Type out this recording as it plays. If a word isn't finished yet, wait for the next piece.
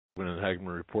Hagmann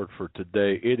Hagmann Report for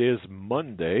today. It is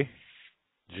Monday,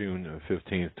 June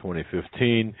 15th,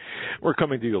 2015. We're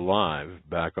coming to you live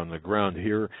back on the ground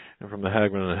here and from the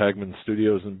Hagmann Hagmann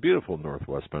Studios in beautiful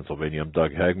Northwest Pennsylvania. I'm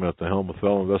Doug Hagmann at the helm with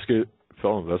fellow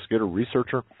investigator,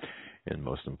 researcher, and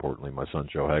most importantly, my son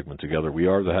Joe Hagmann. Together we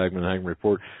are the Hagmann Hagmann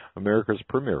Report, America's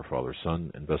premier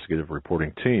father-son investigative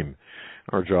reporting team.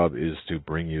 Our job is to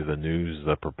bring you the news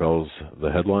that propels the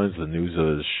headlines, the news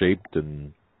that is shaped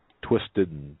and twisted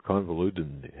and convoluted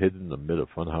and hidden amid a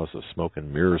funhouse of smoke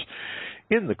and mirrors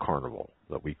in the carnival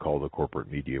that we call the corporate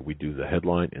media. We do the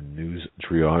headline and news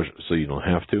triage so you don't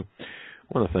have to.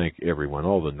 I want to thank everyone,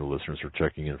 all the new listeners are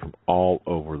checking in from all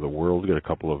over the world. We got a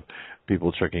couple of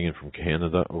people checking in from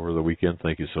Canada over the weekend.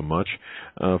 Thank you so much.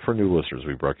 For new listeners,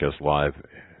 we broadcast live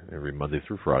every Monday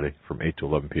through Friday from 8 to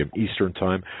 11 p.m. Eastern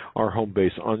Time. Our home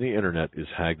base on the Internet is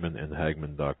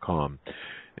hagmannandhagmann.com.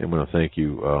 And I want to thank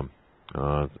you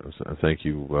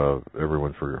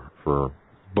everyone for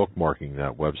bookmarking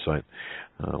that website.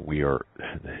 We are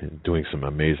doing some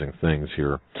amazing things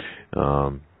here,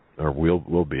 or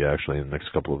we'll be actually in the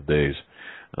next couple of days.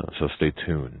 So stay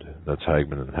tuned. That's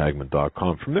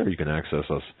hagmannandhagmann.com. From there, you can access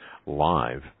us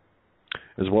live,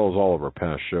 as well as all of our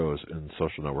past shows and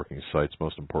social networking sites.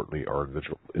 Most importantly, our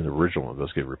original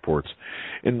investigative reports.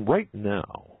 And right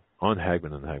now, on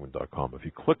hagmannandhagmann.com, if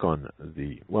you click on if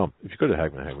you go to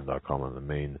hagmannandhagmann.com on the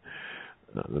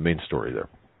main story there,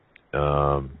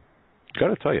 got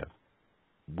to tell you,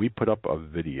 we put up a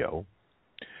video.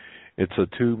 It's a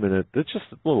 2-minute. It's just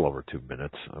a little over 2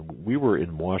 minutes. We were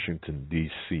in Washington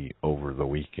D.C. over the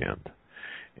weekend,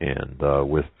 and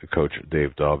with Coach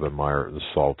Dave Dobbenmeyer, the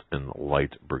Salt and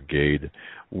Light Brigade.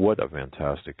 What a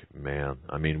fantastic man!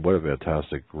 I mean, what a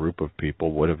fantastic group of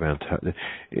people! What a fantastic!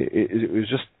 It was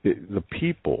just the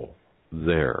people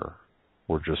there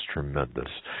were just tremendous.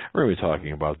 We're going to be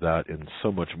talking about that and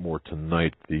so much more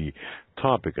tonight. The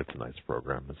topic of tonight's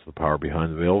program is the power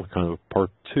behind the veil, kind of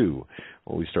part 2,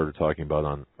 what we started talking about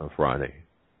on Friday,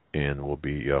 and we'll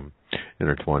be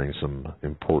intertwining some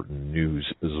important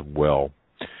news as well.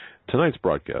 Tonight's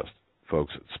broadcast,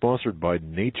 folks, sponsored by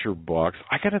NatureBox.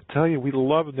 I got to tell you, we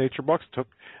love NatureBox. Took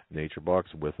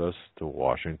NatureBox with us to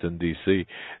Washington, D.C.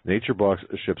 NatureBox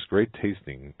ships great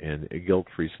tasting and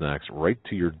guilt-free snacks right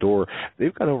to your door.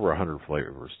 They've got over 100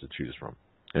 flavors to choose from,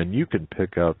 and you can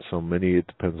pick out so many. It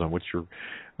depends on what your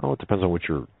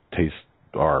tastes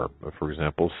are. For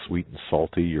example, sweet and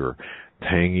salty, or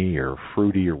tangy, or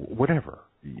fruity, or whatever.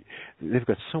 They've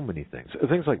got so many things.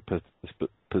 Things like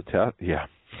yeah.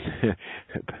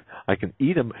 I can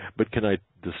eat them, but can I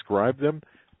describe them?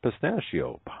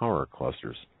 Pistachio power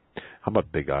clusters. How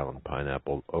about Big Island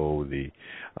pineapple? Oh, the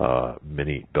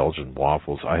mini Belgian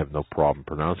waffles. I have no problem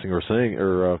pronouncing or saying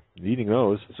or eating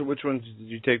those. So which ones did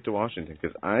you take to Washington?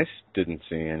 Because I didn't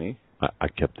see any. I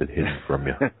kept it hidden from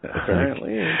you.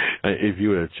 Apparently. If you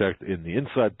would have checked in the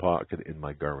inside pocket in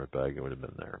my garment bag, it would have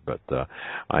been there. But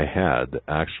I had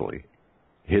actually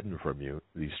hidden from you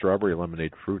the strawberry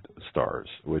lemonade fruit stars,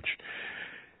 which,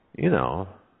 not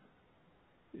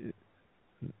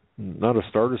a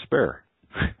star to spare.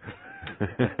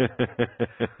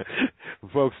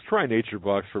 Folks, try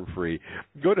NatureBox for free.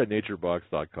 Go to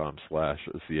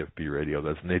naturebox.com/CFP radio.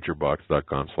 That's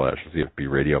naturebox.com/CFP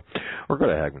radio. Or go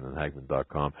to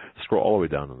hagmannandhagmann.com. Scroll all the way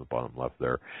down to the bottom left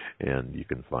there, and you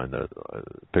can find a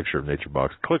picture of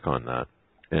NatureBox. Click on that.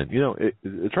 And,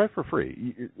 try it for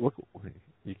free. Look,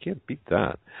 you can't beat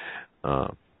that.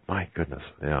 My goodness,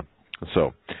 yeah.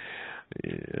 So,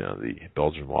 the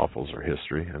Belgian waffles are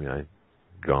history. I mean,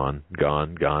 gone.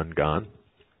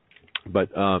 But,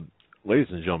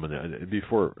 ladies and gentlemen,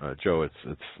 before Joe,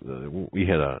 we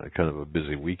had a kind of a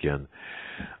busy weekend.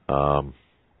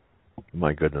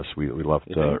 My goodness, we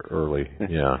left early.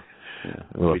 Yeah.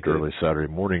 We left early Saturday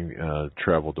morning.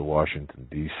 Traveled to Washington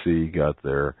D.C. Got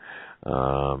there.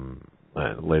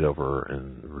 Laid over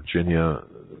in Virginia.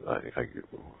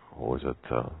 What was it?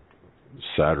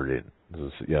 Saturday. It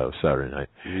was Saturday night.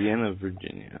 Vienna,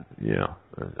 Virginia. Yeah,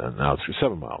 and now it's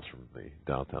 7 miles from the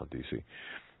downtown D.C.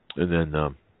 And then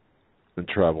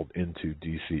traveled into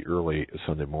D.C. early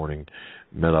Sunday morning.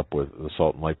 Met up with the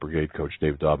Salt and Light Brigade, Coach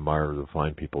Dave Dobbenmeyer, the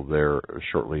fine people there.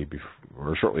 Shortly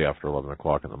after 11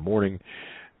 o'clock in the morning.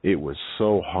 It was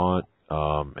so hot.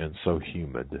 And so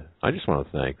humid. I just want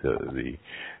to thank the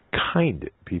kind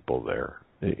people there.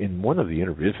 In one of the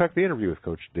interviews, in fact, the interview with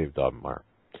Coach Dave Dobbenmeyer,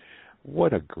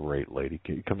 what a great lady.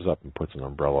 He comes up and puts an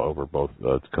umbrella over both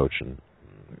the coach and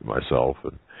myself,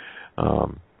 and I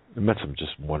met some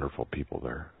just wonderful people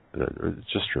there.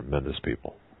 Just tremendous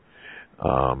people.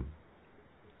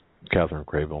 Catherine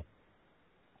Quayle,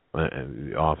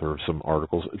 the author of some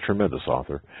articles, a tremendous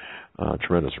author,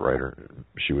 tremendous writer.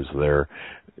 She was there.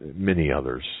 Many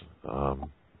others,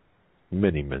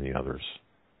 many others.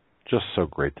 Just so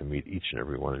great to meet each and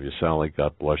every one of you. Sally,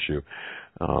 God bless you.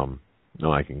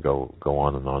 No, I can go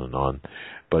on and on and on.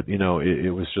 But, you know, it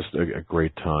was just a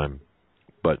great time.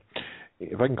 But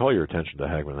if I can call your attention to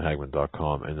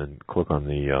HagmannHagmann.com and then click on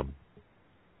the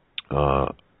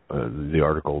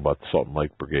article about the Salt and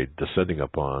Light Brigade descending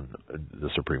upon the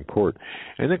Supreme Court,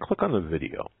 and then click on the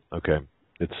video, okay?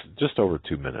 It's just over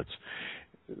 2 minutes.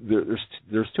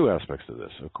 There's two aspects to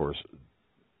this, of course.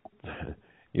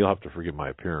 You'll have to forgive my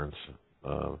appearance.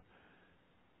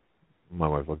 My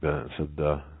wife looked at it and said,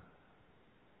 "Did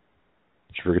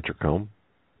you forget your comb?"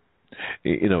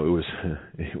 You know,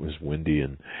 it was windy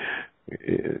and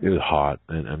it was hot,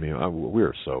 and I mean, we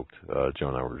were soaked. Joe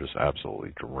and I were just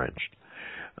absolutely drenched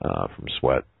from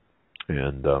sweat,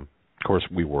 and of course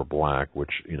we wore black,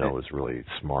 which, you know, was really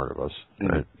smart of us.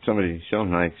 Right? Somebody so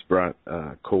nice brought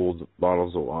cold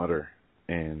bottles of water,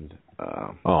 and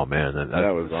oh man,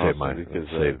 that was saved awesome because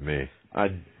saved me. I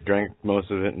drank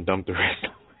most of it and dumped the rest,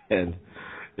 and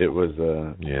it was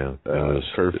it was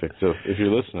perfect. So if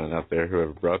you're listening out there,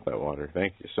 whoever brought that water,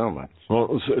 thank you so much.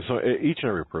 Well, so each and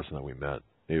every person that we met,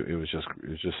 it was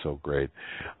just so great.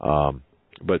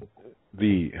 But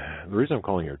the reason I'm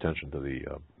calling your attention to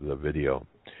the video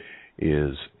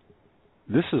is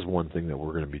this is one thing that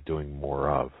we're going to be doing more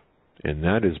of, and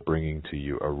that is bringing to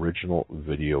you original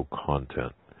video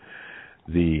content.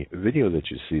 The video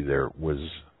that you see there was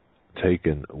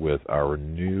taken with our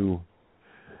new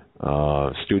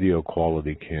studio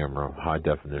quality camera, high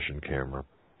definition camera,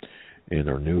 and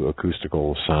our new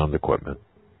acoustical sound equipment.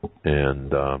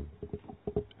 And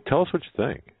tell us what you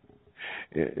think.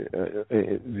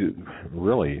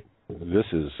 Really, this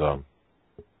is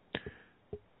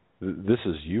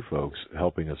you folks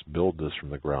helping us build this from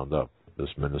the ground up. This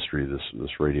ministry,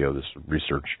 this radio, this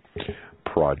research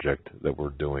project that we're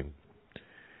doing,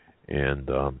 and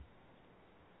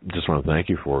just want to thank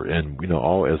you for it. And, you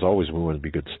know, as always, we want to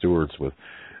be good stewards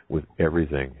with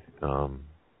everything,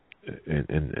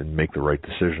 and make the right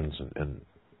decisions and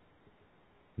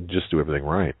just do everything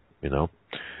right, you know.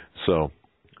 So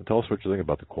tell us what you think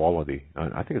about the quality.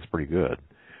 I think it's pretty good.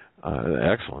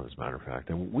 Excellent, as a matter of fact.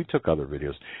 And we took other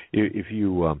videos. If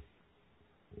you, I'm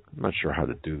not sure how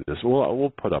to do this.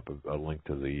 We'll put up a link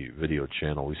to the video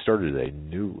channel. We started a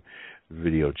new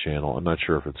video channel. I'm not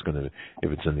sure if it's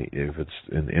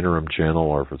an interim channel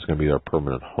or if it's going to be our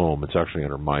permanent home. It's actually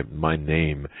under my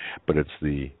name, but it's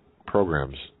the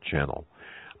programs channel.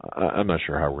 I'm not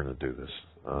sure how we're going to do this.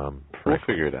 We'll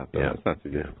figure it out, though. Yeah. It's not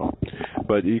too difficult.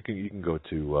 But you can go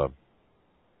to.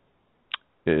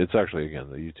 It's actually, again,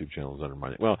 the YouTube channel is under my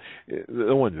name. Well,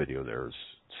 the one video there is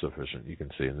sufficient. You can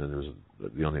see, and then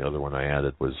there's the only other one I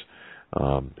added was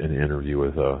an interview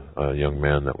with a young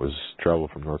man that was traveled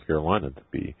from North Carolina to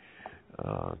be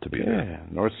there.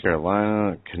 North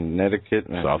Carolina, Connecticut,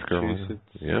 South Massachusetts.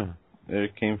 Carolina. Yeah,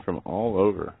 it came from all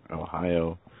over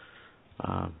Ohio.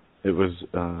 It was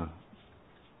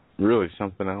really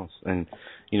something else. And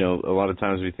you know, a lot of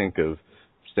times we think of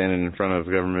standing in front of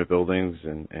government buildings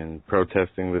and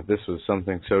protesting, but this was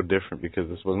something so different because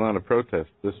this was not a protest.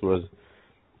 This was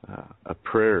a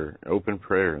prayer, open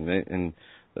prayer, and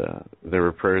there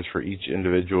were prayers for each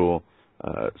individual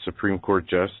Supreme Court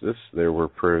justice. There were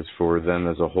prayers for them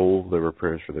as a whole. There were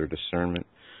prayers for their discernment.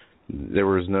 There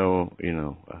was no,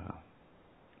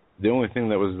 the only thing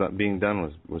that was not being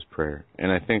done was prayer.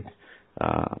 And I think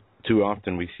too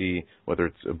often we see, whether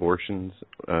it's abortions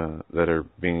that are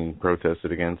being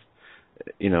protested against,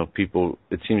 people,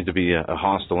 it seems to be a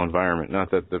hostile environment. Not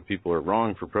that the people are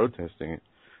wrong for protesting it,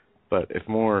 but if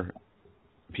more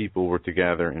people were to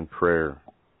gather in prayer,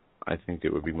 I think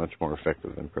it would be much more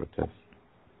effective than protest.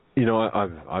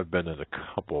 I've been at a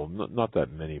couple, not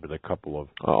that many, but a couple of,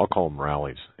 I'll call them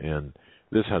rallies, and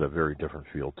this had a very different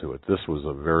feel to it. This was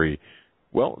a very,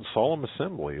 solemn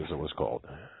assembly, as it was called.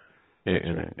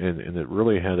 And it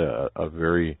really had a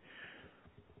very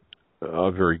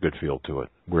good feel to it,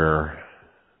 where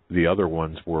the other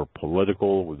ones were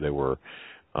political, they were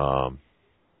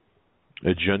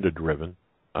agenda-driven.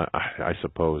 I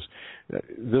suppose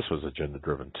this was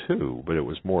agenda-driven too, but it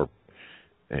was more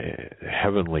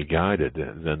heavenly guided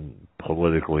than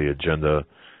politically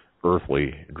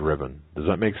earthly driven. Does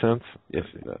that make sense? Yes,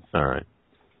 it does. All right.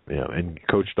 Yeah, and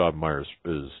Coach Bob Myers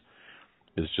is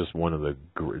just one of the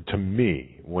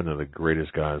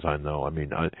greatest guys I know. I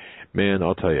mean,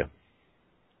 I'll tell you,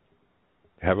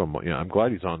 have him. I'm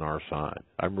glad he's on our side.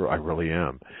 I really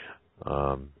am.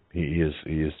 He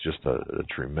is just a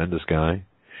tremendous guy.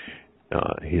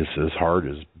 His heart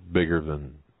is bigger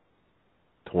than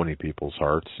 20 people's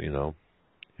hearts. You know,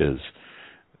 his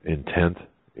intent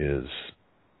is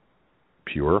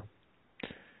pure.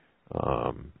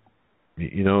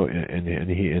 You know,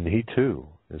 and he too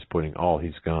is putting all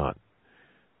he's got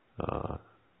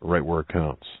right where it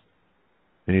counts.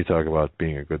 And you talk about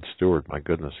being a good steward. My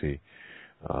goodness,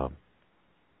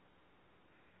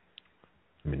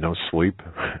 no sleep,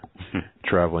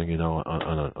 traveling, you know,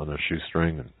 on a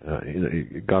shoestring.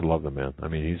 And God love the man. I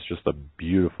mean, he's just a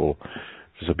beautiful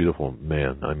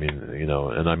man. I mean, you know,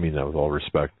 and I mean that with all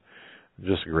respect.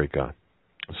 Just a great guy.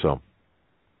 So,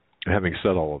 having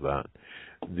said all of that,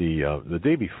 the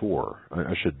day before,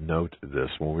 I should note this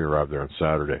when we arrived there on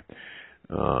Saturday.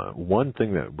 One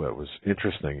thing that was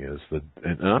interesting is that,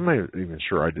 and I'm not even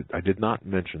sure I did not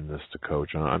mention this to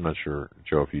Coach. I'm not sure,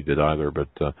 Joe, if you did either,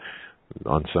 but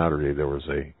on Saturday there was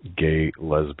a gay,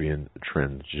 lesbian,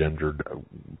 transgendered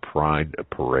pride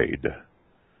parade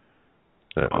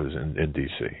that was in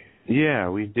D.C. Yeah,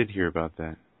 we did hear about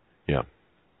that. Yeah.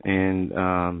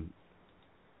 And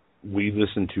we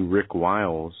listened to Rick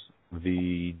Wiles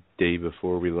the day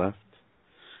before we left,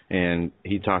 and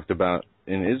he talked about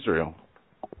in Israel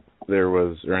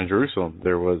or in Jerusalem,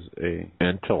 there was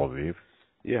and Tel Aviv.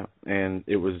 Yeah, and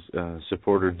it was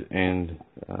supported and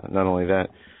not only that,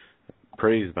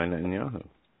 praised by Netanyahu,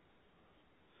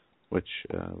 which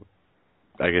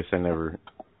I guess I never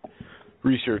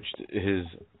researched his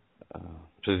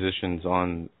positions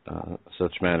on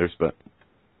such matters, but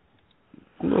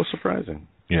a little surprising.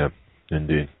 Yeah,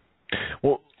 indeed.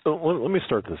 Well, let me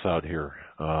start this out here,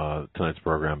 tonight's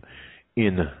program,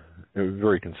 in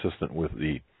very consistent with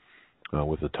the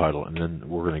title, and then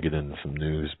we're going to get into some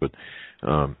news. But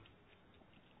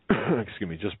excuse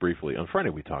me, just briefly. On Friday,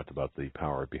 we talked about the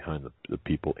power behind the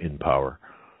people in power,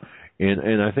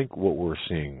 and I think what we're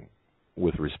seeing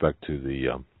with respect to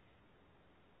the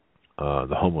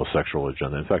homosexual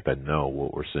agenda. In fact, I know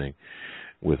what we're seeing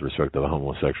with respect to the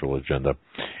homosexual agenda,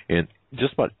 and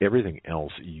just about everything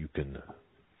else you can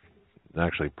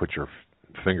actually put your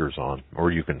fingers on,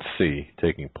 or you can see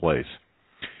taking place,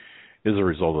 is a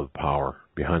result of the power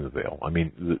behind the veil. I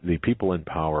mean, the people in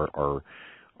power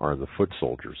are the foot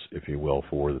soldiers, if you will,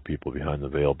 for the people behind the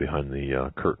veil, behind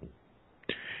the curtain.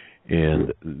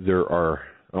 And there are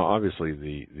obviously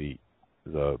the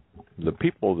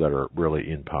people that are really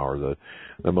in power.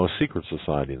 The most secret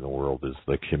society in the world is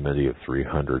the Committee of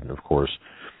 300, and of course,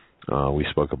 we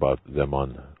spoke about them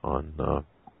on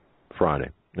Friday.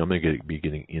 Now, I'm going to be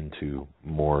getting into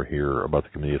more here about the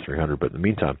Committee of 300, but in the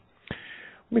meantime,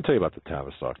 let me tell you about the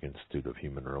Tavistock Institute of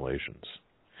Human Relations,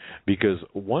 because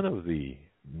one of the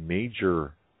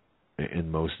major and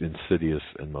most insidious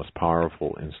and most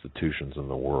powerful institutions in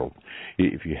the world,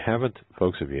 if you haven't,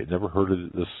 folks, if you never heard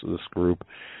of this group,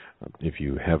 if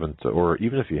you haven't, or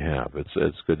even if you have,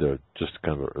 it's good to just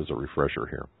kind of as a refresher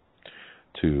here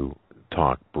to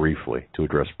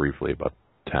address briefly about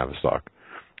Tavistock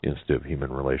Institute of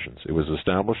Human Relations. It was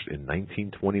established in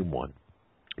 1921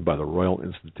 by the Royal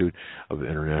Institute of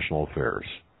International Affairs.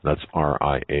 That's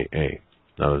RIAA.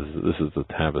 Now, this is the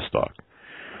Tavistock.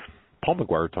 Paul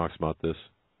McGuire talks about this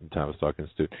in Tavistock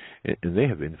Institute, and they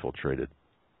have infiltrated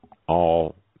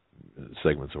all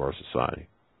segments of our society.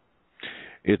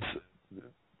 It's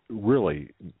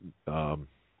really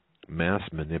mass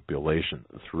manipulation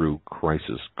through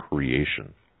crisis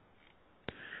creation.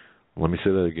 Let me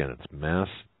say that again. It's mass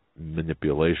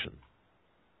manipulation,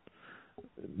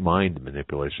 mind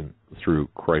manipulation through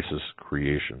crisis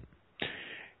creation.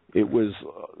 It was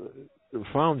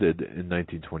founded in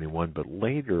 1921, but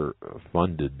later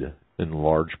funded in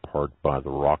large part by the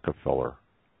Rockefeller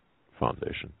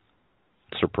Foundation.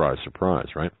 Surprise, surprise,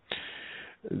 right?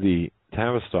 The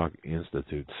Tavistock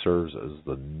Institute serves as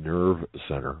the nerve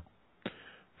center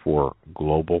for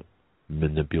global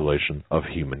manipulation of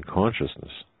human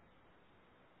consciousness.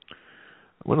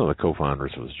 One of the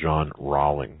co-founders was John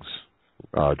Rawlings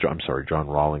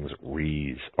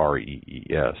Rees,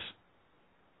 R-E-E-S.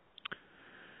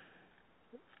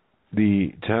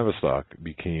 The Tavistock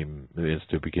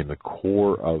Institute became the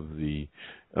core of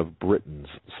Britain's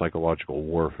Psychological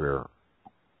Warfare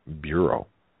Bureau.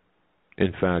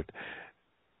 In fact,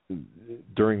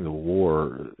 during the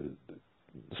war,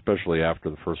 especially after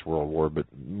the First World War, but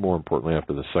more importantly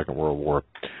after the Second World War,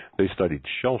 they studied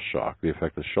shell shock, the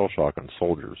effect of shell shock on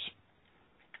soldiers.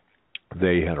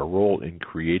 They had a role in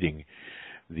creating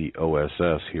the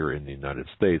OSS here in the United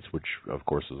States, which, of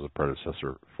course, is a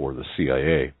predecessor for the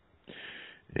CIA.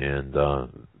 And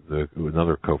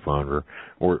another co-founder,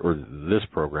 or this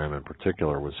program in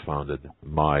particular, was founded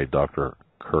by Dr.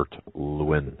 Kurt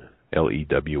Lewin,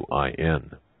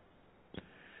 Lewin.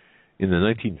 In the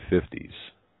 1950s,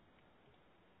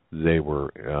 they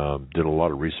did a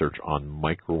lot of research on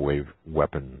microwave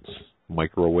weapons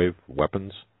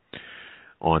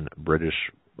on the British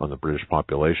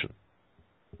population,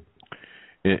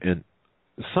 and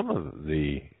some of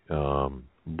the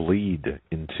bleed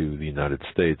into the United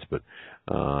States, but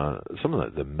some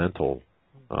of the mental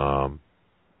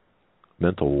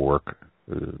work,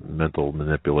 mental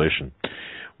manipulation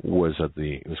was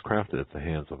crafted at the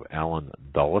hands of Alan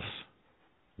Dulles.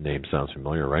 Name sounds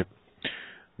familiar, right?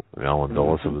 Alan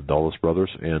Dulles of the Dulles brothers,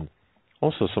 and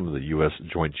also some of the U.S.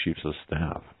 Joint Chiefs of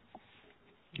Staff.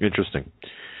 Interesting.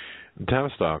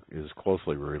 Tavistock is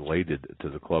closely related to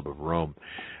the Club of Rome.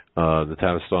 The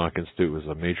Tavistock Institute was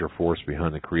a major force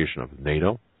behind the creation of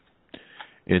NATO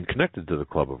and connected to the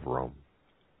Club of Rome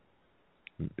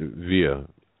via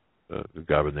the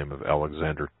guy by the name of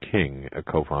Alexander King, a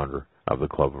co-founder of the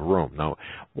Club of Rome. Now,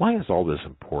 why is all this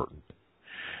important?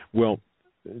 Well,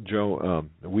 Joe,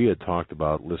 we had talked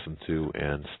about, listened to,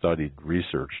 and studied,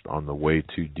 researched on the way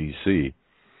to D.C.,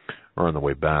 or on the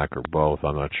way back, or both,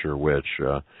 I'm not sure which,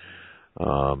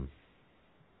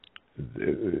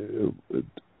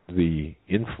 the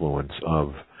influence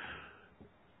of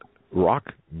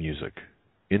rock music,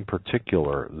 in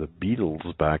particular the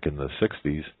Beatles back in the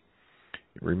 60s.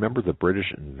 Remember the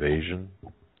British invasion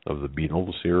of the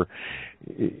Beatles here?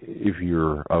 If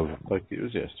you're of... Like it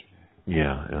was yesterday.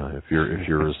 Yeah, if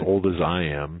you're as old as I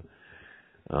am,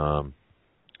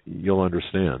 you'll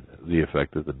understand the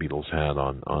effect that the Beatles had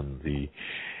on the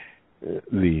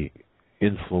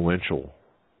influential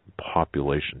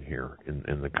population here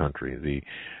in the country, the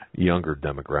younger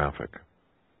demographic.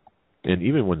 And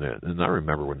even I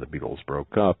remember when the Beatles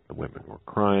broke up, the women were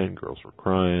crying, girls were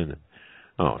crying, and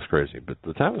it's crazy. But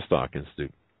the Tavistock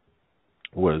Institute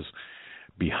was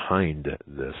behind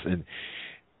this, and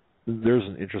there's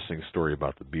an interesting story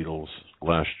about the Beatles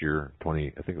last year, I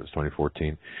think it was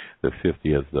 2014, the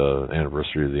 50th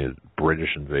anniversary of the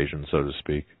British invasion, so to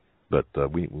speak. But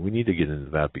we need to get into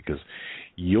that, because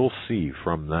you'll see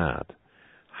from that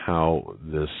how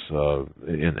this,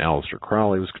 and Aleister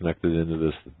Crowley was connected into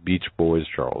this, the Beach Boys,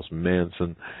 Charles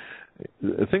Manson,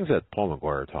 things that Paul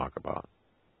McGuire talk about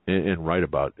and write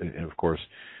about. And of course,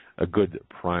 a good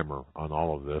primer on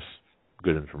all of this,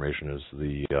 good information, is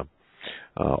the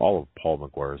all of Paul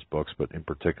McGuire's books, but in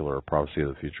particular, A Prophecy of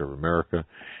the Future of America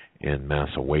and Mass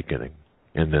Awakening.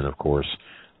 And then, of course,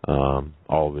 all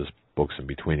of his books in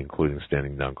between, including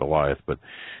Standing Down Goliath, but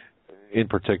in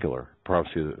particular,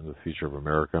 Prophecy of the Future of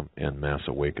America and Mass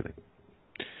Awakening.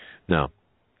 Now,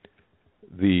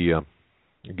 the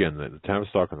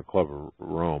Tavistock and the Club of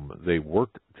Rome, they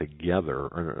worked together,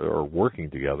 or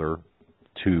working together,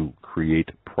 to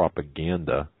create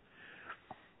propaganda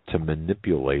to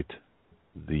manipulate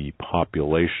the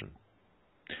population.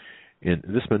 And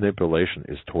this manipulation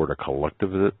is toward a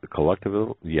collectivist.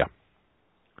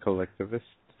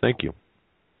 Thank you.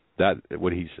 That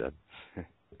what he said.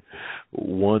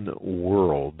 One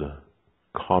world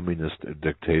communist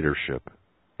dictatorship.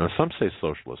 Now, some say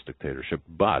socialist dictatorship,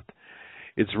 but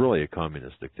it's really a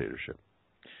communist dictatorship.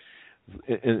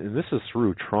 And this is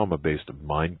through trauma-based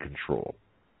mind control.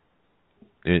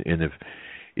 And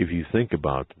if you think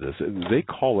about this, they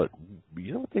call it,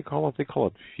 you know what they call it? They call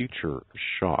it future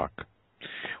shock,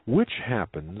 which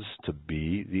happens to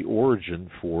be the origin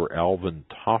for Alvin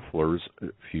Toffler's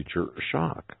Future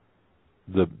Shock,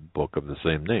 the book of the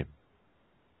same name.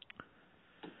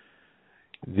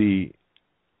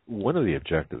 One of the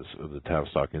objectives of the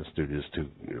Tavistock Institute is to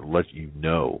let you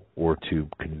know, or to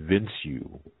convince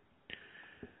you,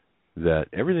 that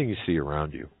everything you see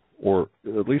around you, or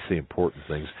at least the important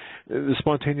things, the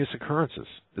spontaneous occurrences.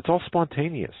 It's all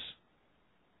spontaneous.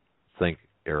 Think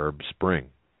Arab Spring,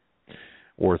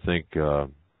 or think,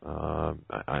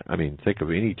 think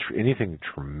of anything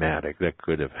traumatic that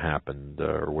could have happened,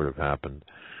 or would have happened,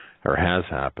 or has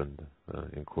happened,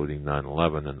 including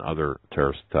 9/11 and other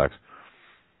terrorist attacks.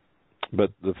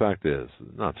 But the fact is,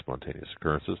 not spontaneous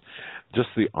occurrences. Just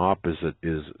the opposite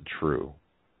is true.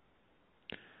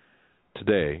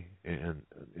 Today, and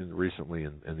recently,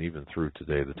 and even through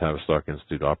today, the Tavistock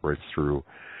Institute operates through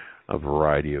a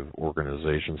variety of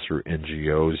organizations, through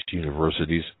NGOs,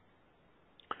 universities.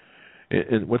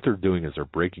 And what they're doing is they're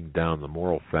breaking down the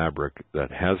moral fabric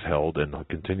that has held and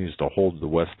continues to hold the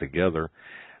West together.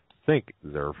 Think,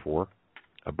 therefore,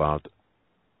 about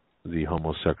the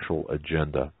homosexual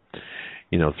agenda.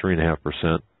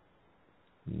 3.5%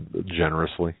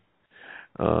 generously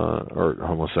are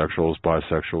homosexuals,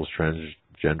 bisexuals,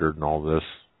 transgendered, and all this.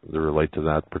 They relate to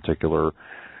that particular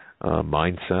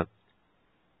mindset.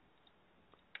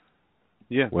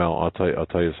 Yeah. Well, I'll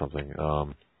tell you something.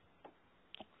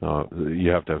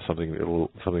 You have to have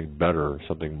something better,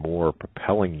 something more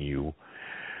propelling you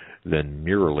than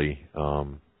merely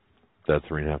that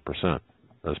 3.5%. There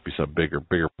must be some bigger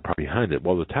behind it.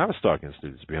 Well, the Tavistock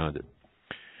Institute is behind it.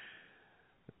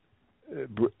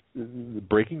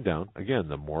 Breaking down, again,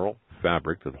 the moral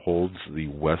fabric that holds the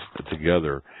West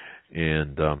together,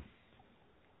 and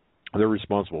they're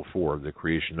responsible for the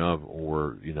creation of,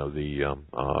 or the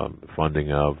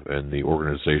funding of, and the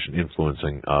organization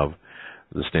influencing of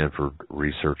the Stanford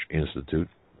Research Institute,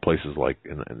 places like,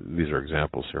 and these are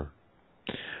examples here,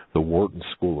 the Wharton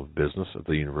School of Business at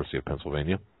the University of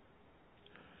Pennsylvania,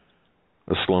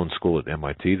 the Sloan School at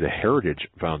MIT, the Heritage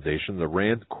Foundation, the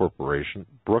Rand Corporation,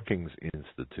 Brookings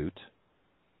Institute.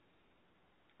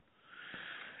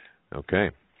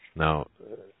 Okay, now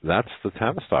that's the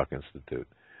Tavistock Institute,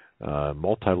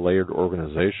 multi-layered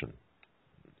organization.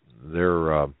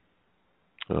 Their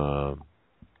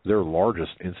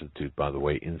largest institute, by the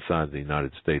way, inside the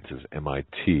United States is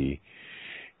MIT,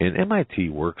 and MIT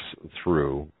works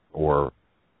through, or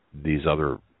these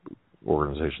other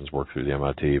organizations work through the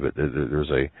MIT, but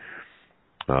there's a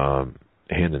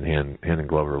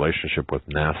hand-in-glove relationship with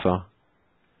NASA.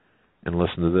 And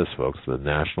listen to this, folks, the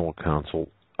National Council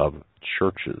of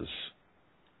Churches.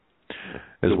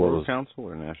 The World Council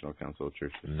or National Council of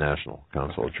Churches? National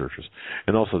Council of Churches.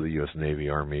 And also the U.S. Navy,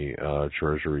 Army,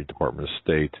 Treasury, Department of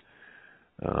State.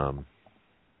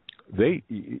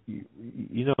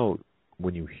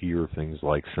 When you hear things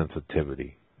like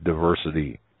sensitivity,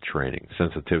 diversity training,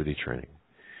 sensitivity training,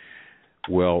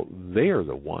 well, they are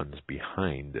the ones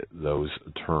behind those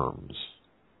terms.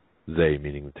 They,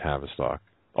 meaning the Tavistock,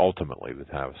 ultimately the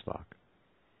Tavistock.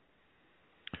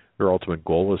 Their ultimate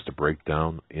goal is to break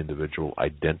down individual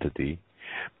identity,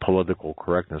 political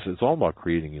correctness. It's all about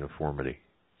creating uniformity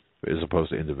as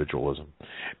opposed to individualism.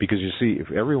 Because you see,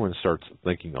 if everyone starts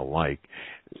thinking alike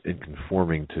and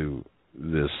conforming to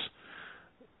this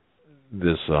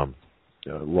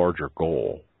larger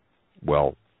goal,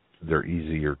 well, they're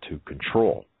easier to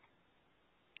control.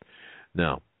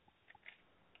 Now,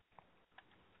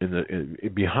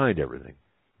 behind everything,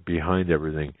 behind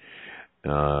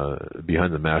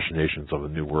the machinations of a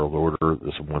new world order,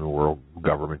 this one world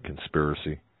government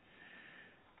conspiracy,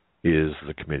 is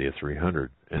the Committee of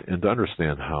 300. And to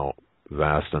understand how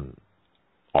vast and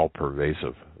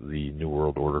all-pervasive the new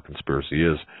world order conspiracy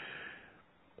is,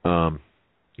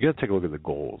 you got to take a look at the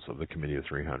goals of the Committee of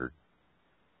 300.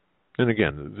 And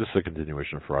again, this is a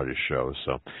continuation of Friday's show.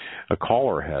 So a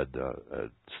caller had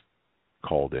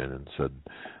called in and said,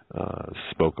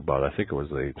 spoke about, I think it was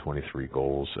the 23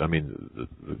 goals. I mean,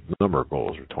 the number of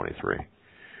goals are 23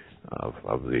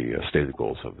 of the stated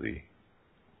goals of the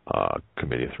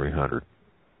Committee of 300.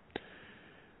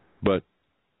 But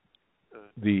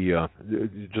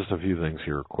just a few things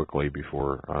here quickly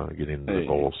before getting into the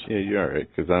goals. Yeah, you're all right,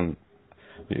 because I'm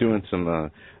doing some. I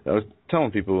was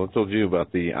telling people, I told you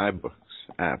about the iBooks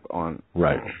app on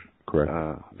correct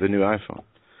the new iPhone.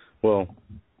 Well,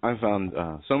 I found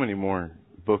so many more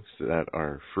books that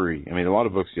are free. I mean, a lot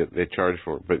of books they charge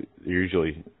for, but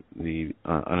usually the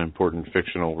unimportant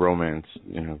fictional romance,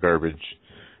 garbage.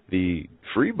 The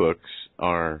free books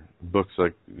are books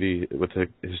like with the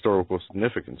historical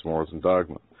significance, Morals and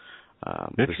Dogma,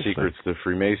 The Secrets to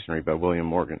Freemasonry by William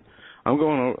Morgan. I've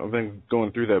been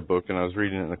going through that book, and I was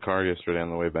reading it in the car yesterday on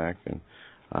the way back, and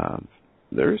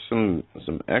there's some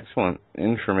excellent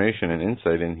information and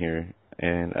insight in here,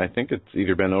 and I think it's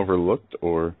either been overlooked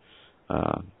or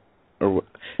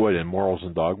what, in Morals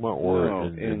and Dogma, or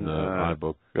in the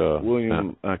iBook?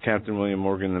 Captain William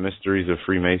Morgan, The Mysteries of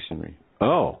Freemasonry.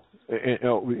 Oh.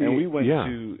 And we went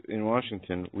in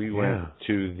Washington, we went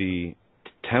to the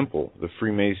temple, the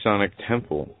Freemasonic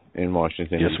temple in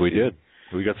Washington. Yes, we did.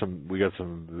 We got some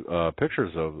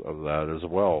pictures of that as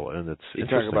well, and it's you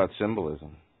talk about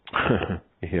symbolism.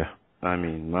 Yeah. I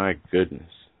mean, my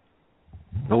goodness.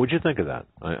 Now, what'd you think of that?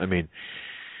 I mean,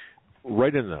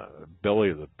 right in the belly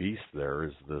of the beast there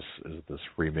is this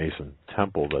Freemason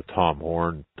temple that Tom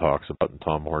Horn talks about, and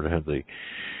Tom Horn had the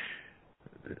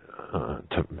I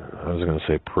was going to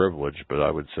say privilege, but I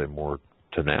would say more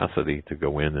tenacity to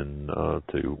go in and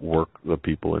to work the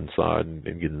people inside and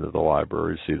get into the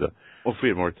library, see the. Well, if we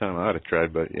had more time, I would have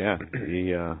tried, but yeah,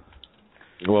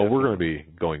 well, we're going to be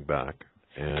going back.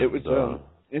 And, it was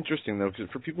interesting though, because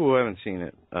for people who haven't seen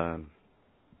it, I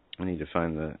need to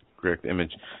find the correct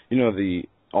image. The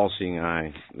all-seeing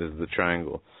eye is the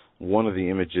triangle. One of the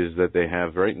images that they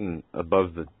have right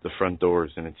above the front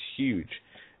doors, and it's huge,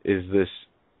 is this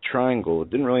triangle. It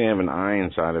didn't really have an eye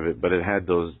inside of it, but it had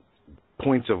those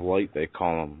points of light, they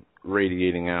call them,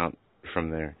 radiating out from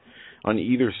there. On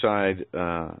either side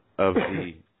of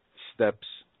the steps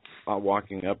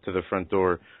walking up to the front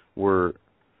door were,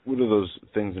 what are those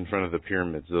things in front of the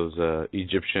pyramids? Those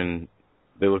Egyptian,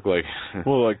 they look like...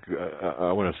 well, like,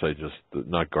 I want to say just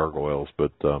not gargoyles,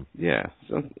 but... yeah.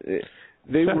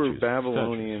 They were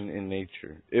Babylonian in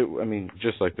nature. I mean,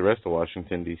 just like the rest of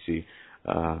Washington, D.C.,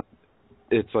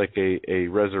 it's like a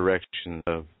resurrection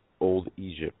of old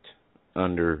Egypt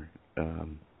under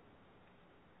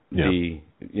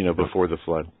before the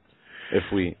flood.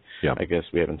 I guess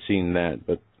we haven't seen that,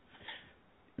 but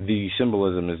the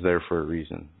symbolism is there for a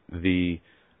reason. The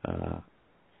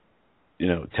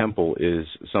temple is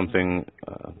something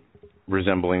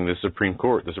resembling the Supreme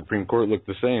Court. The Supreme Court looked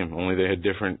the same, only they had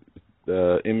different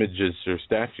images or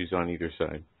statues on either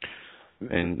side,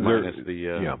 and minus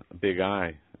the big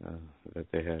eye that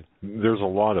they had. There's a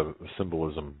lot of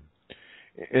symbolism,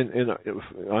 and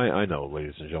I know,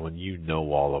 ladies and gentlemen, you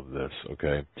know all of this,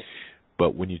 okay?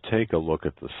 But when you take a look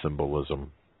at the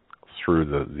symbolism through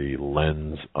the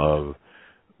lens of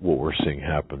what we're seeing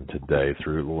happen today,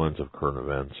 through the lens of current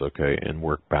events, okay, and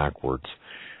work backwards,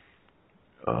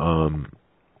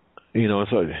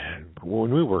 it's like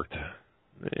when we worked.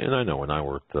 And I know when I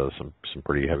worked some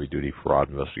pretty heavy-duty fraud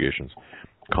investigations,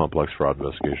 complex fraud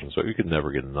investigations, so you could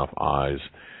never get enough eyes,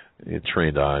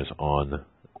 trained eyes on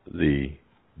the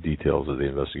details of the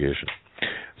investigation.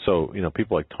 So,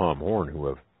 people like Tom Horn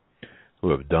who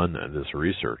have done this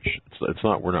research, it's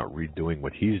not, we're not redoing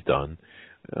what he's done.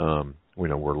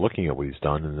 We're looking at what he's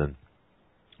done and then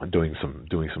doing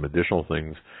some additional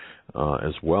things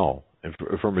as well, and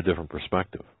from a different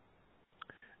perspective.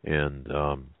 And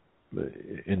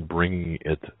in bringing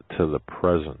it to the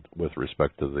present with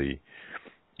respect to the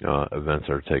events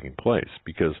that are taking place.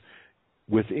 Because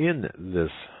within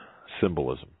this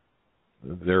symbolism,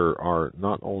 there are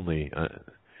not only...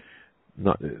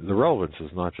 the relevance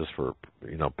is not just for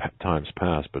times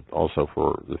past, but also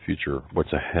for the future,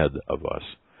 what's ahead of us.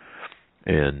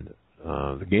 And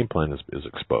the game plan is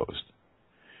exposed,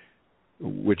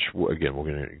 which, again, we're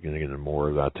going to get into more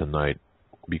of that tonight,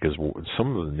 because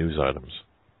some of the news items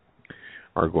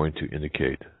are going to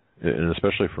indicate, and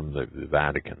especially from the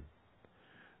Vatican,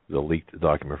 the leaked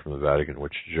document from the Vatican,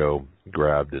 which Joe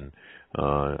grabbed, and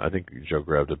I think Joe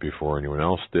grabbed it before anyone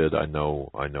else did. I know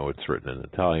it's written in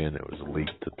Italian. It was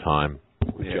leaked to Time,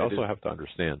 which you also have to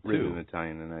understand, too. Written in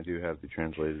Italian, and I do have the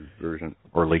translated version.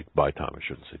 Or leaked by Time, I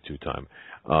shouldn't say to Time.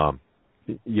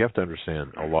 You have to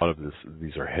understand, a lot of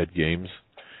these are head games,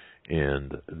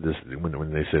 and this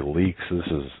when they say leaks, this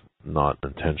is not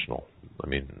intentional. I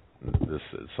mean,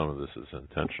 some of this is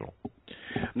intentional.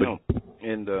 No,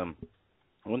 and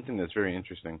one thing that's very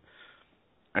interesting,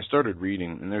 I started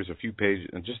reading, and there's a few pages,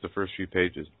 just the first few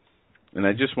pages, and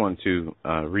I just want to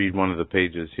read one of the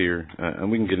pages here, and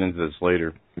we can get into this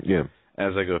later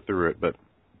as I go through it. But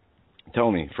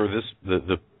tell me, for this,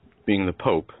 the being the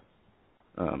Pope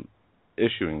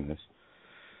issuing this,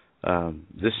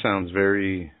 this sounds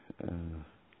very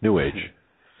New Age.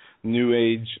 New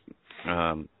Age.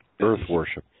 Earth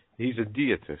worship. He's a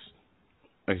deitist.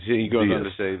 I see he goes on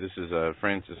to say this is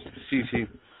Francis of Assisi,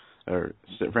 or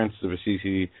Francis of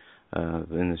Assisi,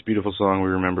 in this beautiful song we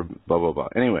remember, blah, blah, blah.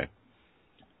 Anyway,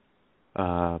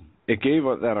 it gave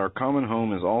that our common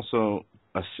home is also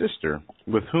a sister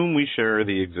with whom we share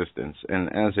the existence, and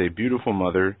as a beautiful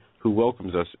mother who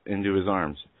welcomes us into his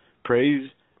arms. Praise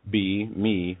be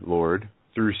me, Lord,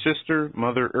 through sister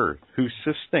Mother Earth, who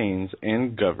sustains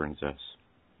and governs us.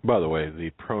 By the way,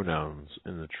 the pronouns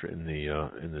in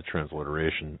the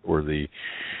transliteration, or the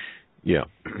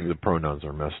pronouns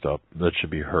are messed up. That should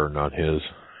be her, not his.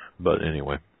 But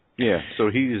anyway. Yeah,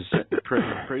 so he is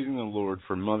praising the Lord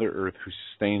for Mother Earth, who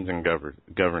sustains and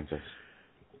governs us.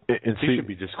 And he should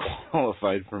be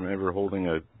disqualified from ever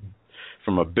holding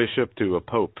from a bishop to a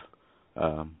pope.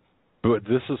 But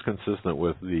this is consistent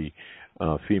with the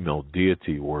female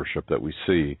deity worship that we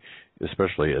see,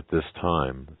 especially at this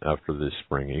time after the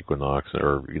spring equinox,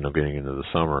 or getting into the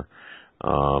summer.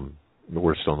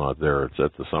 We're still not there; it's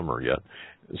at the summer yet.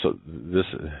 So this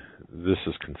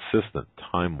is consistent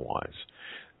time-wise.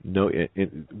 No,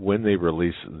 when they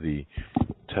release the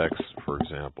text, for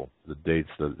example, the dates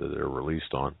that they're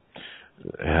released on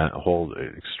hold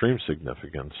extreme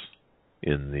significance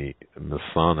in the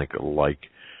Masonic-like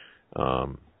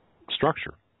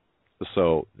structure.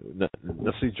 So,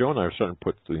 see, Joe and I are starting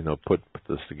to put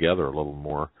this together a little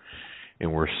more,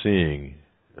 and we're seeing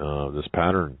this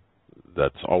pattern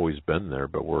that's always been there,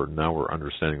 but we're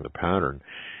understanding the pattern,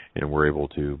 and we're able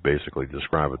to basically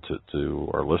describe it to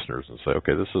our listeners and say,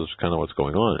 okay, this is kind of what's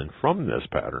going on, and from this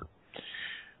pattern,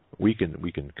 we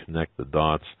can connect the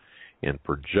dots and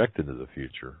project into the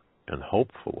future, and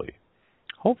hopefully,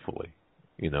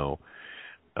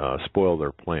 spoil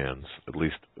their plans, at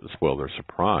least spoil their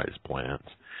surprise plans.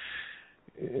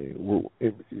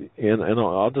 And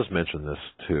I'll just mention this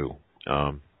too.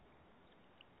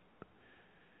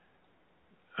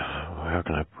 How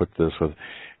can I put this?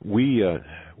 We are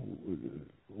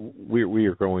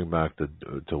going back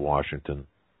to Washington.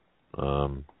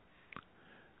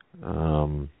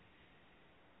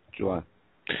 July.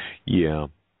 Yeah,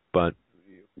 but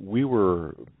we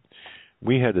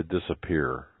had to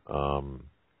disappear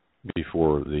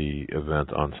before the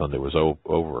event on Sunday was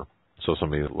over. So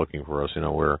somebody looking for us,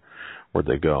 where'd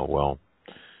they go? Well,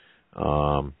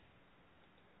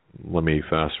 let me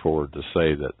fast forward to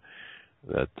say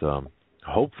that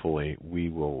hopefully we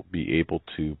will be able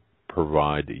to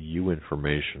provide you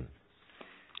information,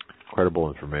 credible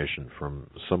information from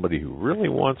somebody who really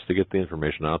wants to get the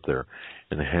information out there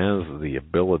and has the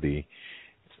ability,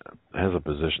 has a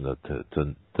position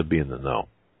to be in the know.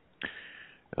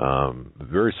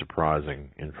 Very surprising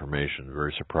information,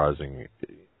 very surprising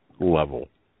level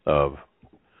of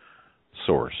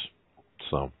source.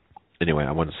 So anyway,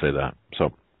 I want to say that.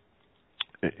 So,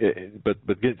 but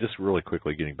just really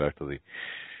quickly, getting back to the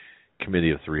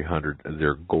Committee of 300,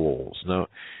 their goals. Now,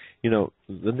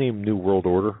 the name New World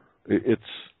Order, it's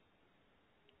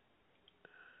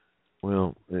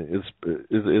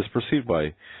perceived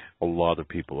by a lot of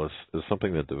people as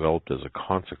something that developed as a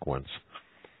consequence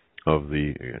of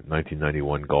the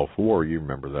 1991 Gulf War. You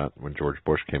remember that when George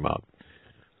Bush came out.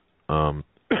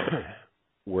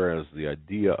 Whereas the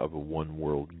idea of a one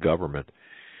world government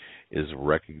is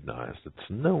recognized. It's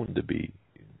known to be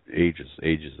ages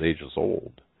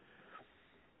old.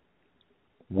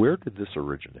 Where did this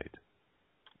originate?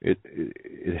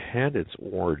 It had its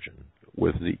origin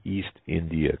with the East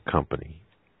India Company.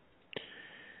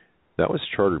 That was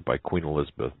chartered by Queen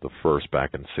Elizabeth I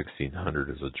back in 1600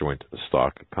 as a joint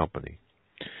stock company.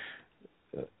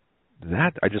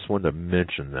 That, I just wanted to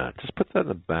mention that. Just put that in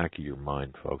the back of your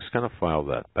mind, folks. Kind of file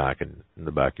that back in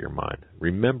the back of your mind.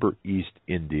 Remember East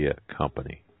India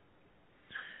Company.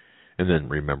 And then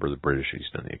remember the British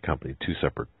East India Company. Two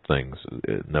separate things,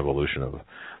 an evolution of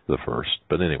the first.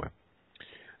 But anyway.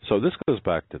 So this goes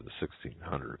back to the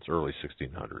 1600s, early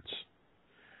 1600s.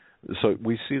 So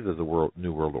we see that the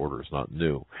New World Order is not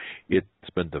new. It's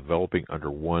been developing under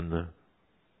one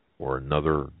or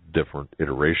another different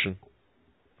iteration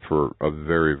for a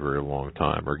very, very long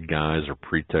time, or guise or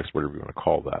pretext, whatever you want to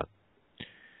call that.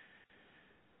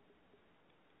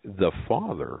 The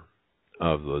father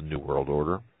of the New World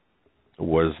Order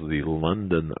was the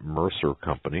London Mercer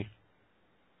Company.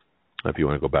 If you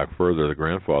want to go back further, the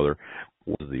grandfather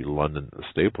was the London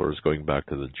Staplers, going back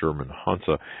to the German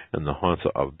Hansa and the Hansa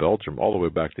of Belgium, all the way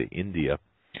back to India.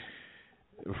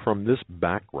 From this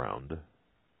background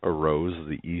arose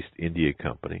the East India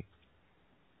Company,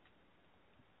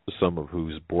 some of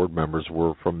whose board members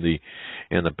were from the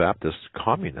Anabaptist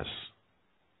communists.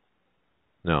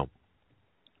 Now,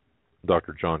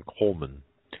 Dr. John Coleman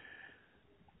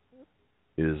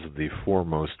is the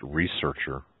foremost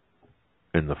researcher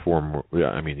in the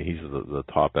he's the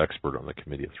top expert on the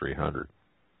Committee of 300.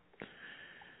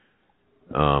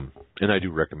 And I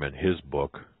do recommend his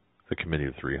book, The Committee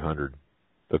of 300,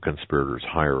 The Conspirators'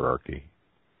 Hierarchy,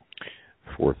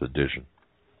 4th edition.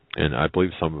 And I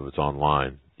believe some of it's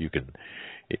online. You can,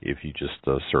 if you just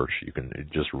search, you can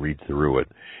just read through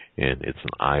it, and it's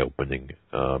an eye-opening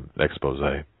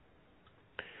expose.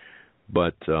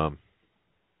 But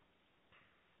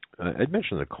I'd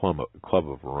mentioned the Club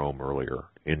of Rome earlier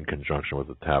in conjunction with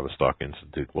the Tavistock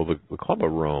Institute. Well, the Club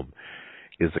of Rome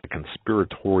is a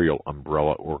conspiratorial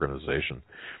umbrella organization.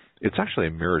 It's actually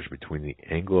a marriage between the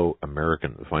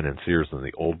Anglo-American financiers and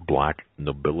the old black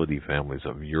nobility families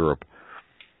of Europe,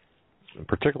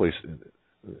 particularly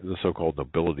the so-called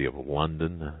nobility of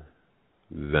London,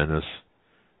 Venice,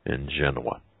 and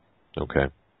Genoa. Okay.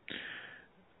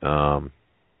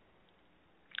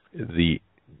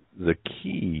 The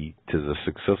key to the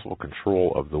successful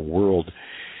control of the world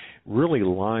really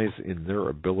lies in their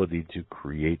ability to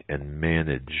create and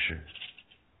manage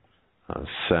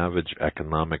savage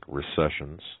economic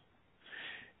recessions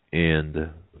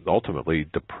and ultimately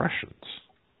depressions,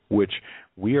 which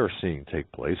we are seeing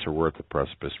take place, or we're at the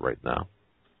precipice right now.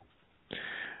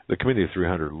 The Committee of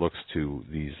 300 looks to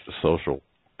these social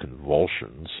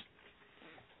convulsions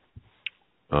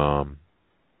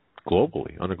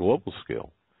globally, on a global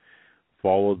scale,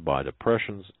 followed by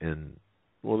depressions, and,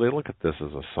 well, they look at this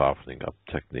as a softening up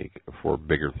technique for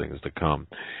bigger things to come,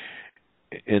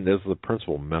 and as the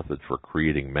principal method for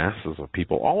creating masses of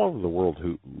people all over the world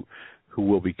who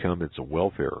will become its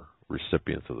welfare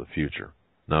recipients of the future.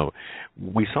 Now,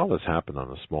 we saw this happen on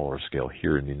a smaller scale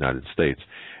here in the United States.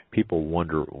 People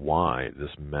wonder why this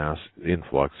mass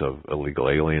influx of illegal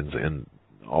aliens and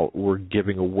we're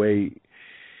giving away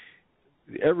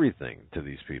everything to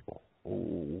these people.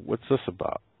 What's this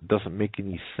about? It doesn't make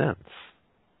any sense.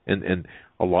 And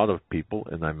a lot of people,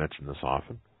 and I mention this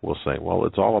often, will say, well,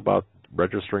 it's all about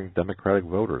registering Democratic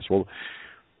voters. Well,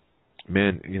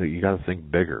 man, you got to think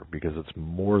bigger, because it's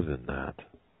more than that.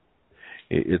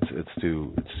 It's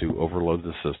to overload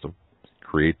the system,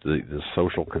 create the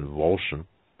social convulsion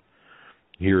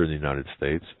here in the United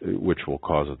States, which will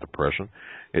cause a depression,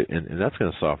 and that's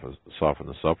going to soften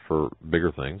us up for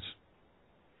bigger things.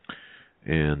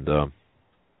 And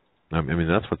I mean,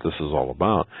 that's what this is all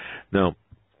about. Now,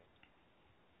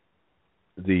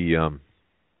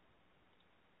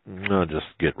 I'll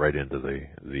just get right into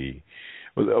the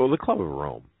Club of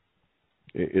Rome.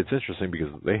 It's interesting because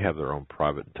they have their own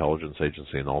private intelligence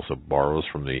agency and also borrows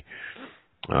from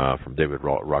David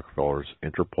Rockefeller's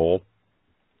Interpol.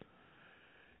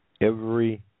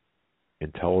 Every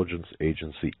intelligence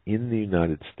agency in the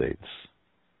United States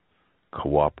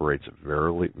cooperates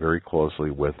very, very closely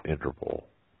with Interpol,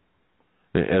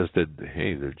 as did the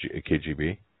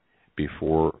KGB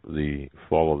before the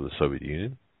fall of the Soviet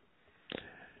Union.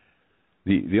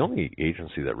 The only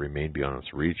agency that remained beyond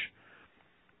its reach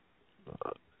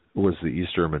was the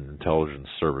East German intelligence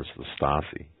service, the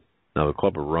Stasi. Now, the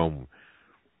Club of Rome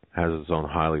has its own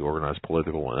highly organized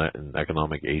political and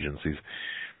economic agencies.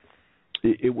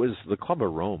 It was the Club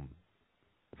of Rome,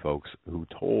 folks, who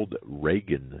told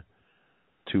Reagan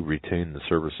to retain the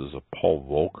services of Paul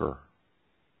Volcker.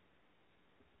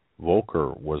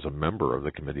 Volcker was a member of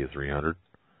the Committee of 300.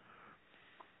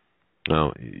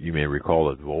 Now, you may recall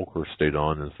that Volcker stayed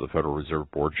on as the Federal Reserve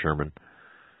Board chairman.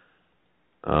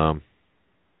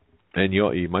 And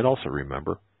you might also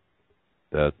remember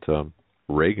that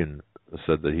Reagan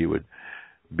said that he would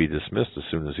be dismissed as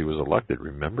soon as he was elected.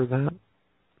 Remember that?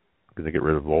 Going to get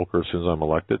rid of Volcker as soon as I'm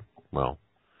elected? Well,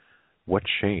 what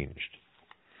changed?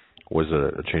 Was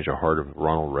it a change of heart of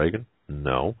Ronald Reagan?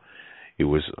 No. It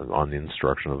was on the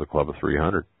instruction of the Club of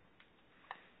 300.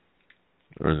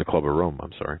 Or in the Club of Rome,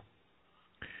 I'm sorry.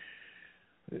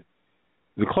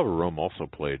 The Club of Rome also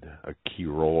played a key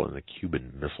role in the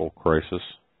Cuban Missile Crisis.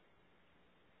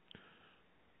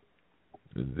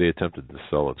 They attempted to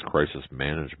sell its crisis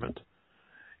management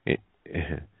to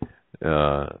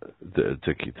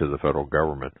the federal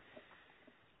government.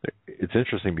 It's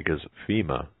interesting because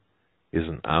FEMA is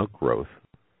an outgrowth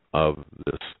of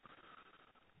this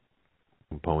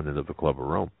component of the Club of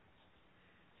Rome.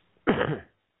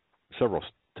 Several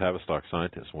Tavistock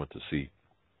scientists went to see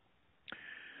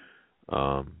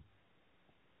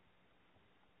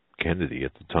Kennedy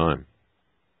at the time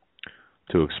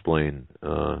to explain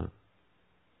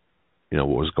what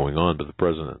was going on, but the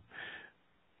president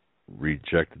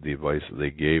rejected the advice that they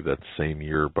gave. That same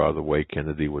year, by the way,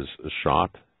 Kennedy was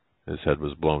shot. His head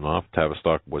was blown off.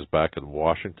 Tavistock was back in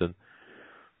Washington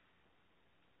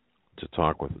to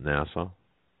talk with NASA.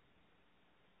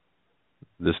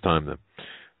 This time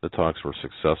the talks were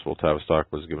successful.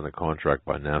 Tavistock was given a contract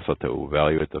by NASA to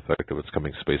evaluate the effect of its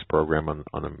coming space program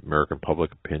on American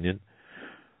public opinion.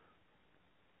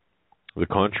 The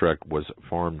contract was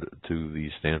farmed to the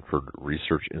Stanford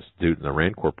Research Institute and the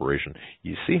Rand Corporation.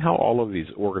 You see how all of these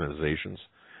organizations,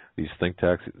 these think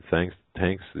tanks,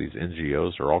 these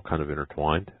NGOs are all kind of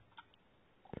intertwined?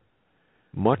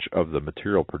 Much of the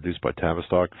material produced by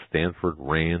Tavistock, Stanford,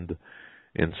 Rand,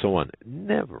 and so on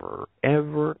never,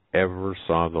 ever, ever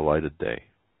saw the light of day.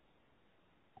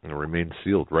 And it remains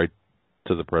sealed right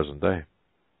to the present day.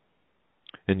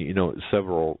 And,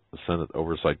 several Senate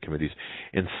oversight committees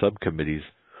and subcommittees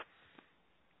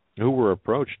who were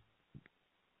approached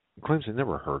claims they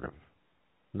never heard of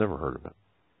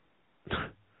it.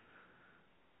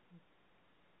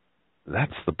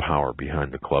 That's the power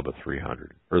behind the Club of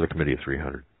 300, or the Committee of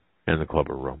 300, and the Club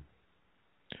of Rome.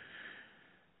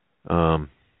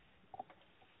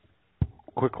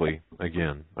 Quickly,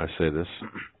 again, I say this.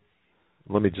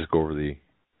 Let me just go over the...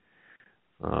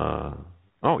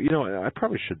 I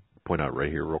probably should point out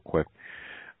right here real quick.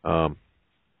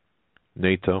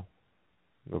 NATO,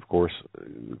 of course,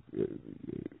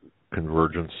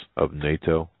 convergence of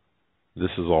NATO.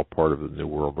 This is all part of the New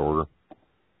World Order.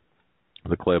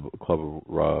 The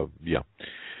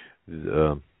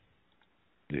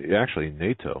actually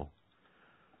NATO.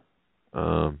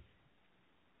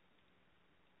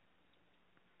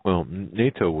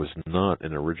 NATO was not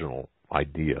an original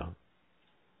idea.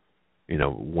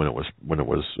 When it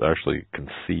was actually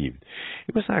conceived,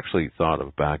 it was actually thought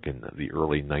of back in the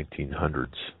early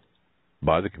 1900s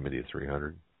by the Committee of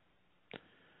 300.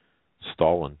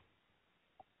 Stalin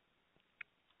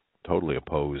totally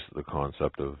opposed the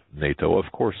concept of NATO.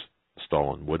 Of course,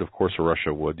 Stalin would. Of course,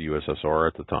 Russia would. The USSR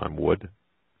at the time would.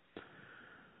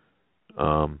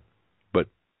 But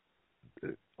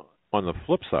on the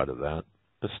flip side of that,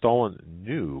 Stalin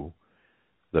knew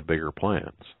the bigger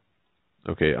plans.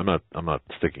 Okay, I'm not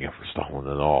sticking up for Stalin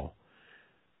at all.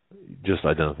 Just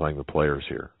identifying the players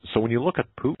here. So when you look at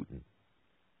Putin,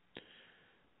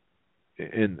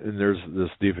 and there's this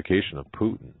deification of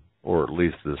Putin, or at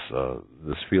least this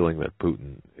feeling that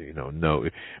Putin,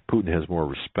 Putin has more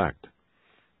respect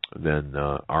than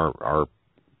our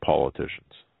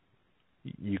politicians.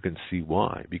 You can see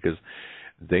why, because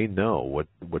they know what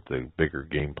the bigger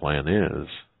game plan is.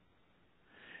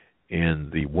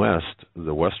 And the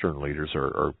Western leaders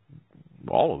are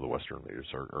all of the Western leaders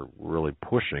are really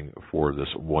pushing for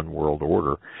this one world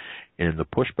order, and the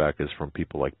pushback is from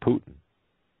people like Putin,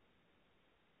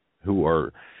 who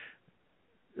are,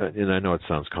 and I know it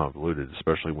sounds convoluted,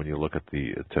 especially when you look at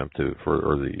the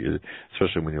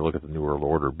especially when you look at the New World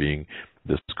Order being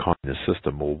this communist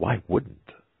system. Well, why wouldn't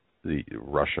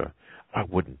Russia? Why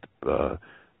wouldn't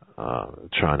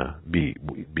China be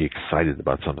excited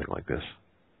about something like this?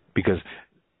 Because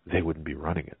they wouldn't be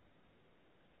running it.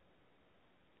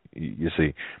 You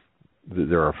see,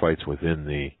 there are fights within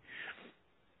the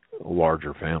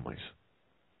larger families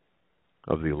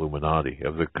of the Illuminati,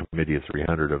 of the Committee of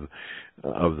 300,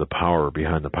 of the power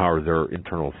behind the power. There are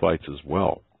internal fights as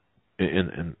well,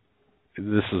 and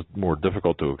this is more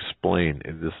difficult to explain.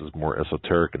 This is more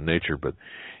esoteric in nature, but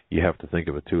you have to think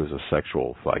of it too as a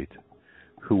sexual fight.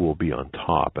 Who will be on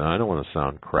top? And I don't want to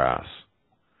sound crass.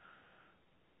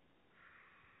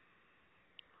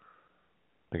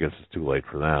 I guess it's too late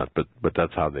for that, but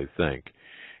that's how they think.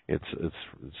 It's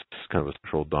kind of a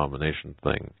sexual domination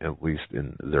thing, at least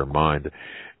in their mind,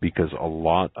 because a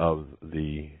lot of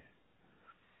this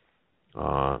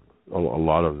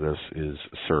is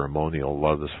ceremonial. A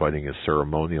lot of this fighting is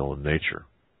ceremonial in nature.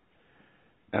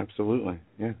 Absolutely,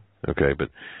 yeah. Okay, but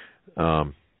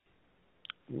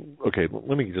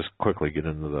let me just quickly get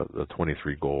into the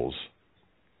 23 goals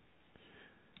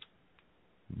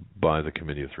by the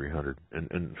Committee of 300.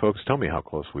 And folks, tell me how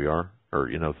close we are, or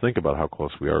think about how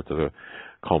close we are to the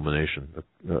culmination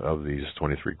of these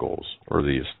 23 goals, or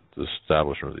the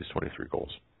establishment of these 23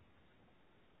 goals.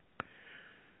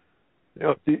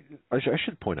 I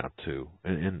should point out too,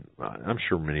 and I'm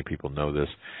sure many people know this,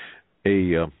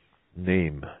 a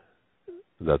name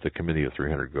that the Committee of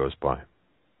 300 goes by: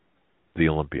 the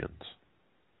Olympians.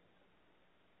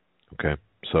 Okay,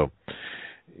 so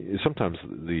sometimes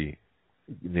the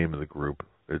name of the group,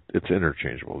 it's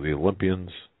interchangeable. The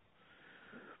Olympians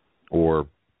or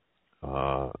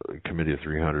Committee of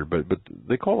 300, but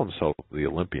they call themselves the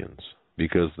Olympians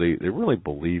because they really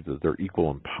believe that they're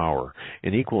equal in power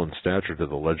and equal in stature to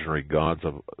the legendary gods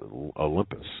of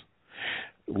Olympus.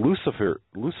 Lucifer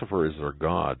is their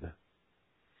god,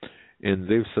 and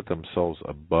they've set themselves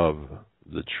above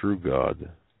the true God,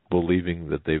 believing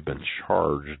that they've been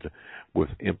charged with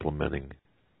implementing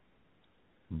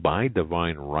by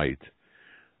divine right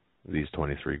these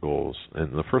 23 goals.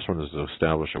 And the first one is to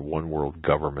establish a one world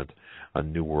government, a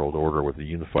new world order with a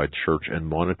unified church and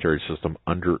monetary system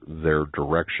under their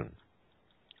direction.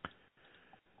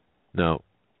 Now,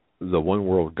 the one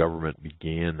world government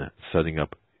began setting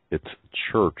up its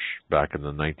church back in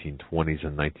the 1920s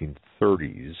and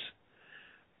 1930s.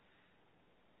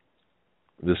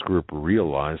 This group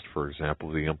realized, for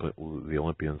example, the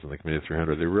Olympians and the Committee of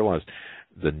 300, they realized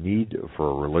the need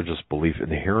for a religious belief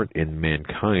inherent in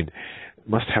mankind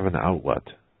must have an outlet.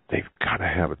 They've got to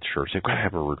have a church. They've got to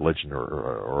have a religion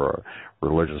or a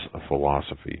religious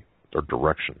philosophy or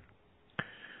direction.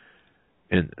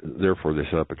 And therefore, they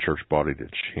set up a church body to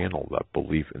channel that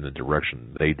belief in the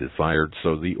direction they desired.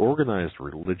 So the organized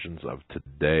religions of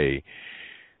today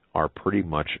are pretty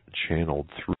much channeled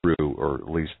through, or at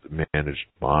least managed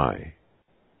by,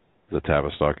 the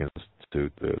Tavistock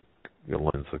Institute, the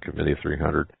Committee of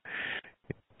 300,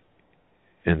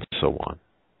 and so on.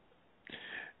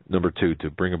 Number 2, to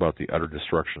bring about the utter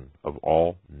destruction of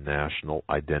all national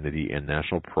identity and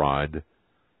national pride.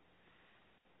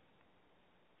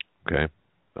 Okay.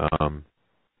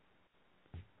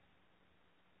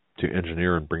 To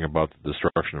engineer and bring about the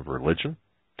destruction of religion.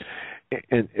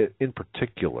 And in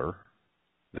particular,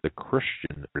 the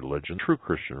Christian religion, true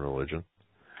Christian religion,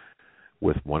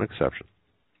 with one exception: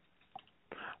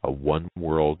 a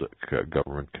one-world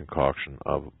government concoction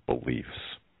of beliefs.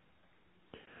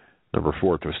 Number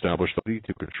 4, to establish the ability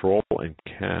to control and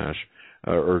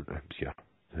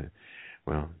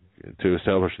to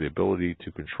establish the ability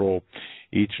to control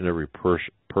each and every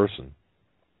person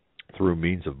through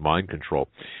means of mind control.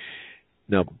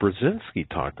 Now, Brzezinski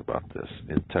talked about this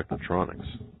in Technotronics,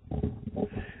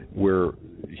 where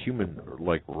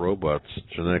human-like robots,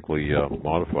 genetically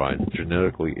modified,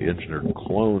 genetically engineered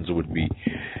clones would be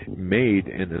made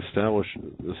and established.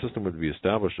 The system would be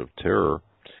established of terror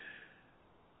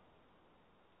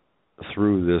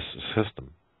through this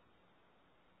system.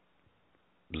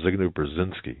 Zygmunt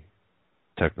Brzezinski,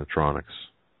 Technotronics,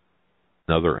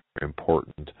 another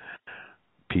important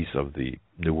piece of the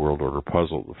New World Order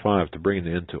puzzle, the 5, to bring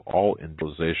an end to all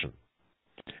industrialization,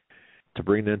 to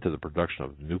bring an end to the production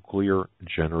of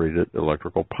nuclear-generated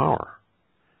electrical power.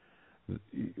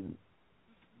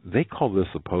 They call this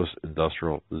the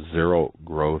post-industrial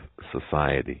zero-growth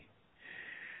society.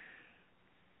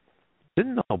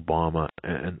 Didn't Obama,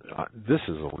 and this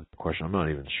is a question, I'm not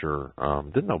even sure,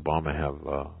 didn't Obama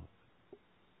have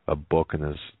a book in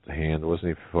his hand? Wasn't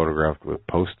he photographed with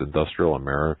post-industrial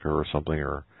America or something?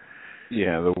 Or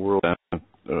yeah, the world,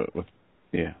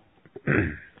 yeah.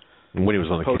 When he was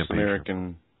on the campaign.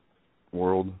 Post-American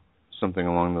world, something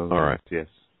along those lines. All right. Yes.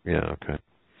 Yeah, okay.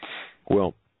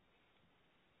 Well,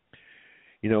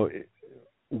 you know,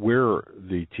 where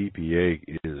the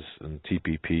TPA is and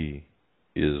TPP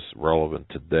is relevant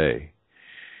today,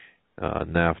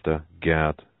 NAFTA,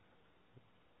 GATT,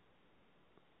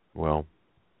 well,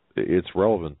 it's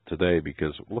relevant today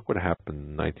because look what happened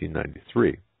in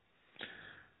 1993.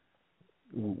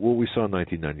 What we saw in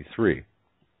 1993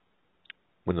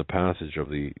 when the passage of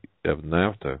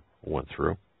NAFTA went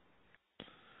through,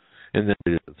 and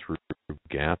then through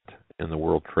GATT and the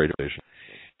World Trade Organization,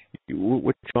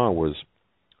 what you saw was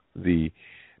the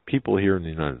people here in the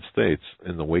United States,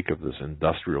 in the wake of this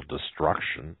industrial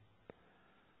destruction,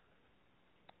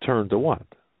 turned to what?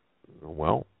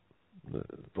 Well,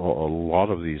 a lot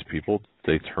of these people,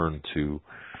 they turn to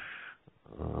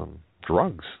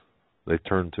drugs. They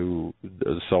turn to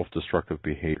self-destructive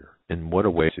behavior. And what a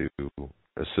way to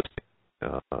assist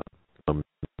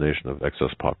elimination of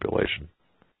excess population.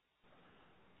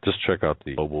 Just check out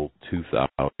the Global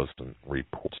 2000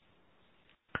 report.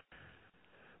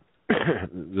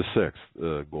 The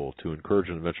 6th goal, to encourage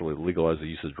and eventually legalize the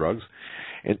use of drugs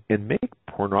and make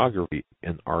pornography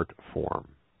an art form.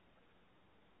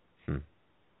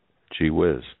 Gee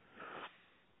whiz.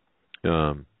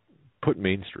 Put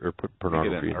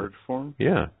pornography in art form?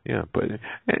 Yeah. But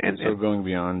so going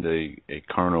beyond a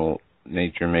carnal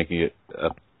nature, making it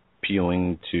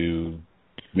appealing to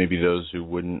maybe those who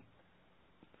wouldn't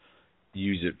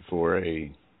use it for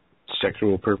a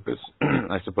sexual purpose,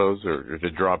 I suppose, or to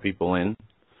draw people in.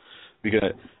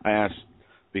 Because I asked,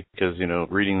 because, you know,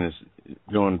 reading this,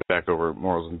 going back over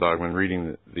Morals and Dogma, and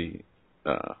reading the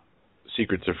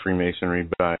Secrets of Freemasonry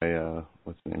by,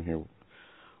 what's the name here,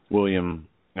 William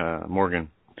Morgan,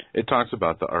 it talks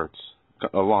about the arts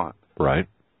a lot. Right.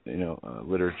 You know,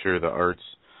 literature, the arts,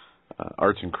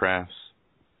 arts and crafts,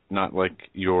 not like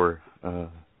your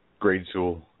grade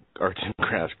school arts and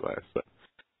crafts class, but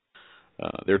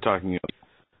they're talking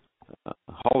about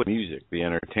holy music, the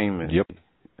entertainment. Yep.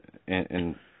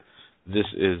 And this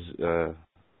is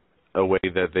a way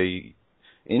that they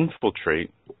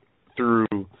infiltrate through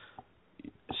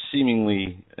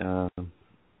seemingly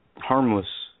harmless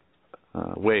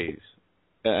ways,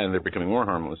 and they're becoming more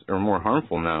harmless or more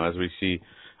harmful now as we see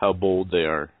how bold they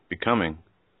are becoming.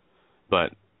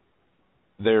 But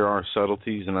there are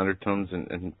subtleties and undertones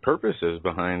and purposes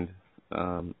behind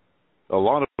a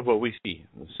lot of what we see,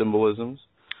 the symbolisms.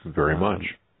 Very much.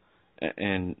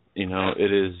 And, you know,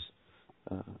 it is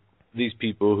these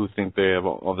people who think they have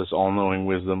all this all-knowing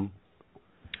wisdom,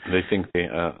 they think they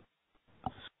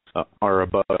are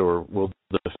above or will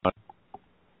define.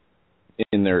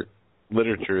 In their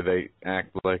literature, they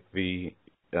act like the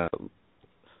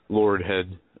Lord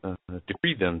had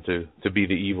decreed them to be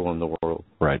the evil in the world.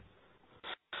 Right.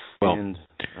 Well, and,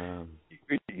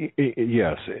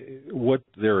 yes, what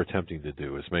they're attempting to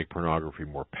do is make pornography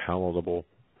more palatable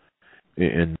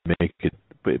and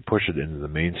push it into the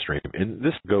mainstream. And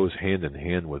this goes hand in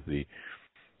hand with the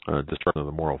destruction of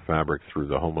the moral fabric through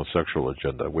the homosexual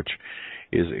agenda, which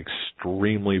is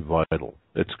extremely vital.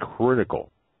 It's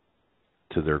critical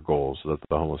to their goals that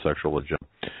the homosexual agenda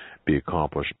be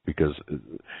accomplished, because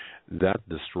that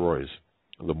destroys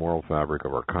the moral fabric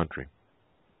of our country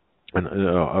and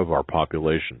of our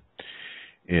population.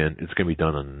 And it's going to be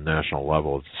done on a national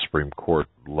level, at the Supreme Court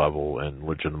level, and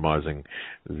legitimizing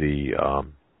the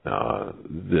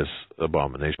this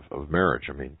abomination of marriage.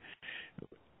 I mean,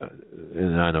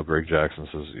 and I know Greg Jackson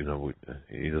says, you know,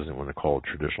 he doesn't want to call it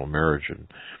traditional marriage, and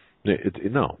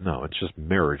no, it's just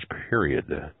marriage, period.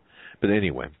 But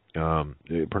anyway,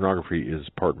 pornography is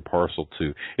part and parcel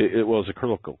to it was a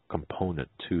critical component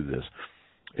to this,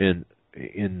 and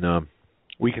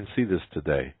we can see this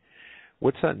today.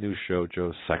 What's that new show,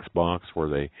 Joe? Sex Box, where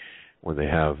they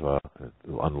have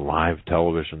on live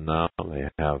television now. They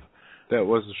have that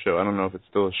was a show. I don't know if it's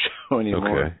still a show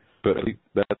anymore. Okay,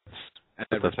 but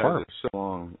that's part of it. So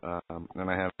long, and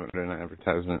I haven't read an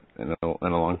advertisement in a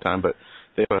long time. But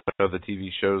they have other TV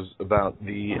shows about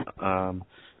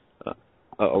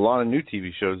a lot of new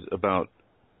TV shows about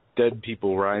dead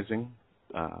people rising.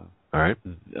 All right.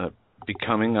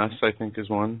 Becoming Us, I think, is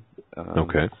one.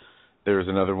 Okay. There's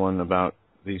another one about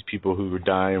these people who would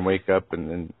die and wake up,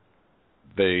 and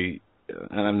they.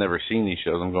 And I've never seen these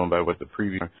shows. I'm going by what the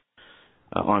preview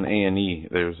on A&E.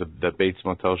 There's the Bates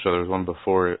Motel show. There was one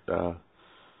before it,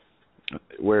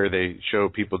 where they show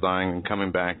people dying and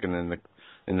coming back, and then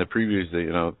in the previews,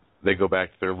 they go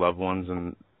back to their loved ones,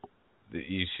 and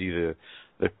you see the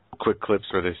quick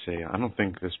clips where they say, "I don't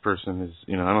think this person is,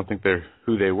 I don't think they're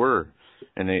who they were,"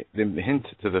 and they hint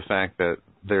to the fact that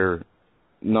they're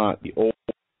not the old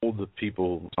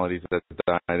people that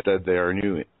died. Instead, they are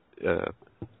new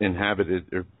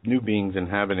inhabited or new beings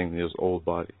inhabiting those old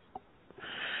bodies.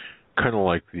 Kind of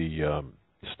like the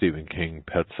Stephen King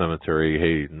Pet Cemetery.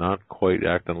 Hey, not quite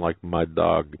acting like my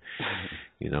dog.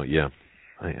 Yeah,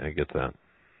 I get that.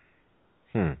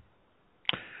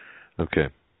 Okay.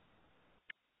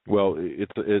 Well,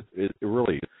 it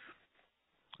really,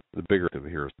 the bigger thing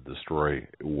here is to destroy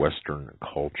Western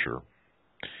culture.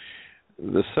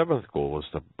 The seventh goal is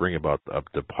to bring about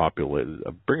the population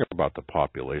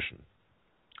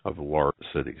of large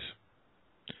cities.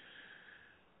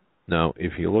 Now,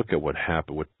 if you look at what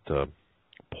happened, what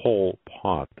Pol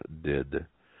Pot did,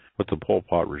 what the Pol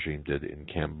Pot regime did in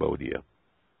Cambodia.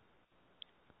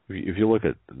 If you look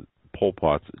at Pol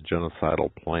Pot's genocidal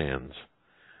plans,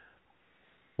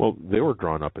 well, they were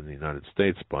drawn up in the United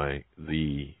States by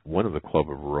one of the Club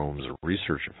of Rome's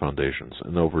research foundations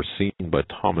and overseen by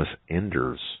Thomas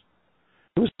Enders,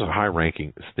 who was a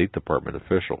high-ranking State Department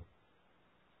official.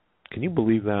 Can you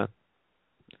believe that?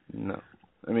 No.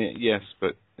 I mean, yes,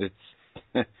 but it's...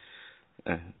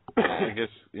 I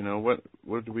guess,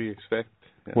 what do we expect?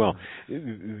 Well,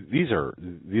 these are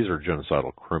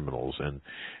genocidal criminals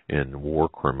and war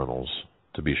criminals,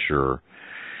 to be sure.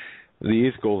 The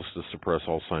eighth goal is to suppress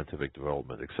all scientific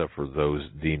development except for those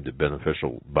deemed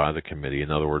beneficial by the committee. In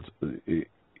other words, hey,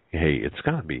 it's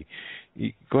got to be.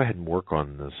 Go ahead and work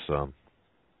on this.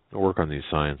 Work on these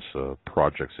science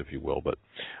projects, if you will, but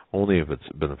only if it's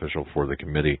beneficial for the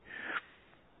committee.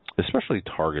 Especially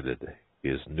targeted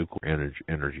is nuclear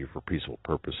energy for peaceful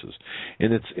purposes.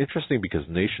 And it's interesting because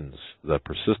nations that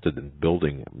persisted in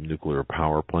building nuclear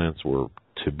power plants were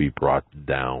to be brought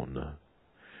down.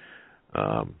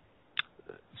 And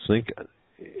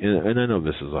I know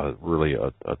this is really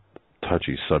a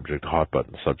touchy subject, hot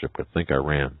button subject, but think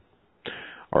Iran,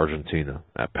 Argentina,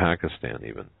 Pakistan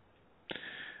even,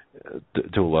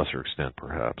 to a lesser extent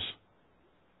perhaps.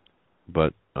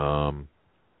 But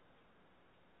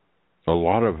a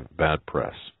lot of bad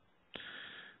press.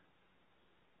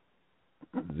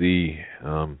 And the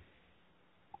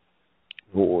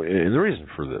reason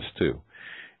for this too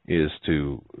is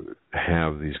to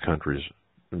have these countries,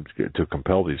 to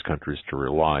compel these countries to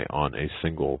rely on a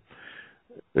single,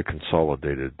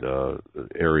 consolidated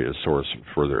area source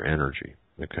for their energy.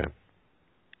 Okay.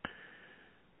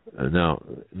 Now,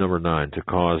 number 9, to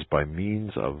cause by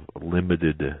means of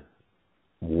limited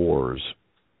wars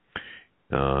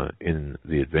in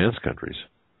the advanced countries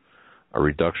a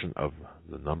reduction of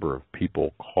the number of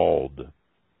people called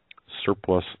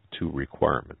surplus to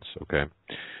requirements. Okay,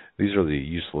 these are the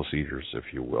useless eaters, if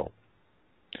you will.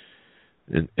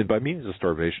 And by means of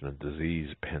starvation and disease,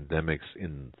 pandemics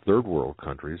in third world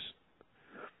countries,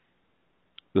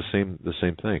 the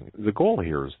same thing. The goal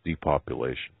here is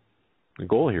depopulation. The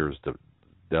goal here is the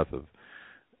death of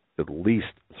at least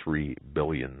 3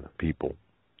 billion people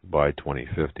by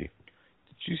 2050. Did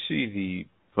you see the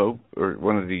Pope or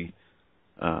one of the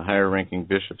higher-ranking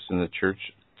bishops in the church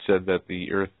said that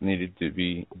the Earth needed to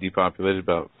be depopulated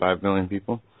about 5 million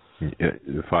people? Yeah,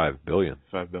 5 billion.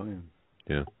 5 billion.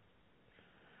 Yeah.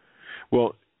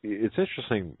 Well, it's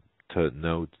interesting to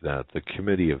note that the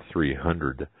Committee of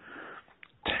 300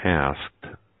 tasked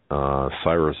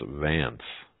Cyrus Vance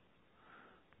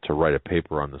to write a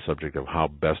paper on the subject of how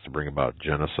best to bring about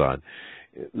genocide.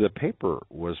 The paper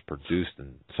was produced,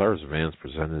 and Cyrus Vance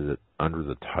presented it under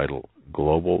the title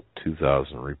Global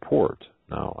 2000 Report.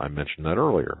 Now, I mentioned that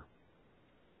earlier.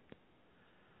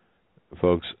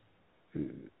 Folks,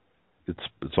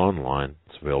 it's online.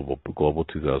 It's available, Global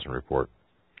 2000 Report.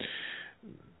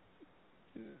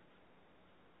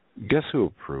 Guess who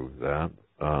approved that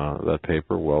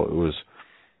paper? Well, it was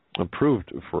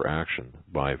approved for action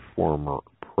by former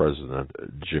President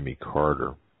Jimmy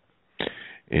Carter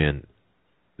and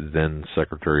then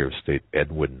Secretary of State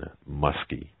Edwin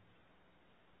Muskie.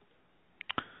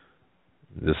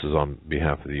 This is on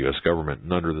behalf of the U.S. government,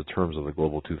 and under the terms of the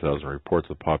Global 2000 report,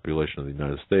 the population of the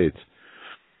United States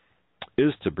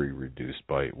is to be reduced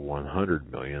by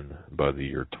 100 million by the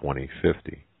year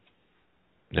 2050.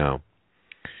 Now,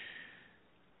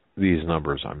 these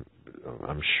numbers,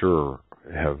 I'm sure,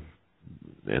 have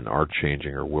and are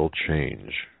changing or will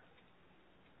change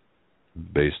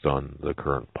based on the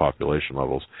current population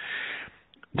levels.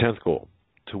 10th goal,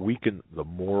 to weaken the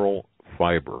moral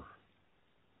fiber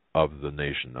of the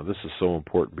nation. Now, this is so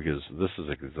important because this is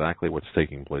exactly what's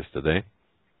taking place today.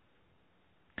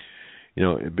 You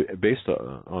know, based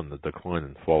on the decline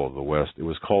and fall of the West, it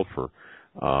was called for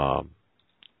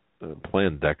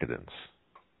planned decadence,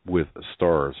 with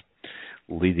stars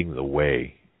leading the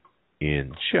way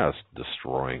in just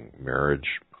destroying marriage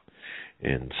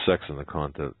and sex in the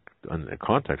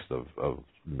context of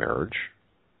marriage,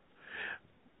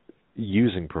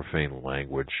 using profane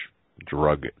language,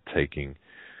 drug taking,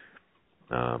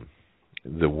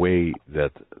 the way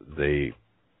that they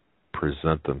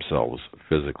present themselves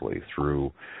physically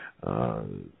through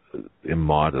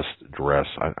immodest dress.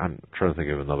 I'm trying to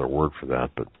think of another word for that,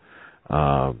 but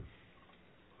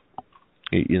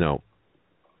you know,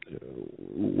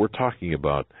 we're talking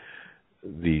about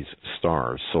these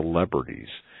stars, celebrities.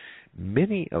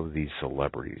 Many of these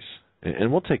celebrities, and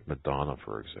we'll take Madonna,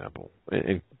 for example,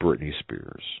 and Britney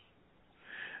Spears.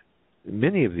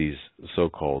 Many of these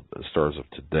so-called stars of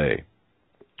today,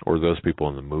 or those people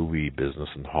in the movie business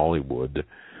in Hollywood,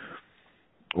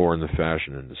 or in the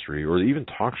fashion industry, or even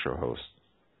talk show hosts.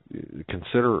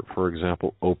 Consider, for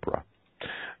example, Oprah,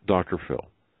 Dr. Phil.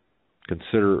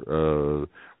 Consider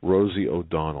Rosie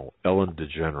O'Donnell, Ellen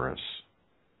DeGeneres,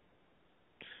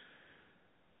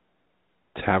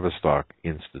 Tavistock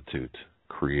Institute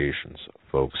creations,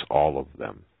 folks, all of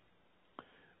them.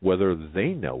 Whether they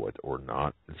know it or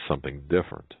not, it's something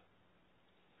different.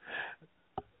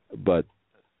 But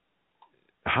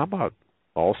how about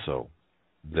also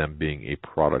them being a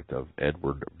product of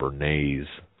Edward Bernays,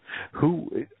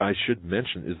 who I should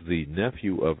mention is the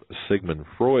nephew of Sigmund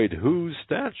Freud, whose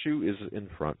statue is in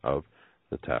front of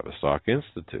the Tavistock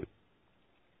Institute.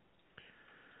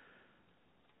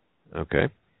 Okay,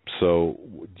 so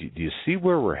do you see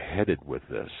where we're headed with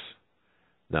this?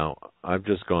 Now, I've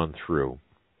just gone through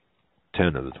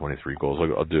 10 of the 23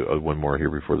 goals. I'll do one more here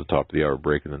before the top of the hour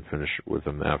break and then finish with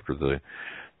them after the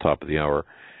top of the hour.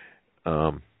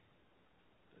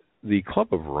 The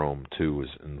Club of Rome, too, is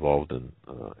involved in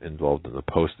the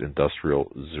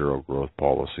post-industrial zero-growth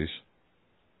policies.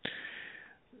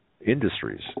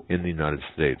 Industries in the United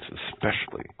States,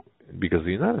 especially, because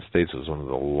the United States is one of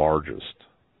the largest,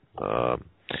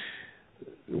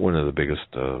 one of the biggest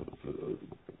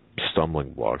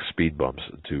stumbling blocks, speed bumps,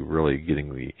 to really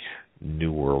getting the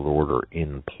New World Order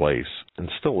in place,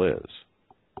 and still is.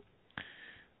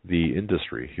 The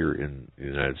industry here in the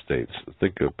United States,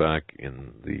 think of back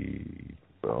in the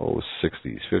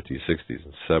 60s, 50s, 60s,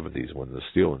 and 70s when the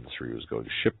steel industry was going,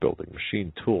 shipbuilding,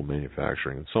 machine tool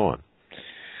manufacturing, and so on.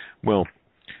 Well,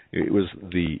 it was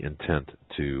the intent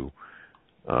to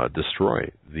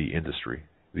destroy the industry,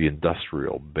 the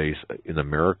industrial base in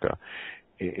America,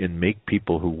 and make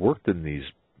people who worked in these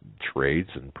trades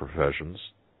and professions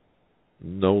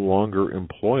no longer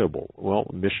employable. Well,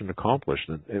 mission accomplished.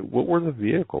 And what were the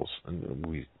vehicles? And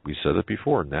we said it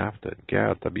before, NAFTA,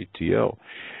 GATT, WTO.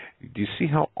 Do you see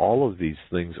how all of these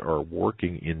things are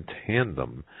working in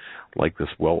tandem like this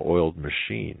well-oiled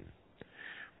machine?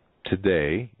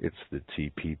 Today, it's the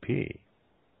TPP,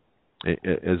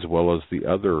 as well as the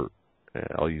other,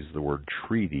 I'll use the word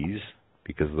treaties,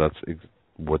 because that's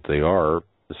what they are,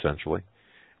 essentially,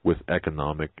 with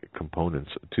economic components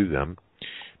to them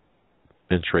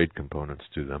and trade components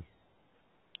to them.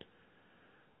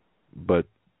 But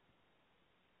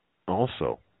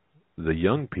also, the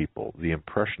young people, the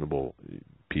impressionable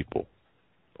people,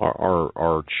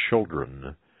 our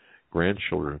children,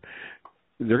 grandchildren,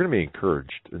 they're going to be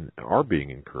encouraged and are being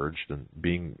encouraged and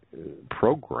being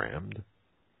programmed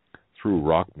through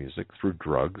rock music, through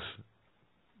drugs,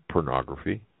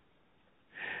 pornography.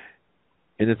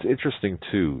 And it's interesting,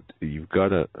 too, you've got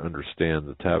to understand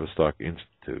the Tavistock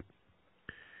Institute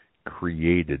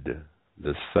created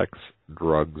the sex,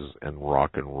 drugs, and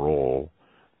rock and roll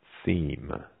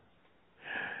theme.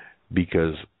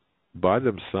 Because by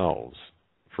themselves,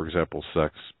 for example,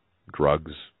 sex,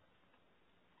 drugs,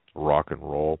 rock and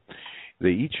roll, They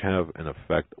each have an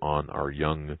effect on our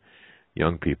young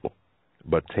people,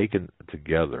 but taken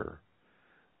together,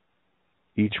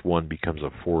 each one becomes a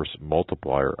force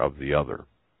multiplier of the other.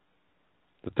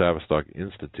 The Tavistock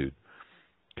Institute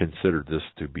considered this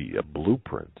to be a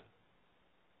blueprint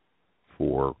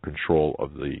for control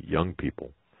of the young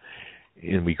people.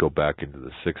 And we go back into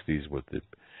the 60s with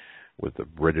the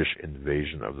British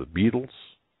invasion of the Beatles.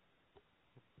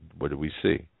 What do we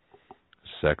see?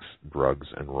 Sex, drugs,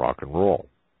 and rock and roll.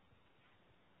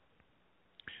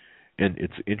 And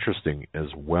it's interesting as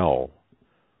well.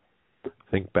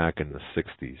 Think back in the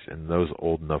 60s, and those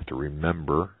old enough to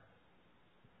remember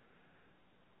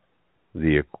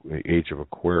the age of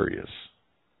Aquarius,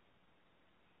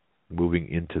 moving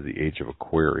into the age of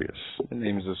Aquarius. The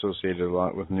name is associated a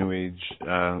lot with New Age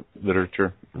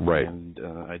literature, right, and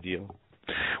ideal.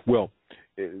 Well,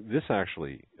 this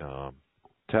actually,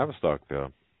 Tavistock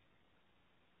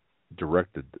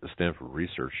directed Stanford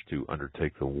Research to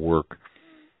undertake the work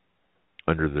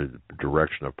under the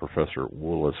direction of Professor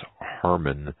Willis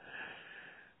Harmon,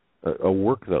 a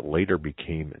work that later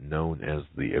became known as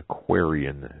the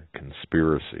Aquarian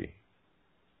Conspiracy.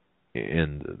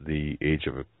 And the age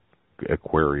of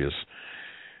Aquarius,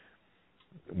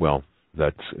 well,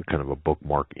 that's kind of a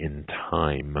bookmark in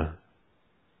time.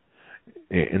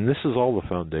 And this is all the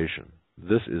foundation.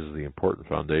 This is the important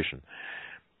foundation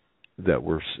that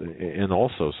and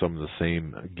also some of the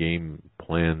same game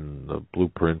plan, the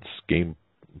blueprints, game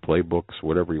playbooks,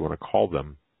 whatever you want to call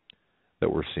them,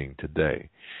 that we're seeing today.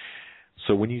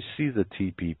 So when you see the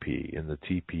TPP and the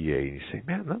TPA, you say,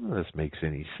 man, none of this makes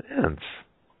any sense.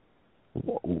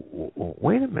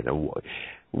 Wait a minute.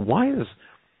 Why is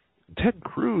Ted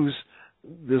Cruz,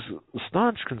 this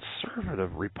staunch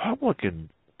conservative Republican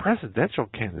presidential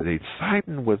candidate,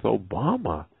 siding with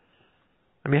Obama?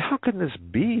 I mean, how can this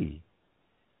be?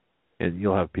 And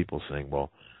you'll have people saying, well,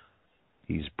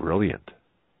 he's brilliant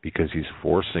because he's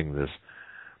forcing this.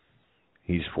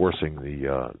 He's forcing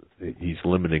he's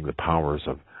limiting the powers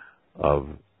of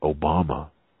Obama.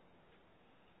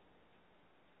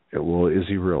 Well, is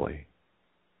he really?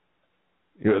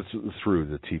 It's through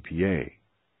the TPA,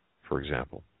 for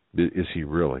example. Is he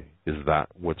really? Is that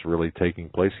what's really taking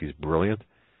place? He's brilliant?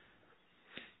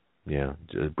 Yeah,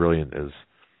 brilliant as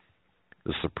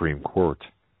the Supreme Court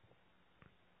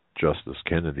Justice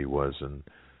Kennedy was in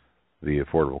the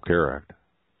Affordable Care Act.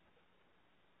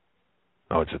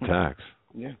 Oh, it's a tax.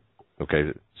 Yeah.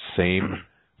 Okay, same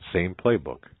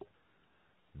playbook,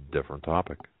 different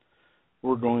topic.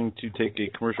 We're going to take a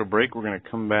commercial break. We're going to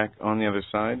come back on the other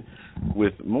side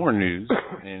with more news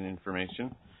and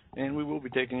information, and we will be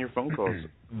taking your phone calls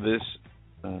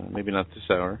maybe not this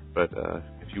hour, but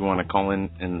if you want to call in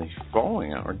the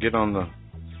following hour, get on the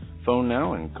phone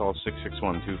now and call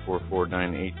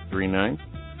 661-244-9839.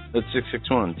 That's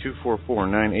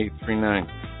 661-244-9839.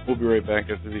 We'll be right back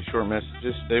after these short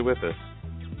messages. Stay with us.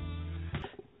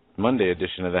 Monday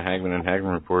edition of the Hagmann and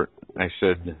Hagmann Report. I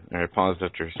paused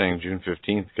after saying June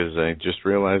 15th because I just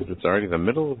realized it's already the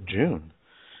middle of June.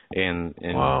 And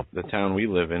in the town we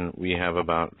live in, we have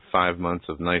about 5 months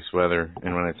of nice weather.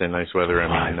 And when I say nice weather, I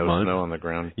mean no snow on the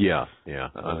ground. Yeah. I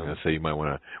was going to say you might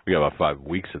want to. We got about 5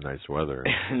 weeks of nice weather,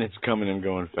 and it's coming and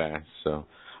going fast. So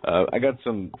I got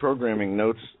some programming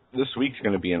notes. This week's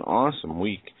going to be an awesome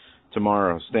week.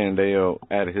 Tomorrow, Stan Deo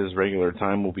at his regular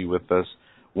time will be with us.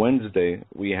 Wednesday,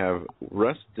 we have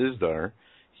Russ Dizdar.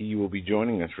 He will be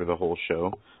joining us for the whole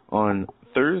show. On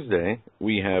Thursday,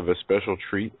 we have a special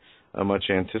treat, a much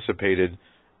anticipated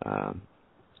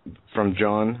from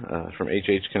John from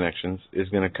HH Connections is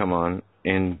going to come on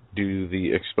and do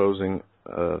the exposing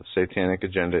satanic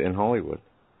agenda in Hollywood,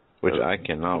 which I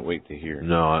cannot wait to hear.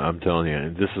 No, I'm telling you,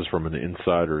 and this is from an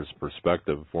insider's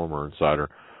perspective, former insider.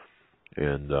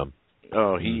 And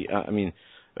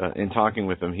in talking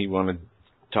with him, he wanted to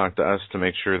talk to us to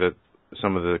make sure that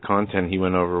some of the content he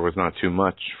went over was not too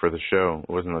much for the show.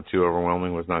 It wasn't too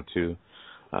overwhelming, was not too...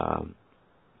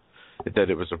 that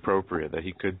it was appropriate, that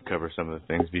he could cover some of the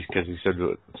things, because he said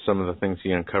some of the things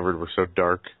he uncovered were so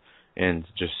dark and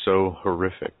just so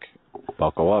horrific.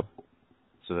 Buckle up.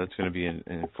 So that's going to be an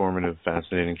informative,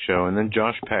 fascinating show. And then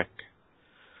Josh Peck,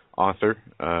 author,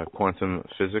 quantum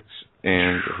physics,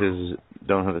 and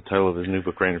don't have the title of his new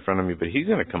book right in front of me, but he's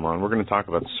going to come on. We're going to talk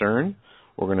about CERN.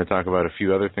 We're going to talk about a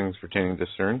few other things pertaining to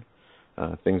CERN,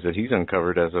 things that he's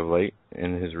uncovered as of late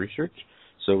in his research.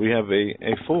 So we have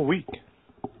a full week.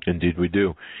 Indeed we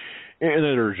do. And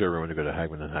I'd urge everyone to go to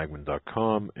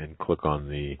HagmannandHagmann.com and click on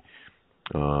the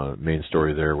main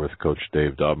story there with Coach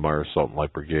Dave Dobmeyer, Salt and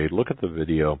Light Brigade. Look at the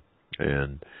video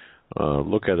and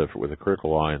look at it with a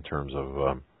critical eye in terms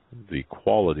of the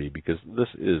quality, because this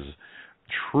is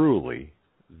truly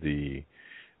the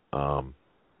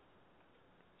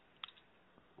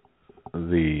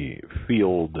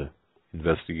field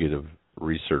investigative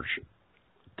research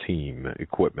team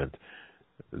equipment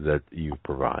that you've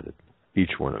provided.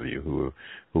 Each one of you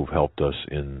who've helped us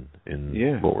in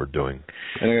what we're doing.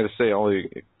 And I got to say, all the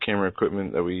camera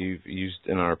equipment that we've used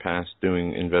in our past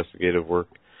doing investigative work,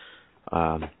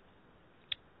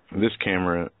 this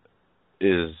camera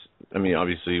is, I mean,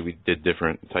 obviously we did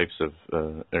different types of,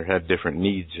 or had different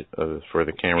needs for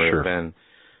the camera Sure. then,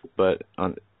 but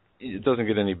it doesn't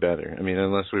get any better. I mean,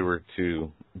 unless we were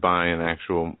to buy an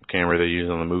actual camera they use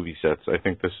on the movie sets, I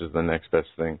think this is the next best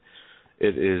thing.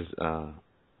 It is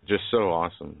just so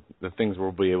awesome. The things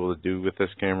we'll be able to do with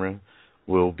this camera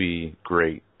will be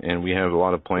great. And we have a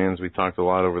lot of plans. We talked a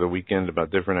lot over the weekend about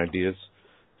different ideas,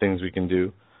 things we can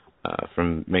do,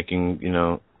 from making,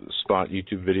 spot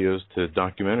YouTube videos to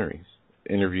documentaries,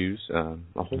 interviews, a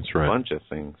whole bunch of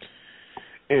things.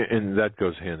 And that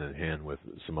goes hand in hand with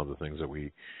some other things that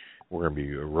we're going to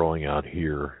be rolling out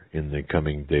here in the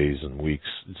coming days and weeks.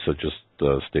 So just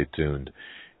stay tuned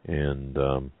and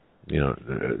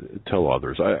tell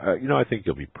others. I think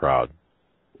you'll be proud.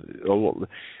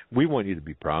 We want you to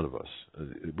be proud of us.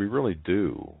 We really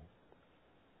do.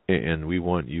 And we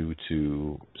want you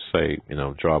to say,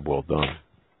 job well done.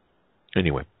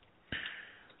 Anyway,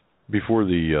 before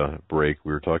the break,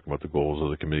 we were talking about the goals of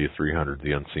the Committee of 300,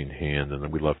 the unseen hand, and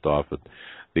then we left off at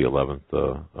the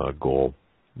 11th goal,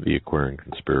 the Aquarian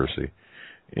conspiracy.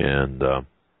 And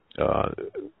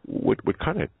what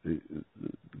kind of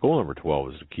goal number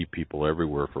 12 is to keep people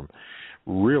everywhere from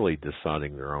really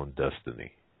deciding their own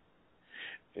destiny.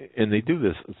 And they do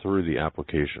this through the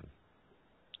application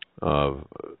of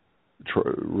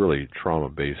really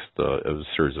trauma-based a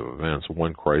series of events,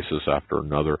 one crisis after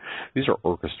another. These are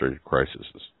orchestrated crises.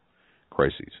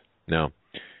 Now,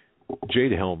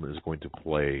 Jade Helm is going to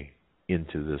play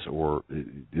into this, or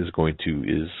is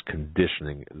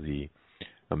conditioning the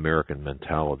American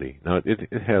mentality. Now, it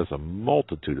has a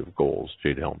multitude of goals,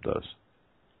 Jade Helm does.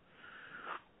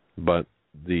 But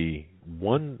the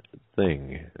one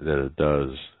thing that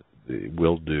it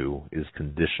will do is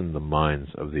condition the minds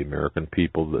of the American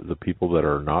people, the people that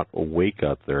are not awake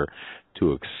out there,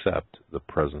 to accept the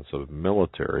presence of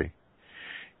military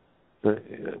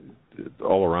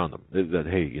all around them. That,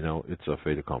 hey, it's a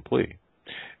fait accompli.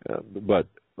 But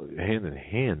hand in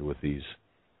hand with these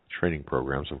training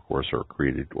programs, of course, are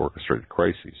created orchestrated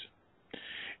crises.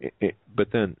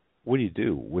 But then what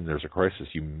do? When there's a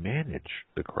crisis? You manage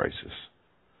the crisis.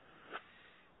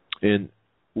 And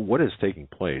what is taking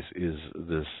place is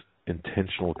this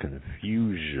intentional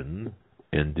confusion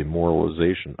and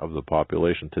demoralization of the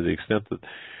population to the extent that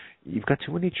you've got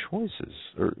too many choices,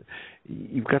 or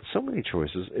you've got so many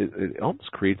choices, it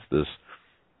almost creates this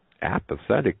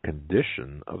apathetic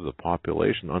condition of the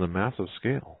population on a massive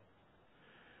scale.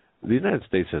 The United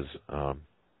States has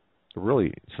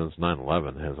really, since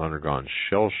 9/11, has undergone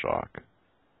shell shock.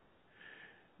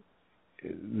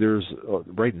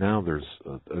 Right now there's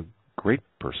a great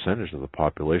percentage of the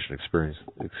population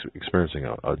experiencing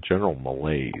a general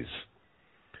malaise,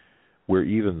 where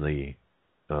even the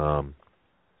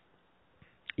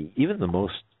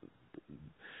most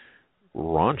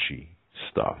raunchy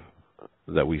stuff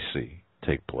that we see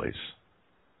take place,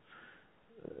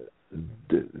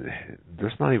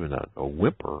 there's not even a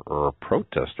whimper or a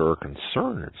protest or a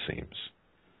concern, it seems.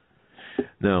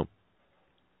 Now,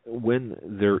 when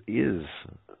there is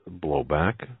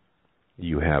blowback,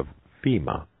 you have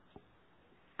FEMA.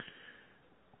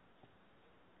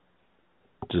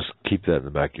 Just keep that in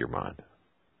the back of your mind.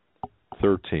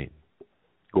 13.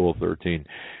 Goal 13.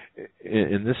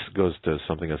 And this goes to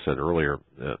something I said earlier,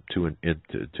 to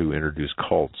introduce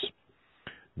cults,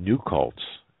 new cults,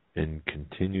 and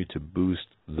continue to boost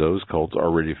those cults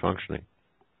already functioning.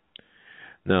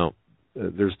 Now,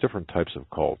 there's different types of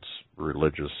cults,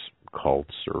 religious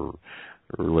cults or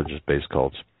religious-based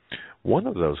cults. One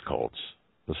of those cults,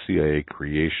 a CIA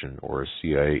creation or a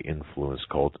CIA influence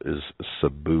cult, is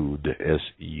Subud,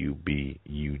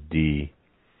 S-U-B-U-D.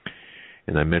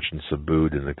 And I mentioned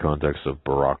Subud in the context of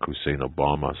Barack Hussein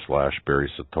Obama / Barry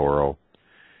Soetoro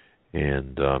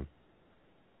and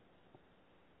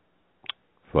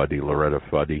Loretta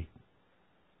Fuddy,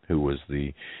 who was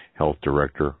the health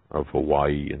director of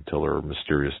Hawaii until her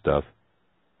mysterious death.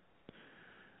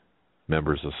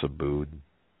 Members of Subud,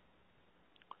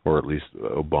 or at least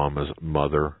Obama's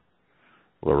mother,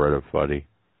 Loretta Fuddy,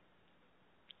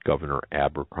 Governor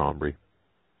Abercrombie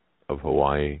of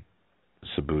Hawaii,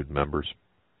 Subud members.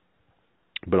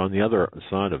 But on the other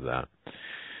side of that,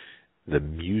 the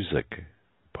music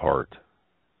part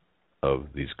of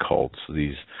these cults,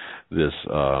 these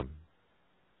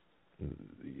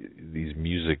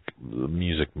music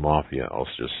mafia, I'll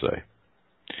just say.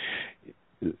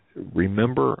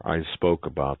 Remember, I spoke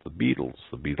about the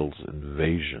Beatles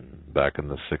invasion back in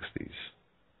the 60s.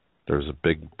 There was a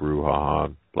big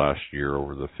brouhaha last year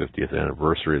over the 50th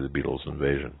anniversary of the Beatles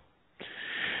invasion.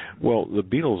 Well, the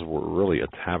Beatles were really a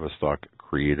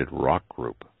Tavistock-created rock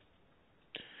group.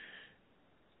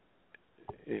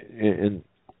 And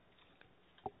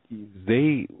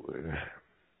they,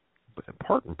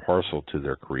 part and parcel to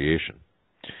their creation,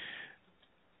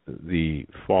 the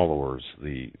followers,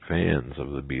 the fans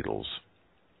of the Beatles,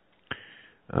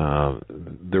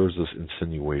 there was this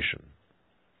insinuation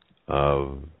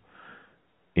of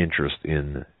interest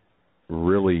in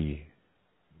really,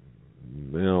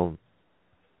 well,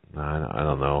 I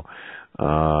don't know,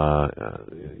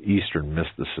 Eastern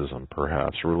mysticism,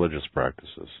 perhaps, religious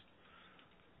practices.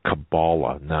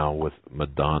 Kabbalah, now with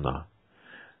Madonna,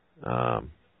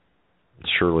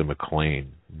 Shirley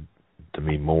MacLaine,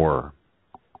 Demi Moore.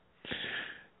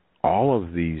 All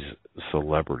of these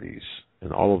celebrities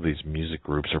and all of these music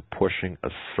groups are pushing a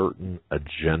certain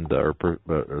agenda or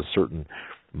a certain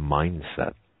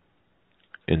mindset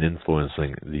in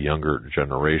influencing the younger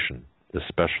generation,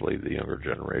 especially the younger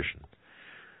generation.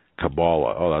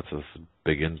 Kabbalah, oh, that's a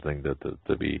big in thing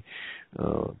to be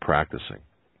practicing.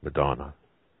 Madonna.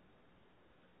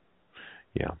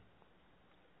 Yeah.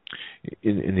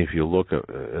 And if you look at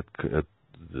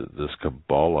this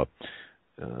Kabbalah,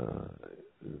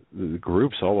 the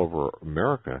groups all over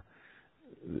America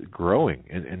growing,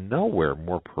 and nowhere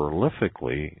more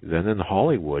prolifically than in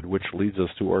Hollywood, which leads us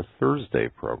to our Thursday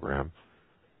program,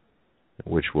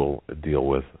 which will deal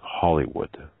with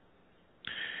Hollywood.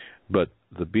 But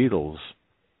the Beatles,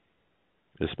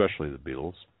 especially the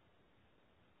Beatles,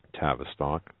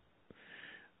 Tavistock,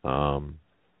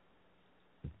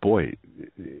 boy,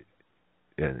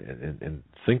 and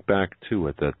think back too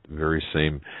at that very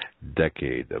same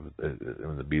decade of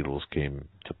when the Beatles came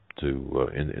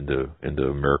into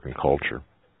American culture.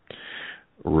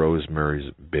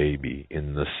 Rosemary's Baby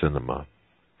in the cinema.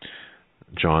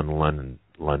 John Lennon,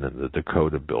 the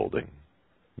Dakota Building,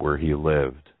 where he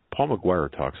lived. Paul McGuire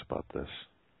talks about this,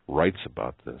 writes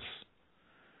about this.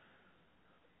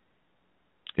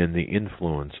 And the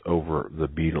influence over the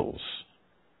Beatles.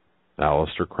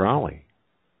 Aleister Crowley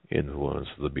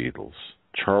influenced the Beatles.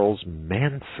 Charles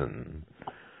Manson,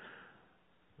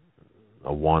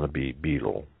 a wannabe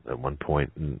Beatle at one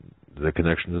point, and the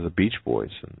connection to the Beach Boys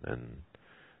and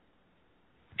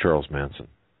Charles Manson.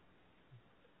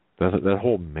 That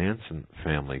whole Manson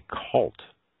family cult.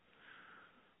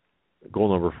 Goal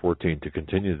number 14, to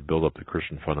continue to build up the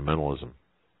Christian fundamentalism.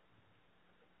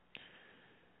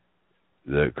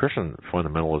 The Christian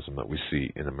fundamentalism that we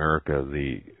see in America,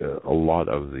 a lot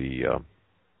of the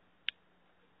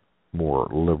more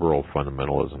liberal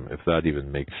fundamentalism, if that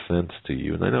even makes sense to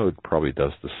you, and I know it probably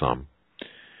does to some,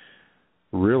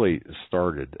 really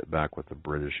started back with the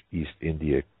British East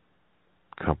India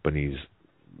Company's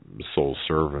sole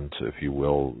servant, if you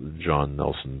will, John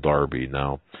Nelson Darby.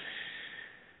 Now,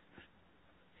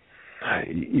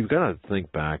 you've got to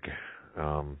think back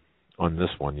on this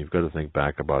one. You've got to think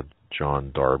back about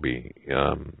John Darby.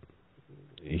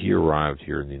 He arrived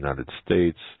here in the United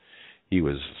States. He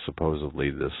was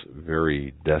supposedly this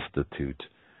very destitute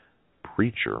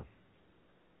preacher.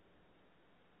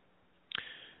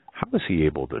 How was he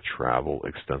able to travel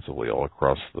extensively all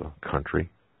across the country?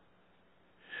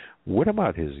 What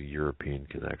about his European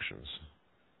connections?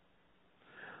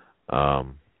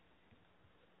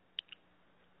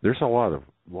 There's a lot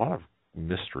of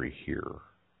mystery here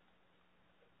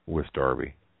with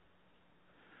Darby.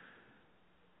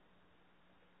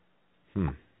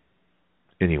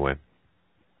 Anyway,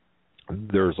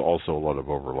 there's also a lot of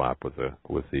overlap with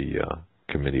the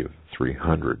Committee of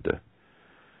 300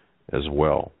 as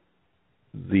well.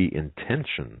 The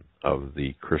intention of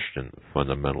the Christian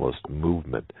fundamentalist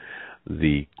movement,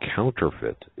 the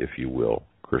counterfeit, if you will,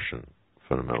 Christian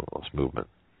fundamentalist movement,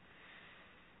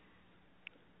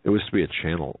 it was to be a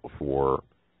channel for,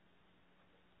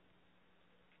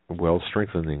 well,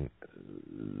 strengthening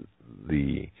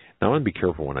the... Now, I want to be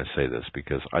careful when I say this,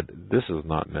 because this is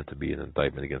not meant to be an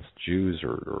indictment against Jews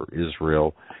or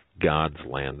Israel, God's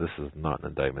land. This is not an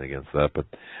indictment against that, but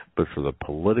for the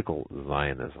political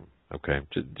Zionism, okay?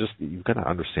 Just you've got to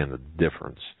understand the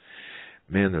difference.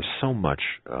 Man, there's so much,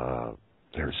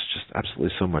 there's just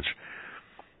absolutely so much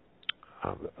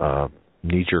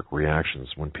knee-jerk reactions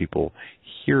when people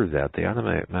hear that. They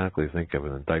automatically think of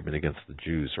an indictment against the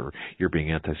Jews, or you're being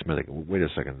anti-Semitic. Wait a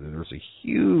second, there's a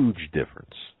huge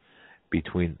difference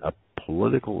between a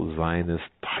political Zionist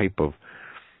type of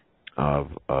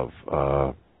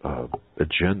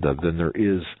agenda than there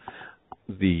is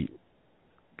the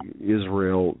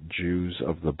Israel Jews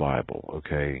of the Bible.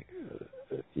 Okay,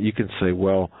 you can say,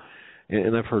 well,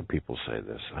 and I've heard people say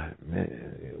this.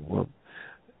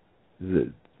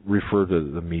 Refer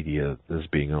to the media as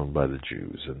being owned by the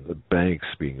Jews and the banks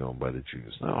being owned by the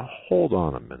Jews. Now, hold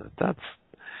on a minute. That's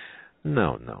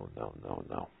no.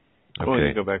 Okay. Well, when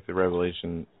you go back to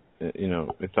Revelation,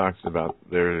 it talks about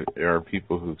there are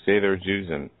people who say they're Jews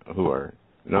and who are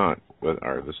not, but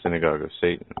are the synagogue of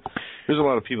Satan. There's a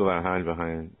lot of people that hide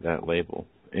behind that label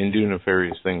and do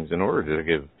nefarious things in order to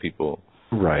give people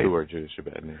who are Jewish a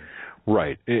bad name.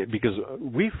 Right, because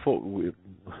we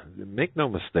make no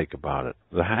mistake about it,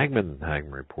 the Hagmann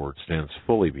Hagmann Report stands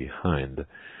fully behind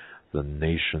the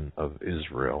nation of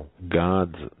Israel,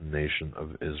 God's nation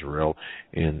of Israel,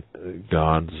 and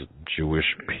God's Jewish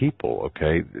people,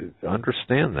 okay?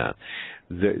 Understand that.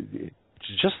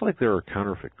 Just like there are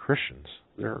counterfeit Christians,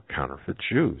 there are counterfeit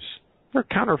Jews. There are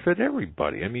counterfeit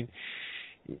everybody. I mean,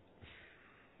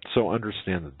 so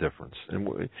understand the difference.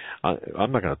 And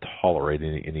I'm not going to tolerate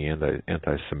any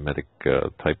anti-Semitic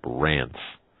type rants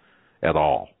at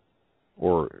all,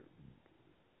 or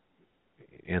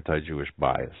anti-Jewish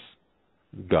bias.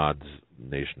 God's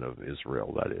nation of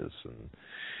Israel, that is. And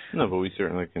no, but we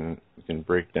certainly can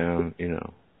break down,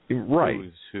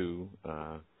 who's who,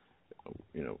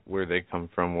 where they come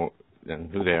from, and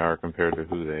who they are compared to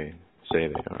who they say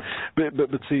they are.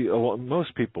 But see,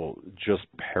 most people just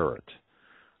parrot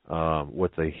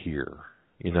what they hear,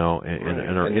 and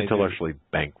are intellectually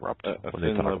bankrupt when they talk about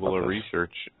this. A thin level of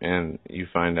research, and you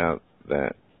find out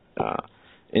that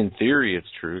in theory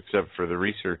it's true, except for the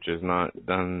research is not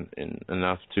done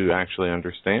enough to actually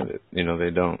understand it. They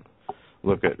don't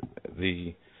look at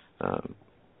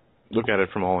it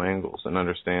from all angles and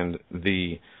understand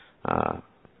the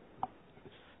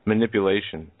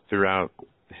manipulation throughout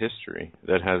history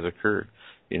that has occurred.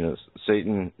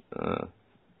 Satan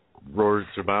roars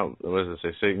about, what does it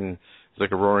say? Satan is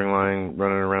like a roaring lion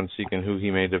running around seeking who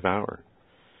he may devour.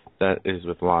 That is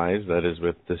with lies. That is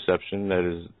with deception. That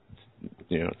is,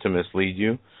 to mislead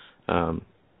you.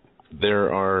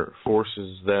 There are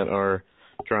forces that are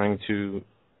trying to,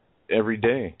 every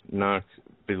day, knock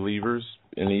believers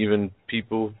and even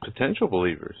potential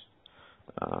believers,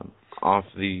 off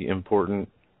the important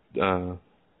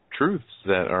truths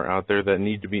that are out there that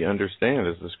need to be understood,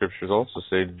 as the scriptures also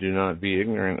say, do not be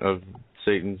ignorant of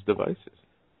Satan's devices.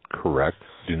 Correct.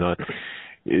 Do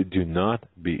not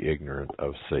be ignorant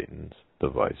of Satan's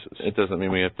devices. It doesn't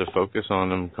mean we have to focus on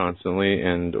them constantly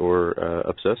or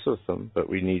obsess with them, but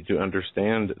we need to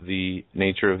understand the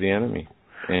nature of the enemy.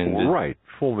 And right.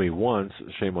 Fool me once,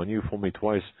 shame on you. Fool me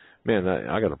twice, man,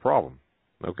 I got a problem.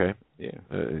 Okay? Yeah.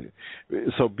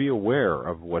 So be aware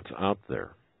of what's out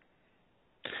there.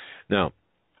 Now,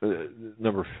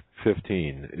 number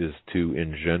 15 is to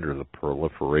engender the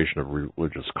proliferation of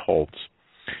religious cults.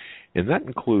 And that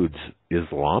includes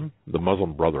Islam, the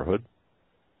Muslim Brotherhood.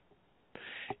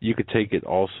 You could take it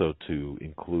also to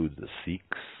include the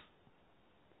Sikhs.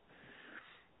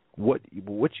 What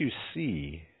you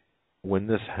see when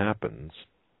this happens,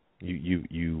 you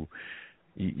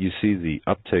see the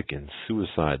uptick in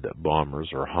suicide bombers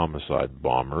or homicide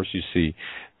bombers. You see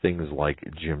things like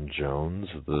Jim Jones,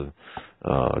 the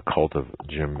cult of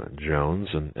Jim Jones,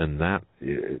 and that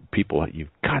people, you've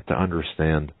got to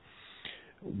understand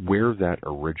where that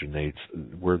originates,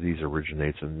 where these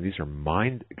originates, and these are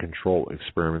mind control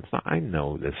experiments. Now, I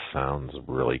know this sounds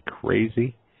really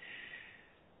crazy,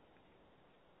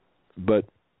 but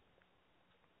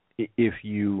if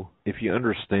you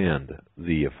understand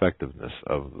the effectiveness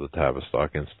of the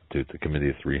Tavistock Institute, the Committee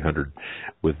of 300,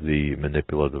 with the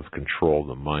manipulative control,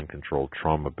 the mind control,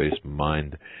 trauma-based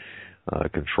mind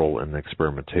control and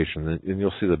experimentation, then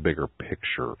you'll see the bigger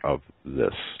picture of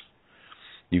this.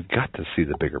 You've got to see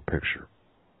the bigger picture,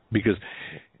 because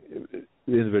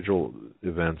individual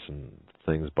events and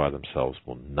things by themselves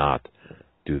will not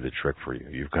do the trick for you.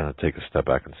 You've got to take a step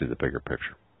back and see the bigger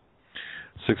picture.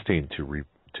 16,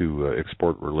 to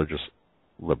export religious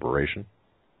liberation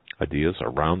ideas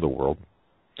around the world.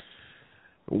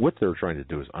 What they're trying to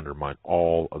do is undermine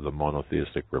all of the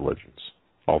monotheistic religions,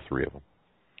 all three of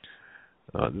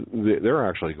them. They're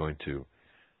actually going to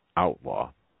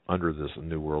outlaw, under this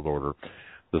New World Order,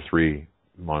 the three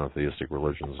monotheistic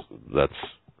religions. That's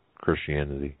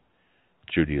Christianity,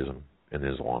 Judaism, and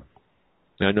Islam.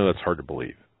 Now, I know that's hard to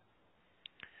believe,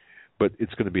 but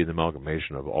it's going to be an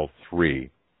amalgamation of all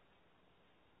three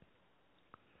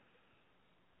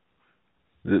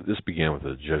This began with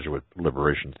the Jesuit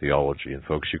liberation theology, and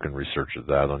folks, you can research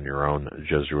that on your own,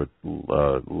 Jesuit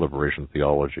liberation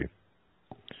theology.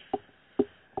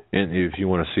 And if you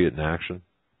want to see it in action,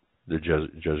 the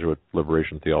Jesuit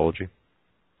liberation theology,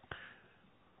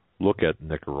 look at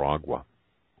Nicaragua.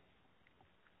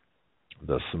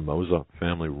 The Somoza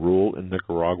family rule in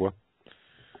Nicaragua.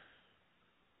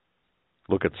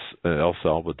 Look at El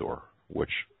Salvador,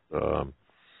 which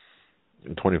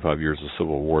in 25 years of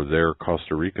civil war there,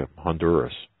 Costa Rica,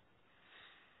 Honduras,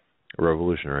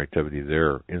 revolutionary activity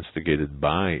there instigated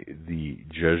by the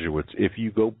Jesuits. If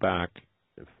you go back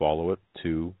and follow it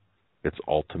to its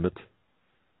ultimate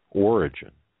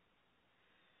origin,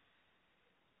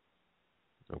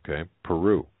 okay,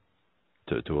 Peru,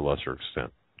 to a lesser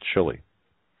extent, Chile,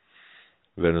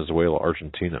 Venezuela,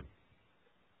 Argentina,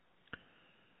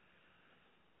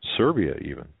 Serbia,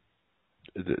 even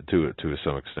to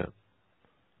some extent.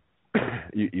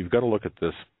 You've got to look at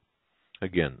this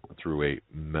again through a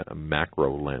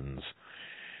macro lens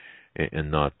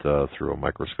and not through a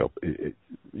microscope.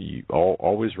 You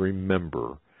always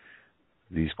remember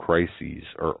these crises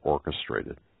are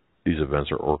orchestrated. These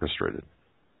events are orchestrated.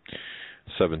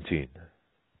 17,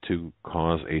 to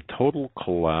cause a total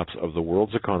collapse of the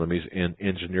world's economies and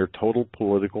engineer total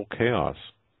political chaos.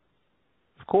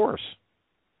 Of course.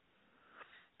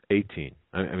 18,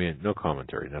 I mean, no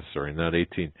commentary necessary in that.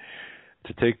 18,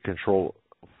 to take control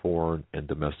of foreign and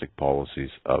domestic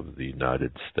policies of the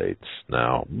United States.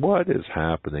 Now, what is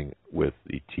happening with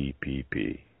the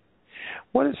TPP?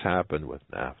 What has happened with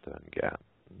NAFTA and GATT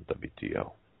and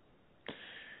WTO?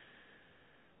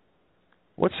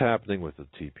 What's happening with the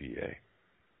TPA?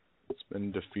 It's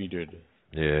been defeated.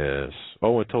 Yes.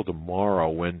 Oh, until tomorrow,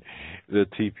 when the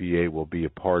TPA will be a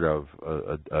part of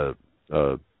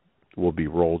will be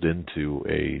rolled into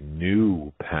a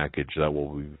new package that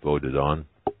will be voted on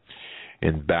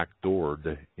and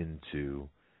backdoored into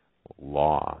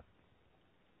law.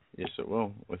 Yes, it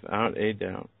will, without a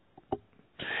doubt.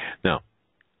 Now,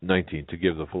 19, to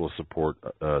give the fullest support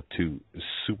to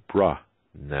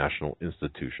supranational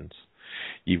institutions.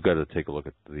 You've got to take a look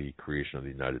at the creation of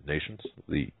the United Nations,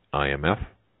 the IMF,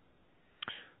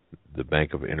 the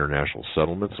Bank of International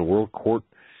Settlements, the World Court.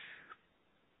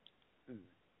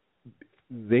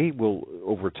 They will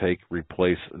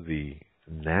replace the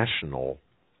national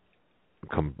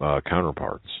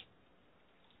counterparts.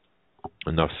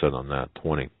 Enough said on that.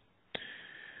 20.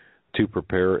 To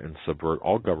prepare and subvert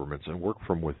all governments and work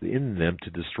from within them to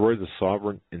destroy the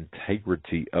sovereign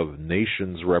integrity of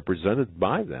nations represented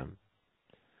by them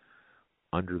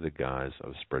under the guise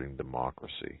of spreading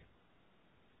democracy.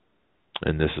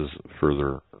 And this is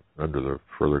under the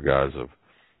further guise of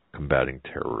combating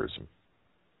terrorism.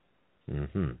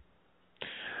 Mm-hmm.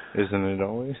 Isn't it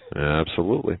always?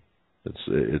 Absolutely.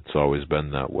 It's always been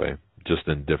that way, just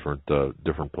in different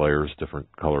players, different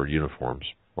colored uniforms.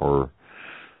 Or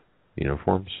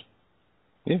uniforms?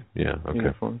 Yeah. Yeah, okay.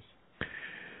 Uniforms.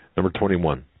 Number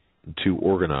 21, to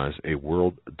organize a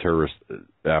world terrorist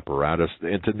apparatus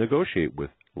and to negotiate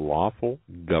with lawful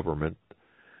government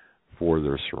for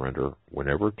their surrender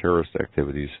whenever terrorist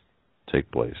activities take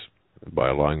place, by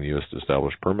allowing the U.S. to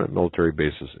establish permanent military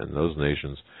bases in those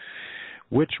nations,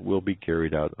 which will be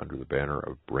carried out under the banner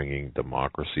of bringing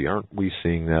democracy. Aren't we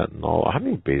seeing that in all? How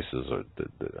many bases are?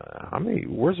 How many?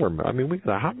 Where's our? I mean,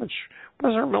 how much?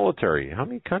 Where's our military? How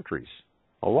many countries?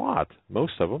 A lot.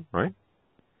 Most of them, right?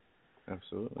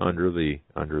 Absolutely. Under the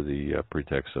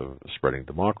pretext of spreading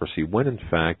democracy, when in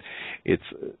fact it's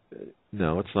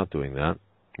not doing that.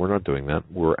 We're not doing that.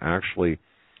 We're actually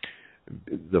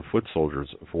the foot soldiers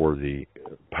for the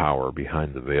power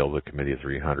behind the veil, the Committee of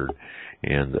 300,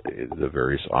 and the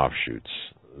various offshoots,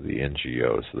 the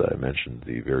NGOs that I mentioned,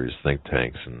 the various think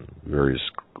tanks and various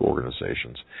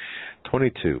organizations.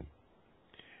 22,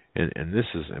 and this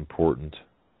is important,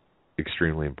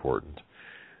 extremely important,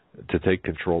 to take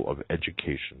control of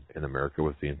education in America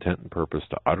with the intent and purpose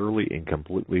to utterly and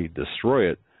completely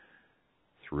destroy it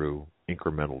through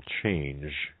incremental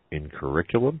change in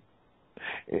curriculum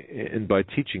and by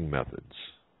teaching methods.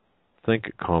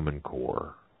 Think Common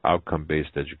Core,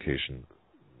 outcome-based education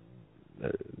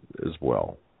as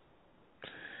well.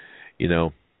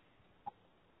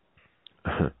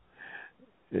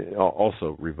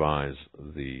 Also revise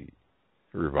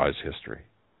history.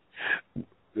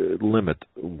 Limit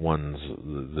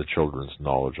the children's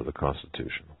knowledge of the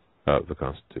Constitution, of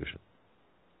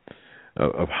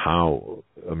how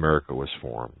America was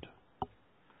formed.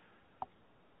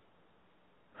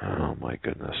 Oh my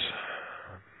goodness.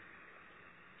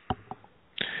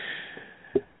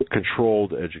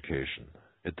 Controlled education.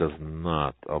 It does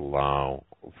not allow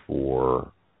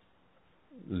for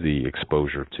the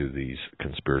exposure to these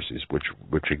conspiracies,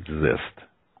 which exist.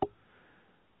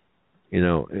 You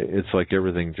know, it's like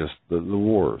everything, just the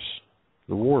wars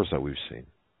that we've seen.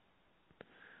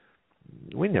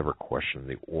 We never questioned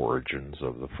the origins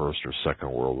of the First or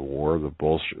Second World War, the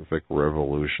Bolshevik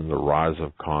Revolution, the rise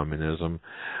of communism,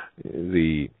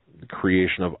 the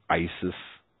creation of ISIS.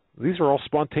 These are all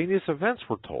spontaneous events,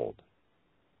 we're told.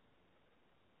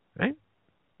 Right?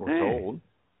 We're told.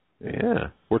 Yeah.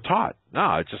 We're taught.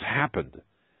 No, it just happened.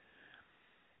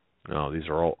 No, these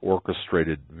are all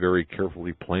orchestrated, very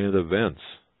carefully planned events.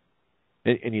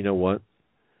 And you know what?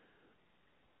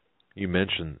 You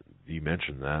mentioned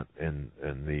that, and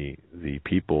the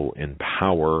people in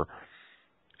power.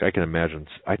 I can imagine.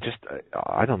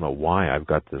 I don't know why I've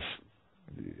got this.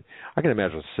 I can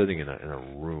imagine sitting in a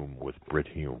room with Brit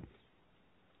Hume.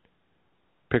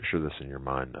 Picture this in your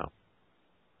mind now.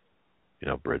 You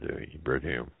know, Brit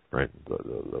Hume, right?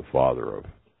 The father of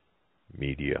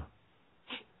media,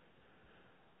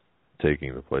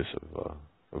 taking the place of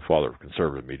the father of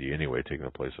conservative media, anyway, taking the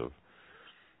place of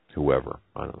whoever.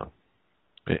 I don't know.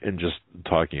 And just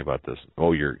talking about this,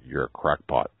 oh, you're a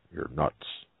crackpot, you're nuts.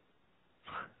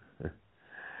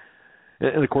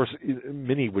 And of course,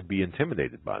 many would be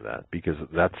intimidated by that, because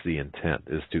that's the intent,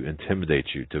 is to intimidate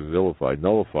you, to vilify,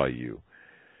 nullify you,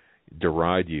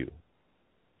 deride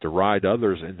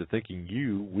others into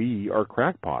thinking we are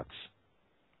crackpots.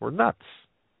 We're nuts.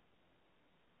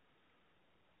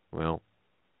 Well,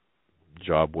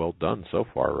 job well done so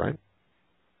far, right?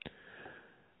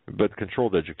 But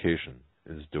controlled education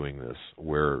is doing this,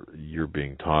 where you're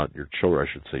being taught, your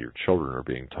children are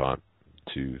being taught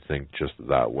to think just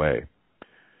that way.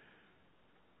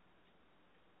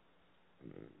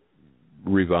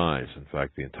 Revise, in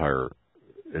fact, the entire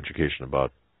education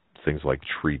about things like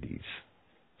treaties.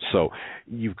 So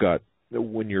you've got,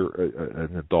 when you're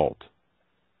an adult,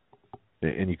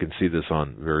 and you can see this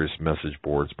on various message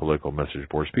boards, political message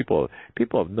boards, people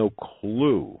have no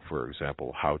clue, for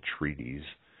example, how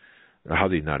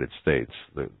the United States,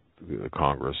 the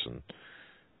Congress, and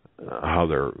how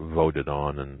they're voted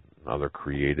on and how they're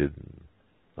created.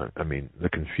 I mean, the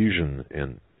confusion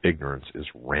and ignorance is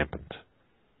rampant.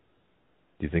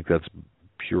 Do you think that's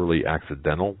purely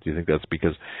accidental? Do you think that's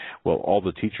because, well, all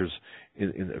the teachers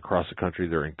across the country,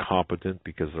 they're incompetent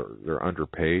because they're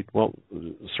underpaid? Well,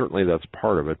 certainly that's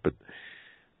part of it, but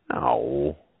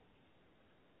no,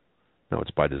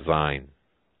 it's by design.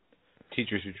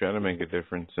 Teachers who try to make a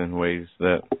difference in ways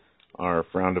that are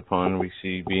frowned upon, we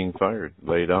see being fired,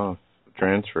 laid off,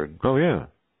 transferred. Oh, yeah.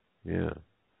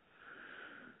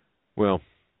 Well,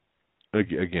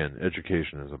 again,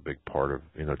 education is a big part of,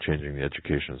 changing the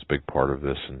education is a big part of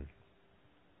this. And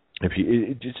if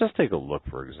you just take a look,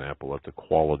 for example, at the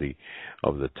quality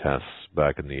of the tests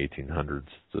back in the 1800s,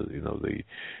 the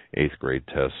 8th grade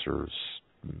tests or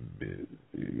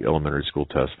elementary school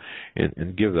tests,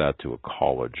 and give that to a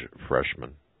college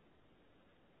freshman.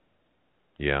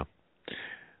 Yeah.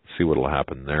 See what will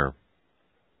happen there.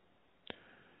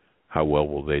 How well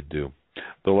will they do?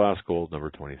 The last goal, number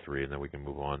 23, and then we can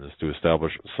move on, is to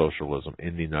establish socialism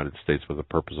in the United States for the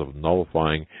purpose of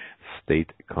nullifying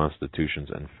state constitutions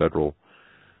and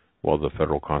the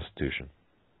federal constitution.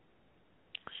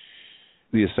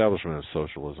 The establishment of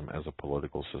socialism as a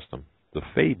political system. The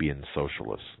Fabian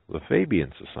socialists, the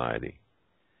Fabian Society,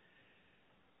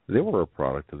 they were a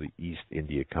product of the East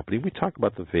India Company. We talk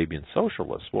about the Fabian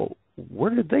socialists. Well,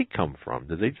 where did they come from?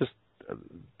 Did they just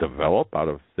develop out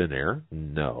of thin air?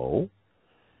 No.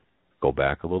 Go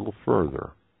back a little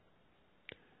further.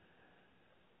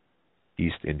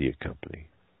 East India Company,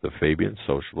 the Fabian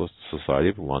Socialist Society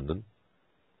of London.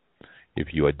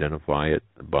 If you identify it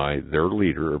by their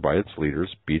leader or by its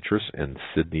leaders, Beatrice and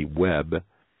Sidney Webb,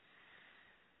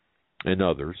 and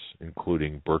others,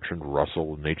 including Bertrand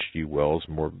Russell and H.G. Wells,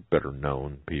 more better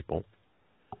known people.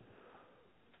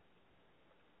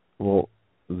 Well,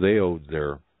 they owed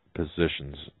their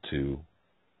positions to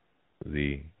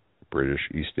the British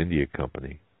East India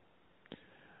Company,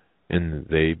 and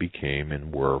they became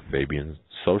and were Fabian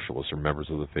socialists, or members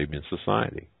of the Fabian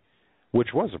Society,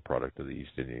 which was a product of the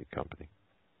East India Company.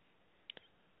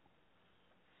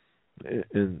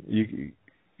 And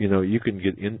you can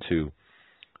get into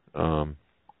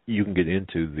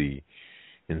the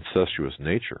incestuous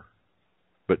nature,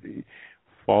 but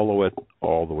follow it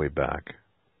all the way back,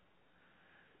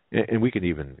 and we can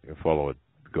even follow it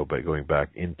going back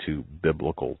into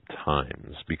biblical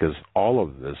times, because all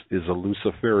of this is a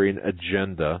Luciferian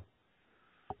agenda,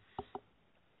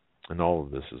 and all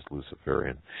of this is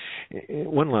Luciferian.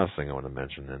 One last thing I want to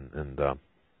mention,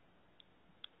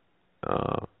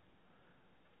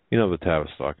 the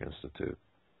Tavistock Institute.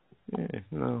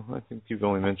 No, I think you've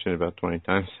only mentioned it about 20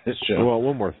 times this show. Well,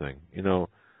 one more thing.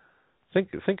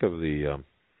 Think of the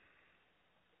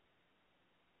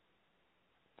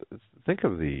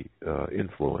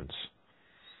influence.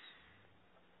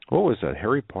 What was that?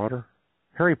 Harry Potter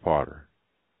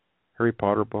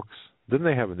books. Didn't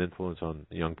they have an influence on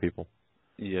young people?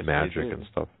 Yes, magic and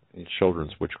stuff,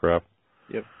 children's witchcraft.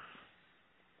 Yep.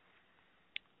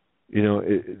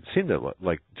 It seemed to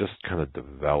like just kind of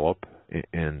develop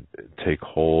and take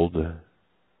hold.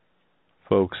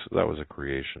 Folks, that was a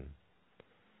creation.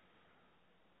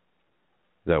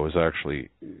 That was actually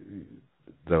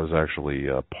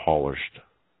polished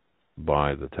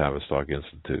by the Tavistock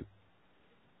Institute.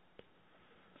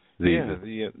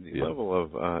 The level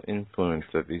of influence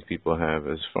that these people have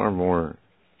is far more.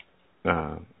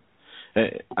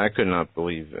 I could not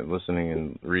believe, listening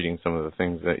and reading some of the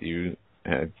things that you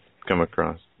had come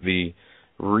across, the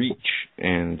reach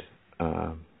and,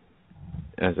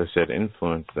 as I said,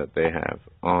 influence that they have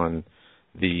on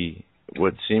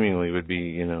what seemingly would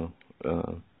be,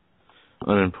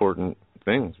 unimportant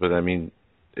things. But I mean,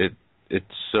 it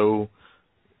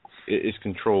is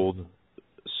controlled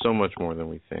so much more than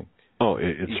we think. Oh,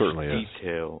 it certainly is.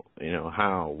 Detail,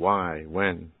 how, why,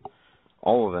 when,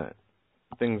 all of that.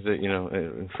 Things that,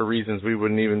 for reasons we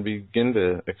wouldn't even begin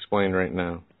to explain right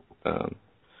now.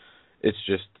 It's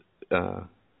just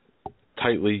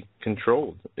tightly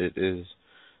controlled. It is,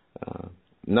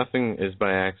 nothing is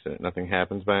by accident. Nothing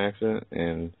happens by accident.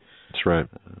 And that's right.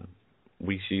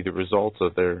 We see the results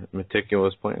of their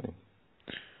meticulous planning.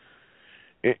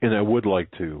 And I would like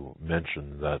to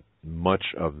mention that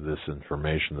much of this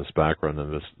information, this background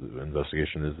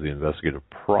investigation, is the investigative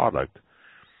product,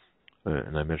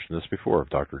 and I mentioned this before, of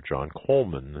Dr. John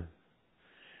Coleman.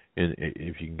 And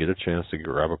if you can get a chance to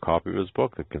grab a copy of his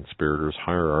book, The Conspirator's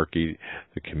Hierarchy,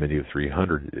 The Committee of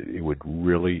 300, it would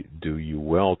really do you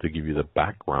well to give you the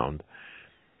background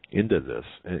into this.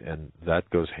 And that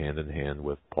goes hand in hand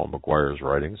with Paul McGuire's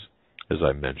writings, as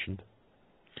I mentioned.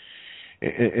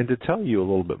 And to tell you a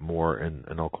little bit more, and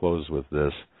I'll close with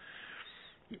this,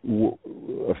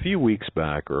 a few weeks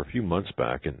back, or a few months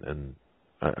back, and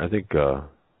I think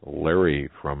Larry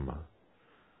from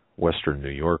Western New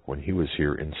York, when he was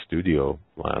here in studio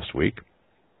last week,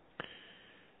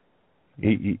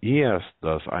 he asked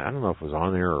us, I don't know if it was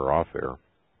on air or off air,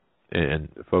 and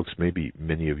folks, maybe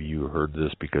many of you heard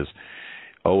this because,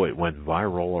 it went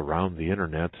viral around the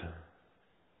internet.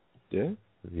 Yeah?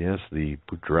 Yes, the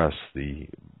dress, is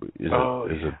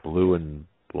it blue and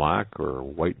black, or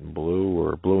white and blue,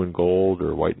 or blue and gold,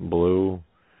 or white and blue?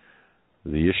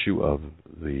 The issue of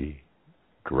the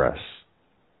dress.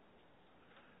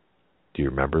 Do you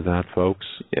remember that, folks?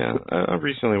 Yeah, I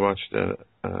recently watched a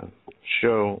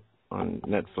show on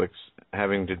Netflix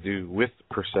having to do with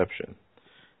perception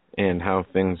and how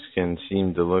things can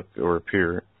seem to look or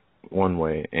appear one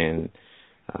way, and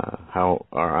how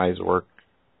our eyes work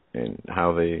and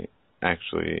how they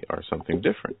actually are something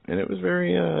different. And it was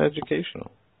very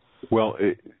educational. Well,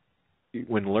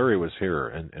 when Larry was here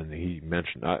and he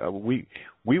mentioned,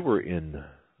 we were in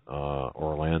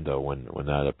Orlando when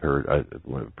that appeared,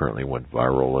 when it apparently went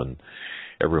viral, and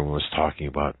everyone was talking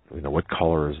about what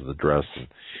color is the dress,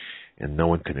 and no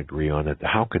one can agree on it.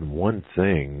 How can one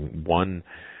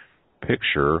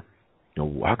picture,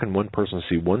 how can one person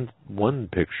see one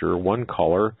picture, one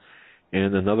color,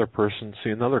 and another person see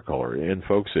another color? And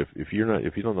folks, if you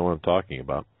don't know what I'm talking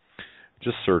about,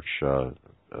 just search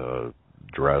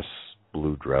dress,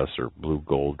 blue dress, or blue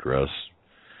gold dress,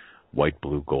 white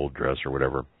blue gold dress, or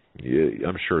whatever.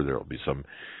 I'm sure there will be some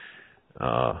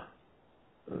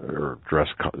or dress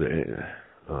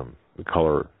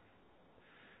color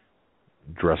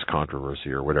dress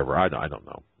controversy or whatever. I don't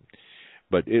know,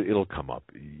 but it'll come up.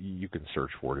 You can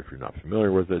search for it if you're not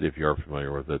familiar with it. If you are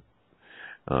familiar with it,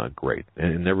 great.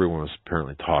 And everyone was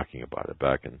apparently talking about it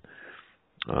back in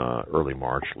early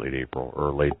March, late April,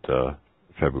 or late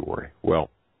February. Well,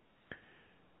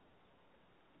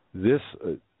 this.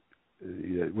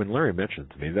 When Larry mentioned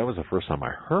it to me, that was the first time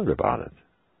I heard about it.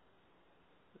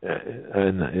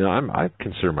 And I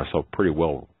consider myself pretty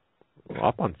well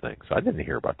up on things. I didn't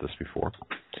hear about this before.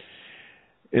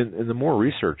 And the more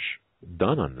research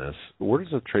done on this, where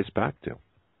does it trace back to?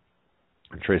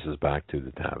 It traces back to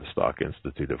the Tavistock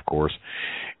Institute, of course.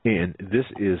 And this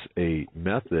is a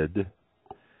method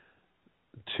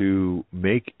to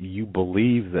make you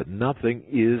believe that nothing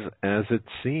is as it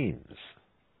seems,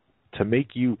 to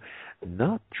make you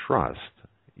not trust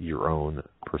your own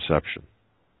perception.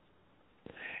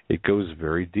 It goes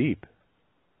very deep,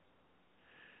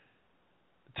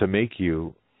 to make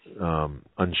you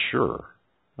unsure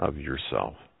of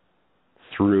yourself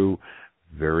through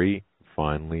very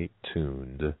finely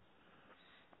tuned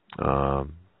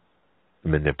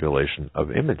manipulation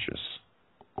of images.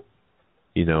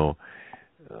 You know,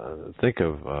 think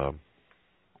of,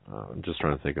 I'm just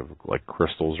trying to think of like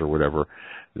crystals or whatever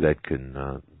that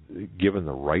can, given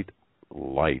the right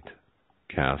light,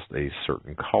 cast a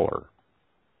certain color.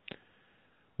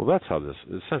 Well, that's how this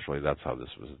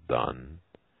was done,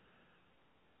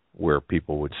 where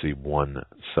people would see one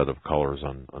set of colors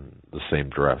on the same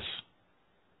dress,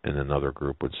 and another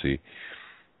group would see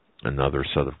another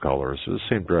set of colors, the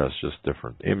same dress, just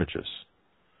different images.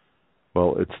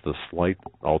 Well, it's the slight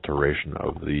alteration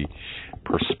of the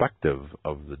perspective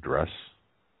of the dress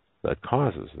that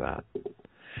causes that.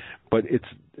 But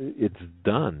it's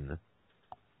done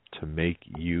to make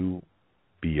you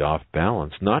be off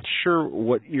balance, not sure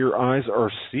what your eyes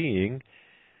are seeing,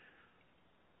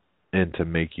 and to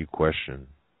make you question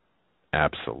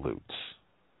absolutes.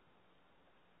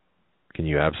 Can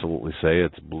you absolutely say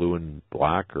it's blue and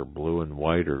black or blue and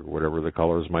white or whatever the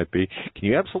colors might be? Can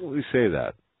you absolutely say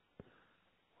that?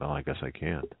 Well, I guess I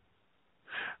can't.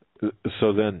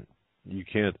 So then you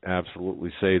can't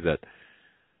absolutely say that,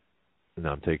 and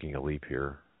I'm taking a leap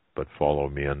here, but follow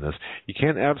me on this. You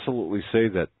can't absolutely say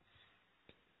that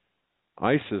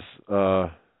ISIS,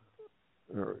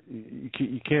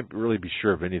 you can't really be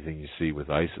sure of anything you see with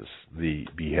ISIS, the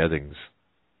beheadings.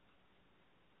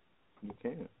 You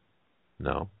can't.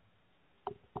 No.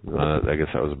 I guess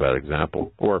that was a bad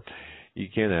example. Or you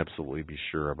can't absolutely be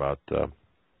sure about,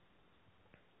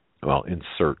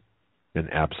 insert an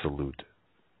absolute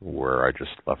where I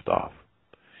just left off.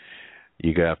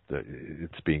 You have to,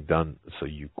 it's being done so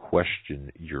you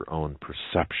question your own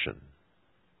perception.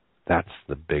 That's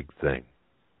the big thing.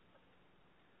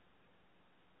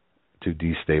 To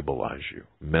destabilize you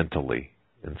mentally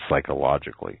and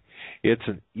psychologically. It's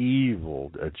an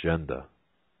evil agenda,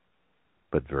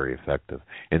 but very effective.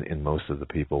 And most of the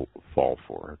people fall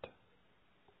for it.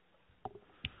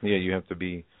 Yeah, you have to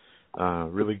be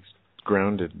really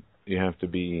grounded. You have to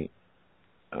be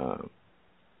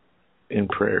in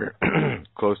prayer,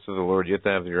 close to the Lord. You have to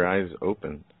have your eyes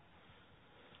open.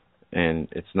 And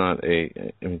it's not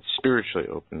spiritually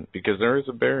open, because there is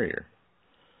a barrier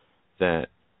that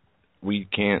we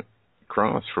can't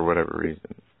cross for whatever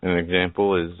reason. An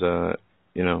example is,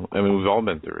 we've all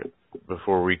been through it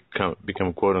before we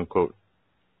become quote-unquote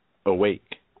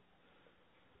awake.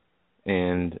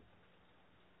 And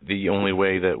the only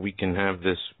way that we can have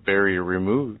this barrier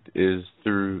removed is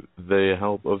through the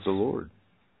help of the Lord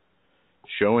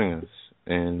showing us,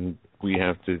 and we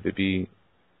have to be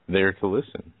there to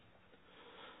listen.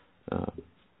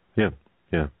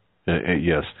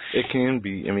 Yes. It can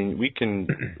be.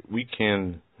 We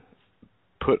can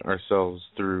put ourselves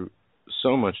through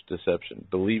so much deception,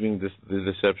 believing the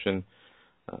deception,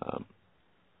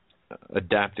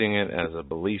 adapting it as a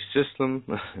belief system.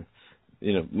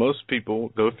 Most people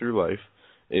go through life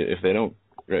if they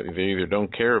either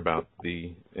don't care about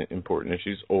the important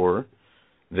issues, or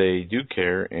they do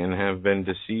care and have been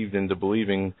deceived into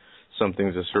believing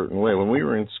something's a certain way. When we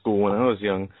were in school, when I was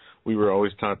young, we were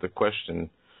always taught to question,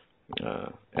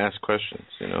 ask questions.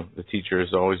 The teachers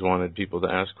always wanted people to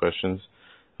ask questions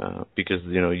because,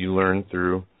 you learn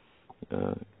through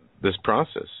this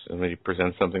process. And when you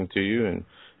present something to you and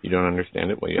you don't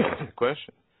understand it, well, you ask a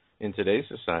question. In today's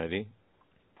society,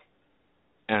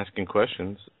 asking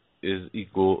questions is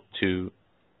equal to,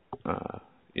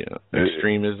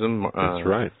 extremism. That's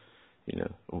right.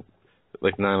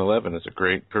 Like 9/11 is a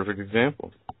great, perfect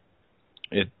example.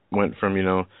 It went from,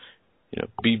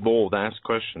 be bold, ask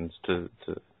questions, to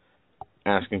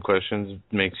asking questions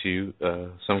makes you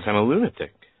some kind of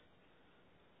lunatic.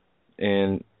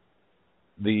 And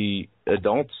the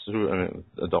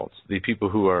the people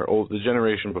who are old, the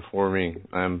generation before me,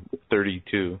 I'm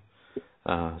 32,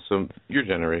 so your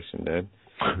generation, Dad,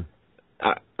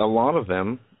 a lot of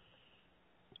them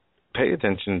pay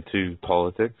attention to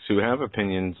politics, who have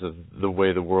opinions of the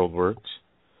way the world works,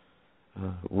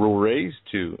 were raised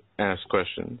to ask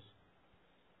questions,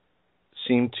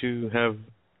 seem to have,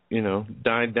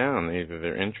 died down, either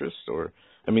their interest or,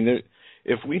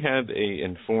 if we had a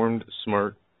informed,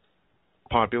 smart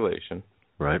population,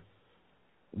 right,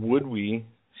 would we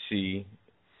see,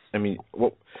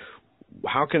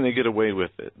 how can they get away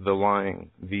with it? The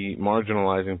lying, the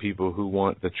marginalizing people who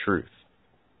want the truth.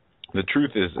 The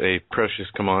truth is a precious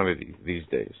commodity these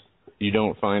days. You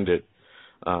don't find it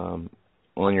on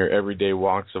your everyday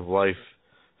walks of life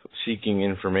seeking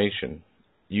information.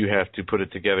 You have to put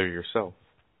it together yourself.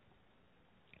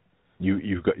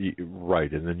 You've got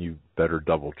right, and then you better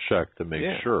double check to make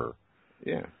sure.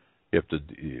 Yeah. You have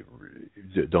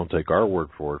to don't take our word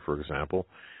for it. For example,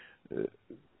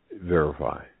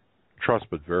 verify, trust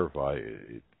but verify.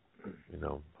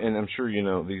 And I'm sure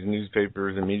these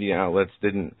newspapers and media outlets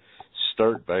didn't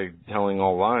start by telling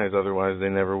all lies. Otherwise, they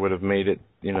never would have made it.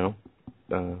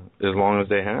 As long as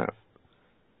they have.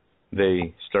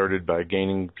 They started by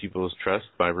gaining people's trust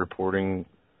by reporting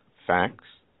facts,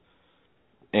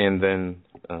 and then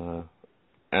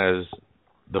as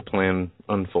the plan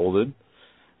unfolded,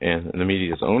 and the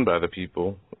media is owned by the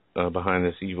people behind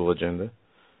this evil agenda,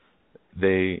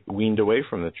 they weaned away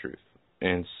from the truth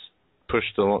and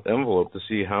pushed the envelope to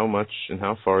see how much and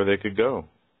how far they could go.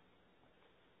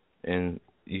 And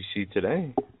you see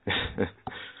today,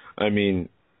 I mean,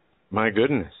 my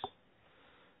goodness,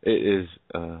 it is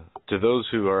to those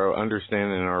who are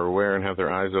understanding and are aware and have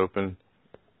their eyes open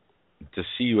to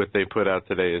see what they put out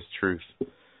today as truth,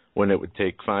 when it would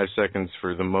take 5 seconds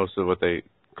for the most of what they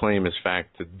claim is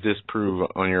fact to disprove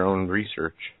on your own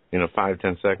research.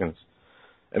 5-10 seconds.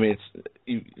 I mean,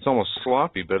 it's almost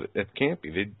sloppy, but it can't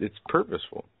be. It's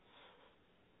purposeful.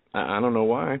 I don't know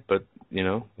why, but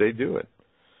they do it.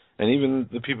 And even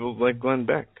the people like Glenn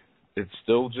Beck, it's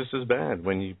still just as bad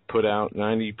when you put out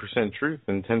 90% truth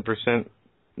and 10%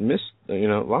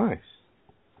 lies.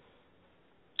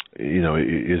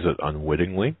 Is it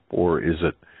unwittingly, or is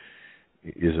it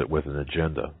with an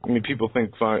agenda? I mean, people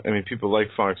like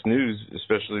Fox News,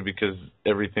 especially because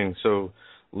everything's so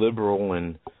liberal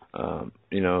and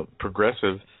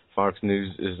progressive. Fox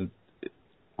News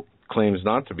claims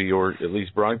not to be, or at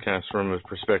least broadcasts from a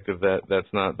perspective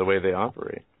that's not the way they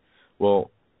operate.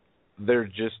 Well, they're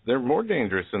more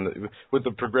dangerous with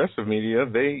the progressive media.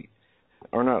 They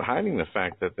are not hiding the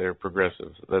fact that they're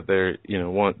progressive, that they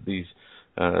want these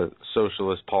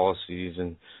socialist policies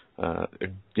and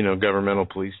governmental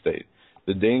police state.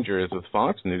 The danger is with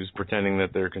Fox News pretending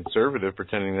that they're conservative,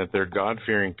 pretending that they're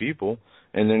God-fearing people,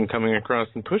 and then coming across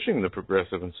and pushing the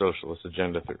progressive and socialist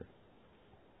agenda through.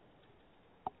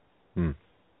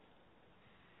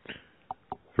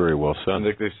 Very well said. And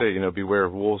like they say, beware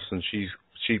of wolves in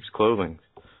sheep's clothing.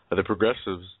 The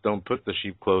progressives don't put the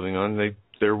sheep clothing on;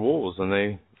 they're wolves, and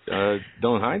they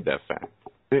don't hide that fact.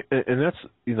 And that's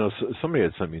somebody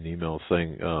had sent me an email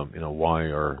saying why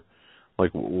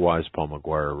is Paul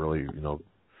McGuire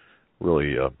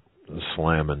really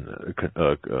slamming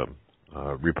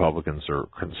Republicans or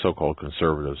so-called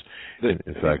conservatives?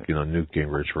 In fact, Newt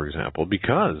Gingrich, for example,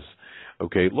 because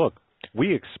look,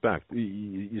 we expect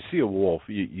you see a wolf,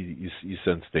 you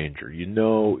sense danger.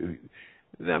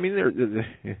 I mean,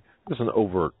 there's an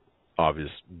overt,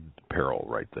 obvious peril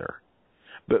right there.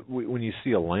 But when you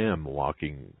see a lamb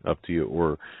walking up to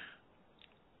you,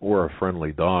 or a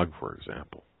friendly dog, for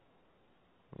example,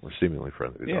 or seemingly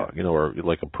friendly dog, or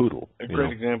like a poodle. A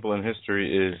great example in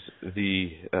history is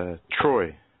the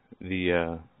Troy,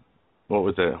 what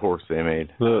was that horse they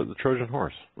made? The Trojan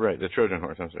horse. Right, the Trojan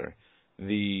horse. I'm sorry.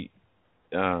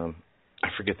 I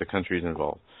forget the countries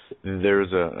involved. There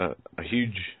was a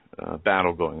huge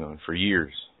battle going on for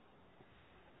years.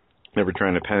 They were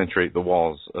trying to penetrate the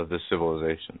walls of this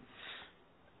civilization.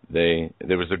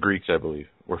 There was the Greeks, I believe,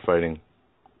 were fighting,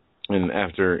 and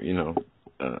after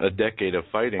a decade of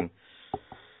fighting,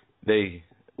 they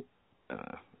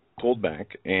pulled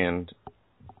back and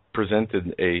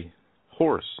presented a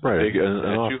horse, right? Big, an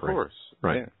offering. Horse,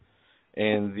 right? Yeah.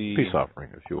 And peace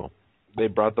offering, if you will. They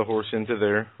brought the horse into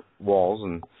their walls,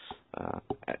 and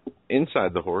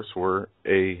inside the horse were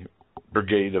a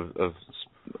brigade of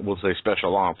we'll say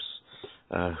special ops,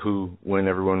 who, when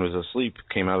everyone was asleep,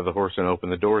 came out of the horse and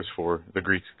opened the doors for the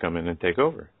Greeks to come in and take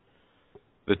over.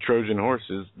 The Trojan horse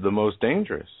is the most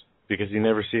dangerous because you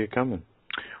never see it coming.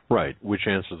 Right, which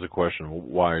answers the question,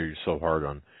 why are you so hard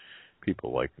on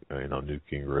people like Newt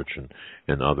Gingrich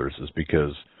and others? Is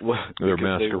because they're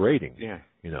masquerading.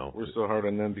 We're so hard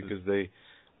on them because they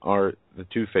are the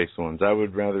two-faced ones. I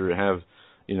would rather have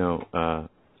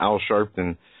Al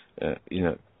Sharpton.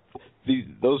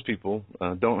 Those people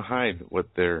don't hide what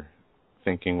they're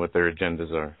thinking, what their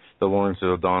agendas are. The Lawrence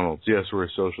O'Donnells. Yes, we're a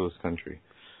socialist country.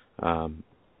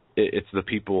 It's the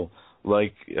people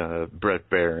like Brett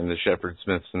Baer and the Shepard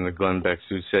Smiths and the Glenn Becks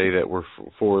who say that we're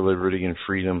for liberty and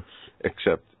freedom,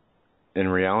 except in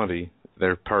reality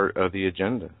they're part of the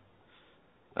agenda.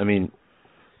 I mean,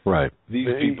 right.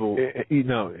 These people,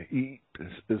 in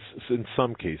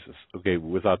some cases,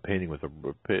 without painting with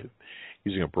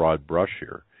using a broad brush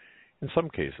here, in some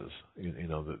cases,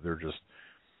 they're just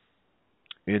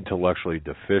intellectually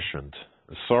deficient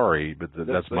Sorry, but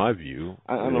that's my view.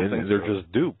 I don't think they're so.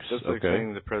 just dupes. That's like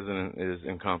saying the president is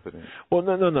incompetent. Well,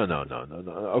 no.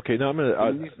 Okay, now I'm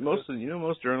gonna.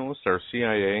 Most journalists are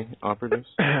CIA operatives.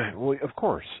 Well, of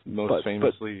course. Most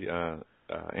famously,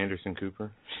 Anderson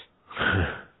Cooper.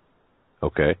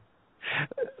 Okay.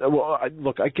 Well,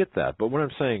 look, I get that, but what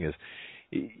I'm saying is,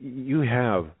 you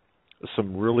have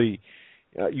some really,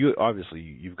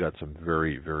 you've got some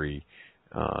very, very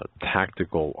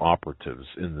tactical operatives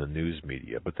in the news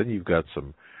media, but then you've got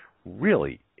some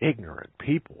really ignorant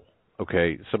people.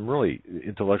 Okay, some really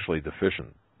intellectually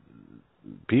deficient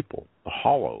people,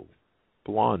 hollow,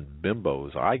 blonde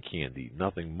bimbos, eye candy,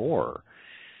 nothing more.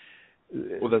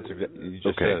 Well, that's exactly, you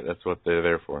just said that's what they're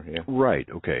there for. Yeah. Right.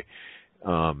 Okay.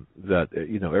 That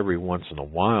every once in a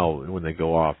while when they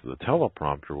go off the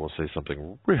teleprompter will say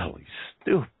something really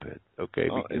stupid, okay,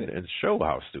 and show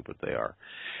how stupid they are.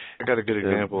 I got a good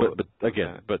example.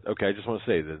 But okay, I just want to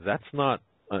say that's not.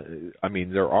 I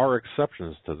mean, there are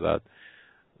exceptions to that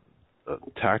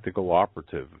tactical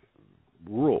operative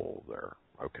rule there.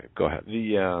 Okay, go ahead. I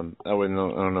don't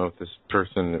know if this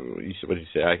person, what did you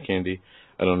say, eye candy?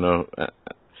 I don't know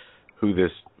who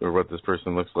this or what this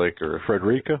person looks like, or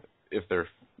Frederica. If they're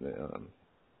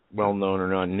well known or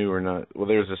not, new or not. Well,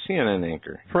 there's a CNN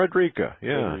anchor. Frederica,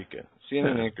 yeah.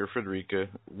 CNN anchor Frederica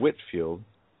Whitfield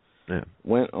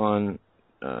went on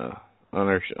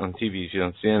TV. She's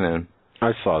on CNN.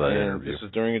 I saw that interview. This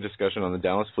was during a discussion on the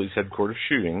Dallas Police Headquarters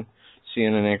shooting.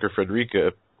 CNN anchor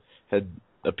Frederica had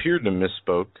appeared to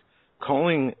misspoke,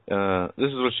 calling. This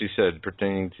is what she said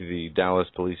pertaining to the Dallas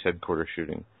Police Headquarters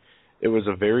shooting. It was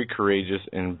a very courageous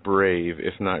and brave,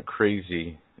 if not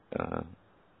crazy,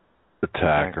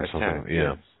 attack or something.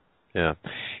 Yes. Yeah.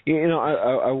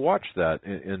 I watched that,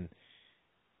 and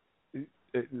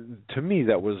to me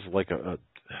that was like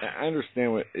I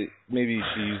understand maybe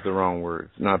she used the wrong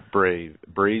words. Not brave,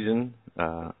 brazen.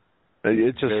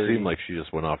 It just seemed like she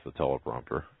just went off the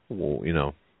teleprompter. Well,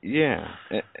 Yeah,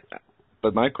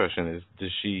 but my question is,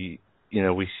 does she?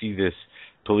 We see this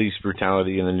police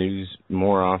brutality in the news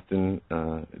more often,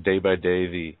 day by day.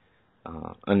 The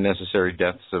unnecessary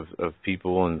deaths of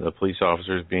people and the police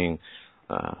officers being,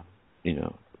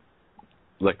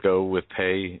 let go with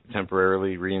pay,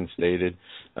 temporarily reinstated.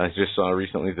 I just saw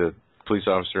recently the police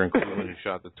officer in Quayle who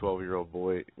shot the 12-year-old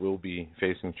boy will be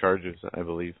facing charges, I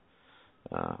believe,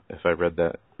 if I read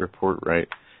that report right.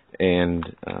 And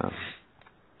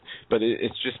but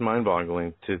it's just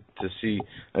mind-boggling to see.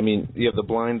 I mean, you have the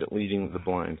blind leading the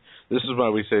blind. This is why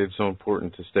we say it's so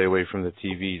important to stay away from the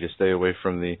TV, to stay away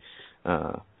from the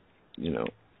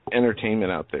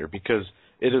entertainment out there, because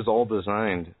it is all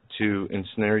designed to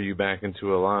ensnare you back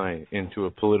into a lie, into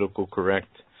a political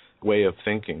correct way of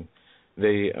thinking.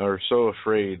 They are so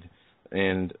afraid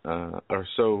and are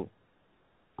so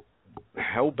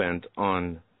hell-bent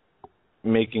on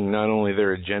making not only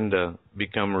their agenda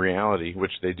become reality,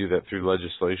 which they do that through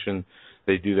legislation,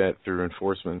 they do that through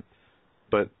enforcement,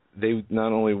 but they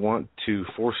not only want to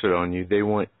force it on you, they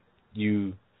want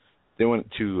to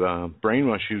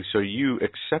brainwash you so you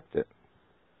accept it.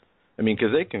 I mean,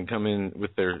 because they can come in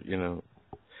with their,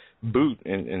 boot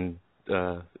and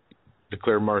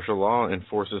declare martial law and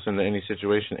force us into any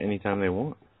situation anytime they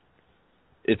want.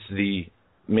 It's the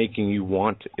making you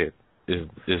want it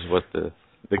is what the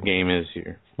game is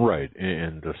here. Right,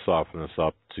 and to soften us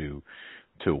up to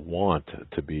want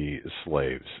to be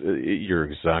slaves. You're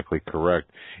exactly correct.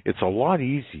 It's a lot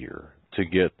easier to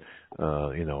get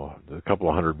a couple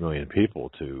of 100 million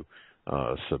people to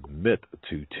submit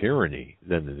to tyranny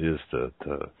than it is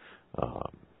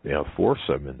to force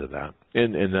them into that.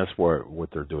 And that's what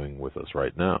they're doing with us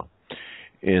right now.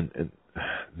 And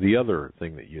the other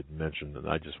thing that you'd mentioned, and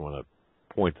I just want to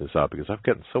point this out because I've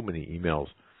gotten so many emails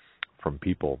from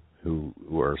people who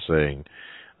are saying,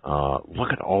 look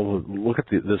at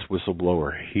this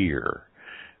whistleblower here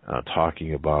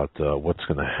talking about what's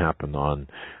going to happen on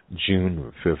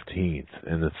June 15th,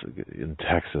 and it's in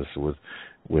Texas with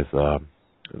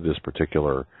this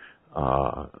particular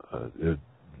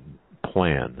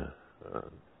plan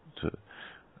to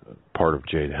part of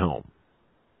Jade Helm.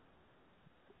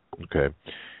 Okay,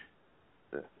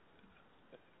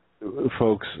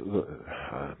 folks.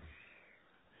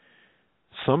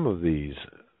 Some of these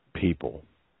people,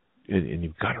 and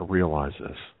you've got to realize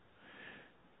this,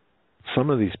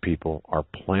 some of these people are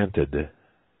planted.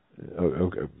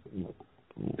 Okay,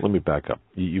 let me back up.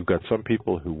 You've got some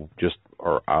people who just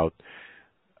are out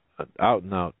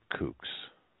and out kooks.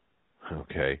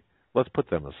 Okay, let's put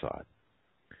them aside.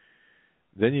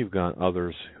 Then you've got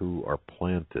others who are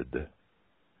planted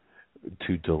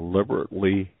to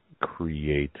deliberately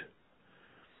create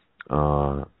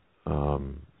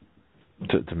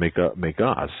to make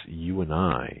us, you and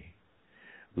I,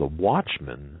 the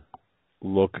watchmen,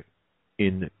 look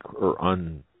incredible,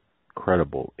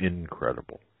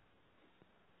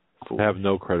 have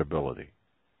no credibility,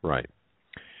 right?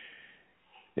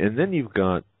 And then you've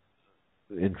got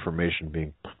information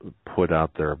being put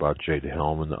out there about Jade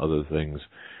Helm and the other things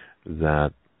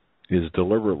that is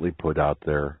deliberately put out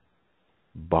there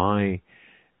by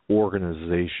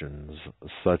organizations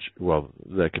that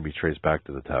can be traced back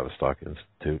to the Tavistock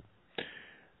Institute,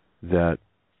 that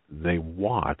they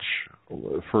watch.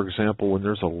 For example, when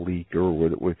there's a leak,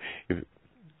 or if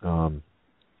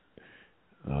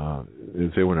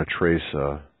they want to trace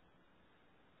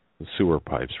sewer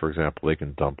pipes, for example, they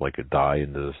can dump like a dye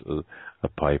into a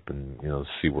pipe and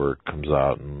see where it comes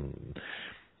out. And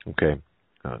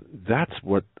that's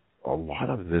what a lot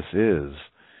of this is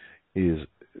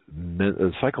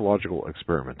psychological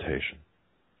experimentation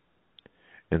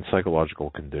and psychological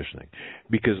conditioning,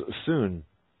 because soon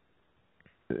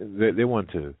they want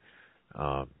to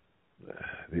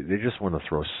they just want to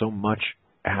throw so much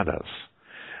at us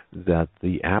that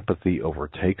the apathy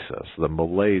overtakes us, the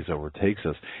malaise overtakes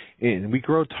us, and we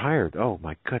grow tired. Oh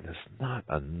my goodness, not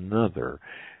another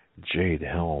Jade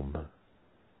Helm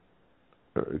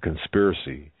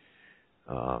conspiracy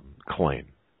claim.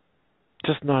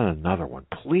 Just not another one.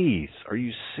 Please, are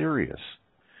you serious?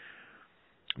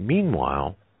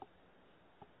 Meanwhile,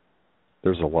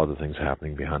 there's a lot of things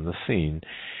happening behind the scene,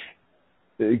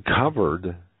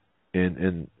 covered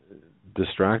and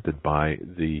distracted by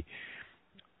the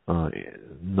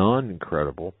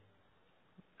non-credible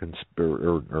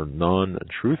or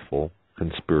non-truthful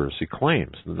conspiracy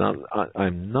claims. Now,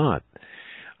 I'm not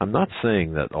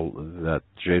saying that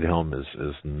Jade Helm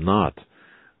is not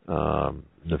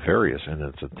nefarious in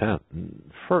its intent.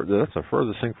 That's a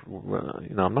further thing.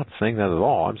 I'm not saying that at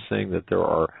all. I'm saying that there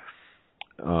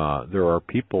are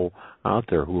people out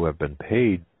there who have been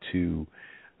paid to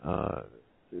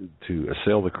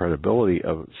assail the credibility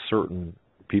of certain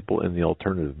people in the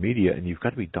alternative media, and you've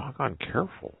got to be doggone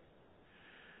careful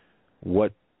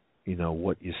what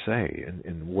you say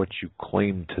and what you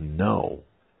claim to know.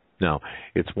 Now,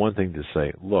 it's one thing to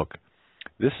say, look,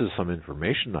 this is some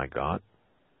information I got.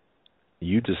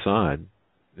 You decide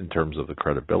in terms of the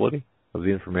credibility of the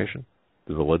information,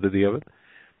 the validity of it.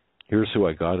 Here's who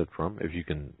I got it from, if you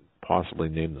can possibly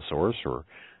name the source or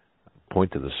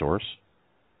point to the source.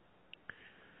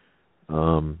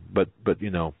 But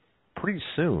pretty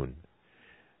soon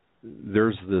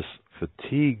there's this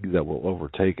fatigue that will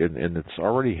overtake, and it's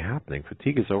already happening.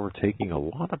 Fatigue is overtaking a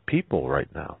lot of people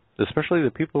right now, especially the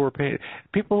people who are paying,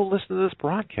 people who listen to this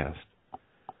broadcast,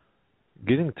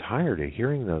 getting tired of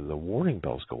hearing the warning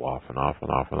bells go off and off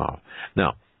and off and off.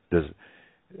 Now,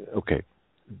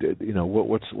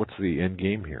 what's the end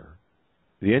game here?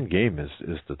 The end game is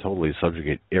to totally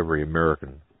subjugate every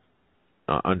American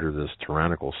under this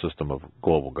tyrannical system of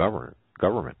global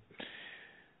government.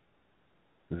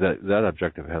 That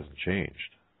objective hasn't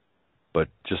changed, but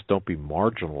just don't be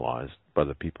marginalized by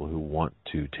the people who want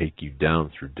to take you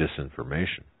down through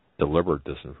disinformation, deliberate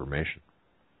disinformation.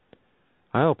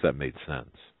 I hope that made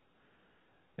sense.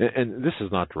 And this is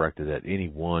not directed at any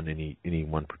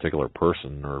one particular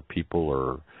person or people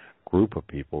or group of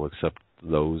people, except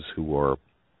those who are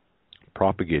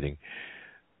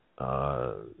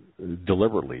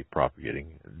deliberately propagating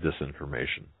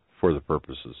disinformation for the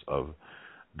purposes of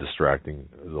distracting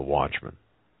the watchman.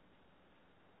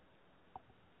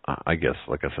 I guess,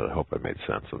 like I said, I hope I made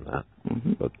sense in that.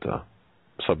 Mm-hmm. But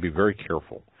so be very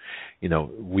careful.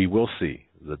 We will see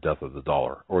the death of the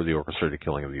dollar or the orchestrated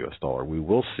killing of the U.S. dollar. We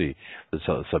will see the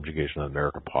subjugation of the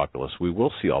American populace. We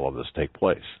will see all of this take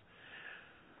place.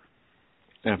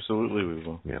 Absolutely, we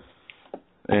will. Yeah.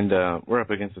 And we're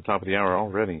up against the top of the hour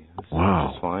already. This is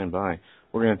just flying by.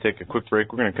 We're going to take a quick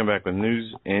break. We're going to come back with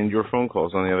news and your phone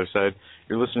calls on the other side.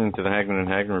 You're listening to the Hagmann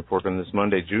Hagmann Report on this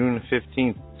Monday, June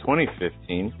 15th,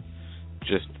 2015.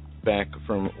 Just back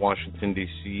from Washington,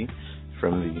 D.C.,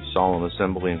 from the solemn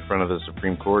assembly in front of the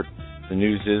Supreme Court. The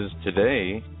news is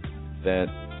today that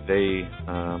they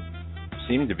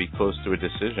seem to be close to a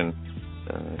decision,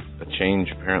 a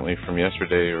change apparently from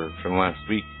yesterday or from last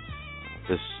week.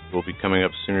 This will be coming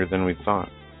up sooner than we thought.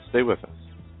 Stay with us.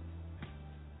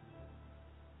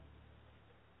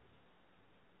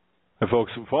 Hey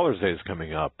folks, Father's Day is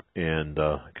coming up, and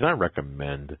can I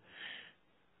recommend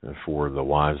for the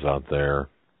wives out there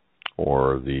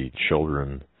or the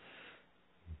children,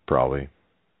 probably,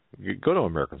 go to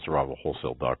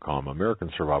AmericanSurvivalWholesale.com,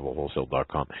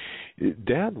 AmericanSurvivalWholesale.com.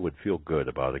 Dad would feel good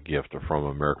about a gift from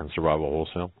American Survival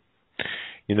Wholesale.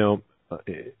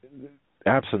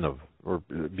 absent of or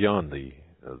beyond the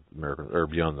American or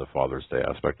beyond the Father's Day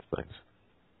aspect of things.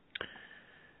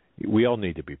 We all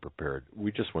need to be prepared.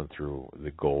 We just went through the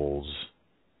goals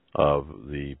of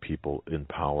the people in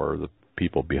power, the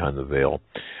people behind the veil.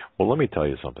 Well, let me tell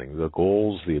you something. The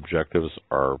goals, the objectives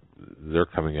they're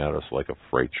coming at us like a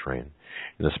freight train,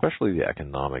 and especially the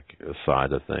economic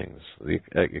side of things. The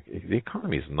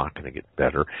economy is not going to get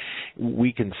better.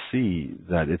 We can see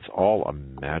that it's all a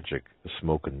magic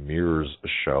smoke and mirrors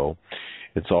show.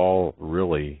 It's all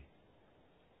really,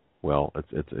 well,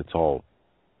 it's all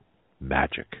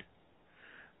magic.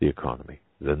 The economy.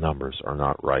 The numbers are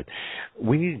not right.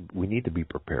 We need to be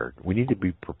prepared. We need to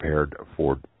be prepared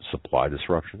for supply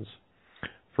disruptions,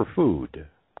 for food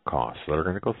costs that are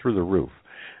going to go through the roof,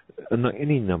 and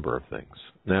any number of things,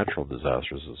 natural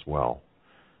disasters as well.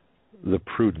 The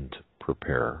prudent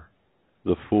prepare.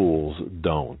 The fools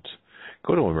don't.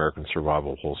 Go to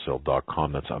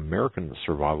AmericanSurvivalWholesale.com. That's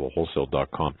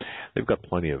AmericanSurvivalWholesale.com. They've got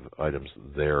plenty of items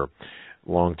there.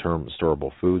 Long-term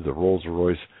storable food, the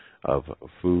Rolls-Royce of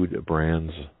food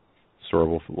brands,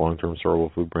 long-term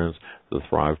storable food brands, the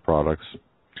Thrive products,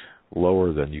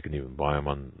 lower than you can even buy them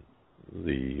on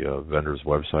the vendors'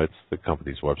 websites, the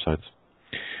company's websites.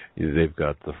 They've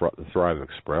got the Thrive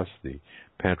Express, the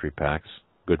pantry packs,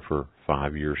 good for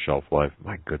 5-year shelf life.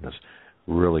 My goodness,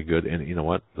 really good. And you know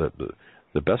what? The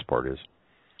best part is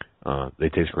they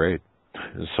taste great.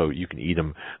 So you can eat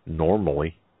them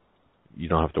normally. You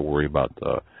don't have to worry about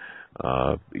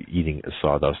eating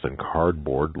sawdust and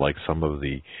cardboard like some of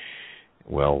the,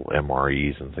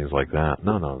 MREs and things like that.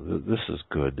 No, this is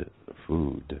good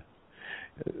food.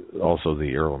 Also,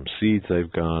 the heirloom seeds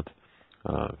they've got,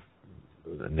 cover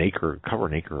an acre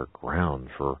of ground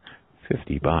for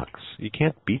 $50. You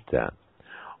can't beat that.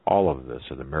 All of this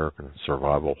at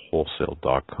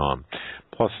AmericanSurvivalWholesale.com.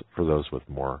 Plus, for those with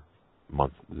more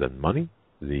month than money,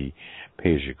 the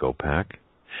pay-as-you-go pack,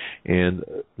 and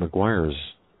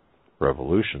McGuire's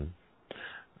Revolution.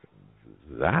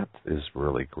 That is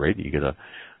really great. You get a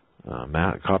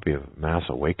copy of Mass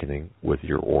Awakening with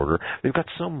your order. They've got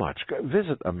so much.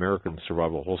 Visit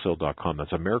AmericanSurvivalWholesale.com.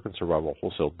 That's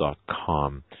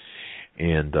AmericanSurvivalWholesale.com.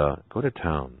 And go to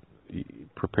town.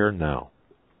 Prepare now.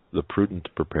 The prudent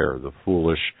prepare. The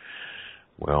foolish,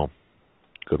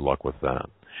 good luck with that.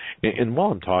 And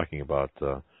while I'm talking about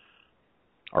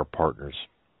our partners,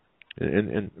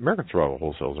 and American Survival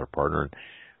Wholesale is our partner, and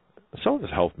so is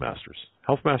Health Masters.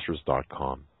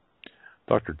 Healthmasters.com.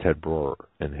 Dr. Ted Broer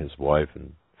and his wife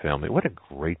and family, what a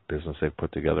great business they've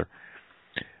put together.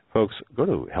 Folks, go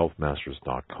to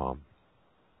healthmasters.com.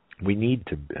 We need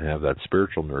to have that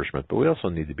spiritual nourishment, but we also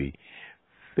need to be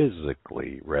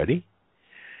physically ready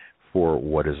for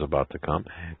what is about to come.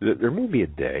 There may be a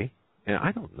day, and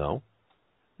I don't know,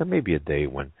 there may be a day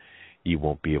when you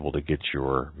won't be able to get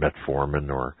your metformin,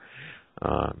 or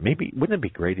maybe, wouldn't it be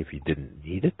great if you didn't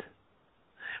need it?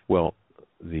 Well,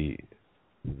 the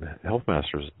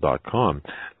healthmasters.com,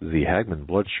 the Hagmann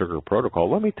blood sugar protocol,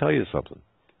 let me tell you something.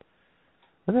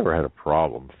 I never had a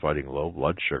problem fighting low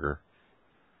blood sugar.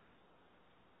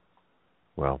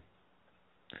 Well,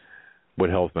 what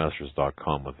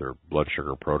healthmasters.com with their blood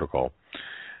sugar protocol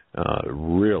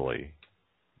really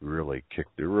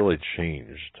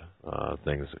changed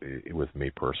things with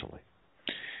me personally.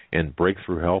 And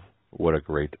Breakthrough Health, what a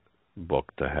great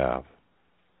book to have.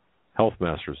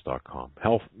 Healthmasters.com.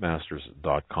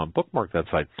 Healthmasters.com. Bookmark that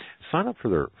site. Sign up for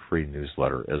their free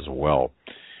newsletter as well.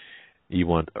 You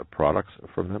want products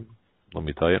from them? Let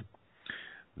me tell you.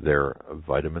 Their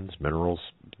vitamins, minerals,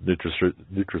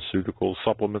 nutraceutical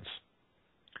supplements,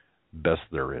 best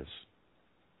there is.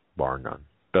 Bar none.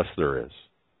 Best there is.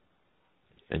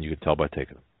 And you can tell by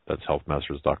taking them. That's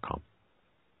healthmasters.com.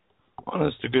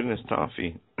 Honest to Goodness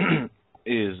Toffee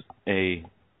is a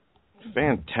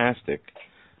fantastic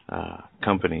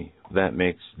company that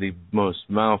makes the most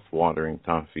mouth-watering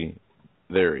toffee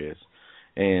there is.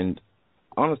 And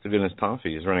Honest to Goodness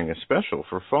Toffee is running a special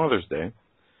for Father's Day.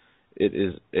 It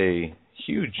is a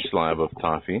huge slab of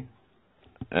toffee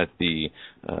at a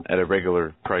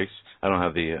regular price. I don't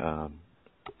have the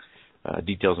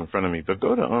details in front of me, but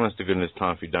go to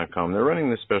honesttogoodnesstoffee.com. They're running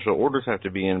this special. Orders have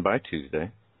to be in by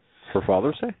Tuesday. For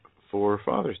Father's Day? For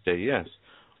Father's Day, yes.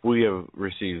 We have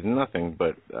received nothing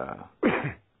but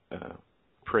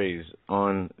praise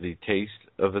on the taste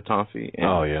of the toffee.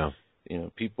 And,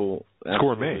 people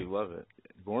absolutely love it.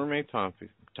 Gourmet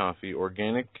toffee,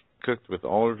 organic, cooked with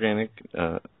all organic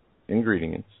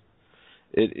ingredients.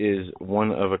 It is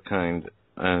one of a kind,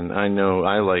 and I know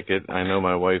I like it. I know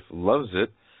my wife loves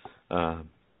it.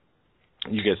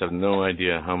 You guys have no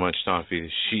idea how much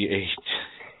toffee she ate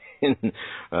in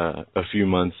a few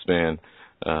months span.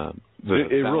 The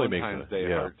it really makes Valentine's sense.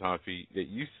 Day hard toffee that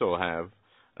you still have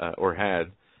or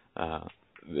had,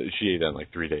 she ate that in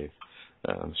like 3 days.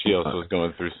 She also was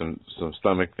going through some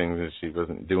stomach things that she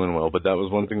wasn't doing well, but that was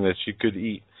one thing that she could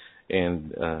eat,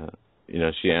 and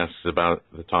she asks about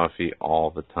the toffee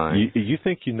all the time. You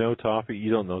think you know toffee?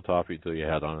 You don't know toffee until you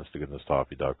had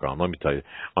honesttogoodnesstoffee.com. Let me tell you,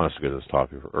 honest to goodness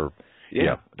toffee,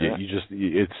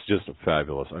 it's just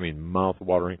fabulous. I mean, mouth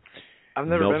watering. I've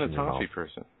never been a toffee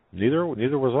person. Neither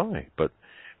was I. But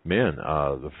man,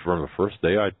 from the first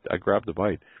day I grabbed a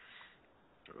bite.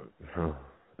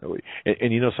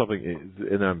 And you know something,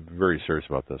 and I'm very serious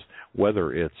about this,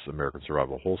 whether it's American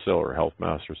Survival Wholesale or Health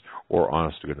Masters or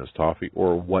Honest to Goodness Toffee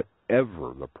or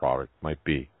whatever the product might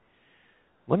be,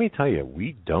 let me tell you,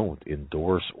 we don't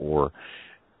endorse or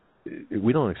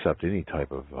we don't accept any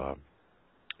type of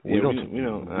we don't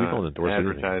endorse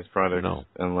advertise anything. products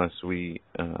unless we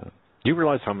you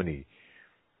realize how many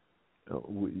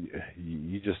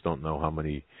you just don't know how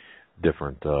many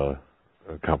different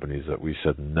companies that we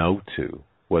said no to,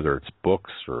 whether it's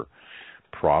books or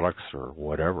products or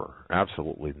whatever.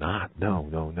 Absolutely not. No.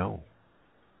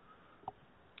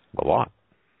 A lot.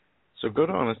 So go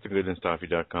to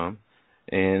honesttogoodnesstoffee.com,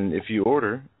 and if you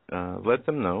order, let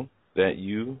them know that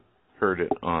you heard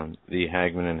it on the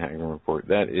Hagmann Hagmann Report.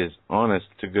 That is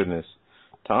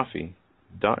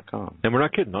honesttogoodnesstoffee.com. And we're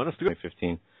not kidding. Honest to goodness.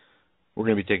 2015. We're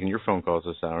going to be taking your phone calls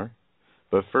this hour.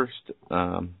 But first,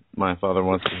 my father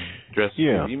wants to address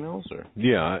your emails? Or?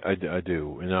 Yeah, I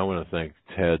do. And I want to thank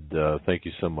Ted. Thank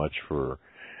you so much for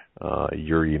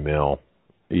your email.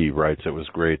 He writes, it was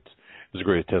great. It was a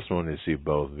great testimony to see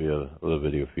both via the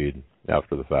video feed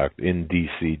after the fact in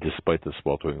D.C., despite the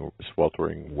sweltering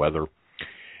weather,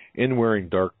 in wearing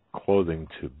dark clothing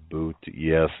to boot.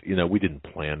 Yes, we didn't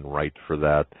plan right for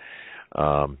that.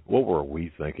 What were we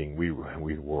thinking? We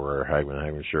wore our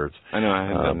Hagmann shirts. I know. I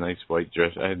had that nice white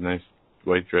dress. I had nice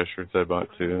white dress shirts I bought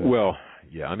too. Well,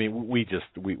 yeah. I mean, we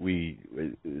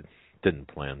didn't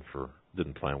plan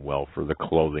well for the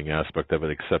clothing aspect of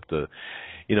it, except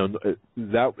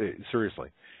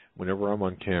seriously. Whenever I'm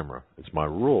on camera, it's my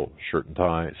rule: shirt and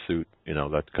tie, suit,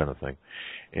 that kind of thing.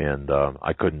 And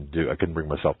I couldn't bring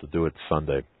myself to do it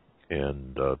Sunday,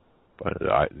 and the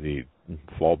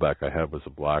fallback I had was a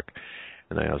black,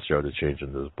 and I asked Joe to change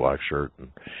into this black shirt. And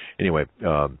anyway,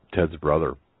 Ted's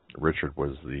brother Richard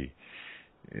was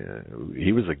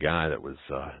he was a guy that was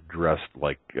dressed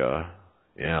like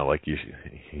like he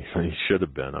should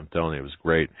have been. I'm telling you, it was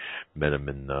great. Met him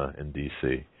in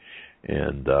D.C.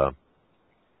 and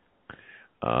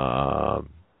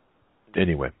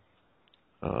anyway.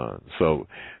 So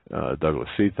Douglas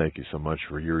C., thank you so much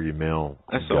for your email.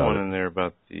 I saw one in there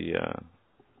about the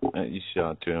you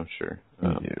saw it too, I'm sure.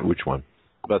 Which one?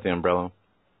 About the umbrella.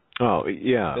 Oh,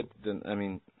 yeah.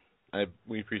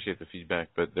 We appreciate the feedback,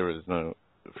 but there was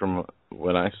from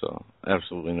what I saw,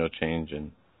 absolutely no change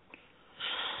in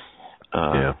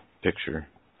picture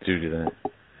due to that.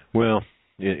 Well,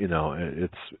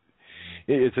 it's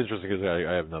interesting because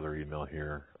I have another email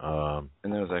here. And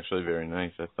that was actually very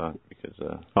nice, I thought, because...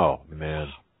 oh,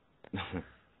 man.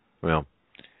 Well,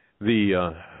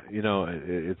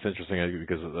 it's interesting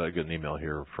because I get an email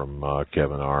here from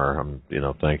Kevin R.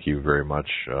 Thank you very much.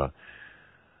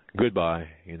 Goodbye.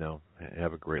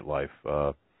 Have a great life.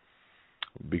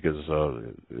 Because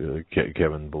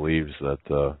Kevin believes that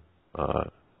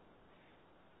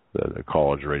the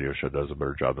college radio show does a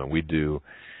better job than we do,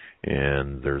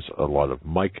 and there's a lot of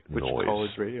mic noise. Which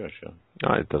college radio show?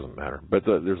 It doesn't matter, but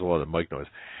there's a lot of mic noise.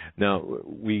 Now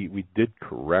we did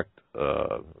correct.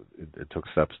 It took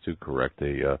steps to correct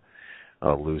a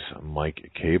loose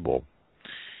mic cable.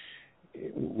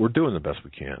 We're doing the best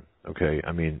we can. Okay,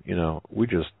 I mean, we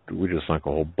just sunk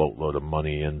a whole boatload of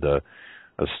money into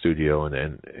a studio,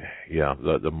 and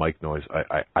the mic noise.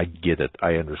 I get it.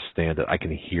 I understand it. I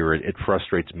can hear it. It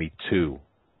frustrates me too.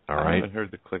 All right. I haven't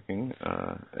heard the clicking.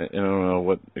 I don't know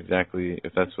what exactly,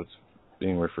 if that's what's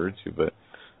being referred to, but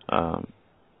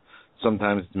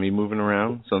sometimes it's me moving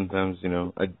around. Sometimes,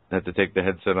 I have to take the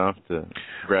headset off to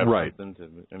grab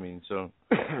something.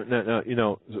 Now,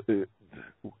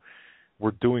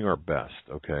 we're doing our best,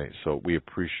 okay? So we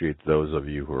appreciate those of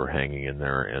you who are hanging in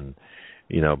there, and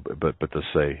but to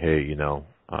say, hey,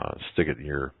 stick it in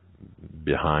your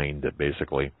behind,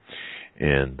 basically,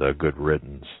 and good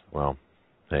riddance. Well,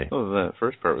 hey. Well, that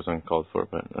first part was uncalled for,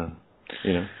 but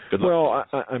good luck. Well,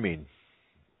 I mean,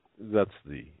 that's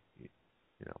the,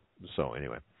 So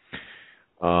anyway,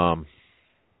 and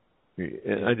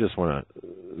I just want to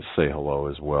say hello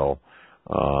as well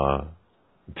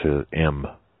to M,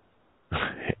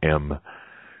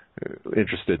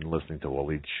 interested in listening to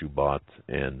Waleed Shubat,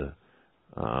 and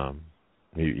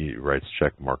he writes,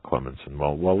 check Mark Clemenson.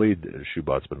 Well, Waleed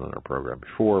Shubat's been on our program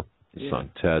before. His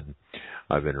son Ted,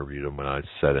 I've interviewed him when I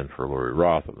sat in for Lori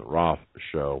Roth on the Roth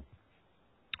show.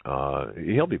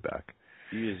 He'll be back.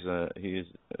 He is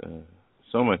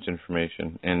so much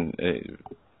information and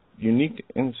unique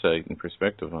insight and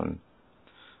perspective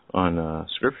on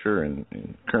Scripture and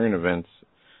current events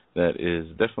that is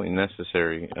definitely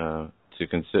necessary to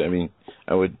consider. I mean,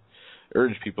 I would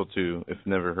urge people to, if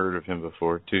never heard of him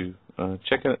before, to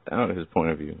check out his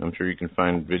point of view. I'm sure you can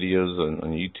find videos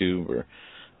on YouTube or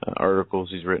articles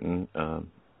he's written.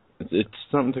 It's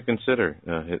something to consider,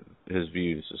 his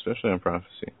views, especially on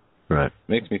prophecy. Right.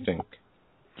 Makes me think.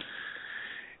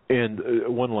 And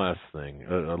one last thing,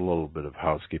 a little bit of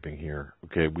housekeeping here.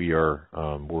 Okay, we are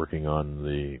working on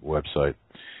the website.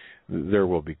 There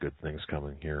will be good things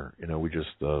coming here. We just,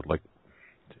 not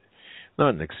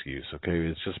an excuse, okay?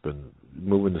 It's just been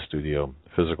moving the studio,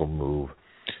 physical move.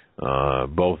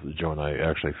 Both Joe and I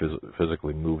actually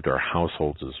physically moved our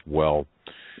households as well.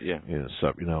 Yeah. And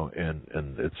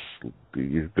it's,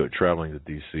 you go traveling to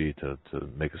D.C. to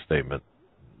make a statement,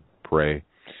 pray,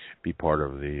 be part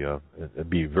of the,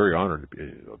 be very honored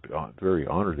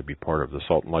to be part of the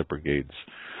Salt and Light Brigade's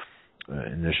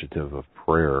initiative of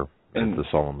prayer at the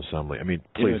Solemn Assembly. I mean,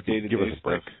 please give us a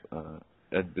break.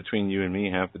 Between you and me,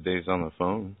 half the day's on the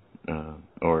phone,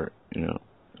 or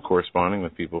corresponding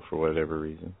with people for whatever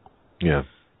reason. Yeah.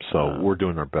 So we're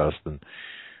doing our best, and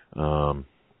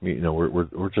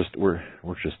we're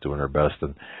just doing our best.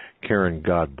 And Karen,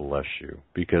 God bless you,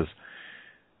 because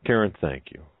Karen,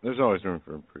 thank you. There's always room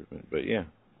for improvement, but yeah.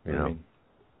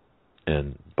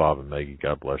 And Bob and Maggie,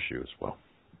 God bless you as well.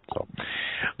 So,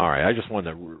 all right, I just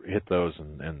wanted to hit those,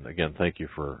 and again, thank you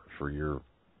for your,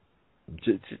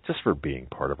 just for being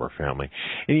part of our family.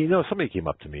 And somebody came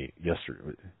up to me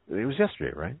yesterday. It was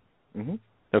yesterday, right? Mm-hmm.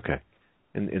 Okay,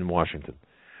 in Washington.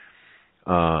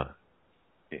 And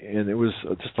it was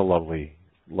just a lovely,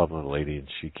 lovely lady, and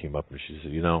she came up and she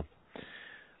said, I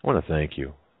want to thank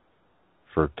you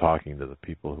for talking to the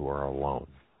people who are alone.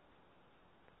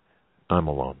 I'm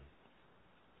alone.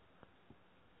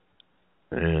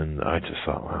 And I just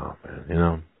thought, wow,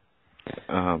 man,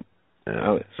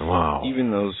 wow.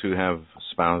 Even those who have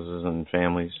spouses and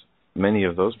families, many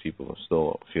of those people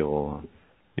still feel alone.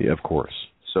 Yeah, of course.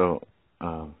 So,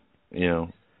 Well,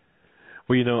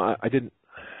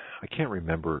 I can't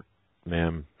remember,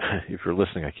 ma'am, if you're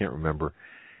listening, I can't remember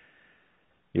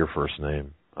your first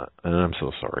name. And I'm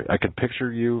so sorry. I could picture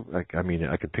you. I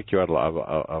could pick you out of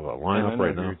a lineup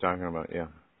right now. You're talking about, yeah.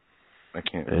 I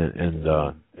can't.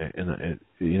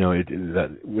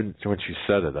 When she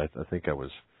said it, I think I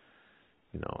was,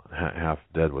 half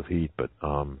dead with heat. But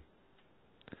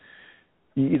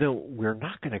we're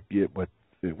not going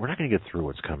to get through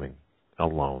what's coming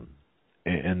alone.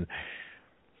 And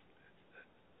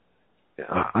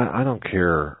I don't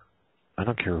care. I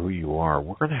don't care who you are.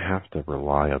 We're going to have to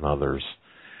rely on others.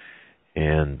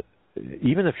 And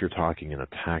even if you're talking in a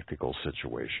tactical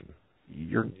situation,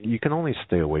 you can only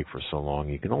stay awake for so long.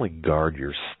 You can only guard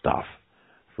your stuff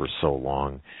for so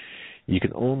long. You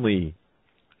can only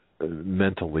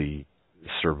mentally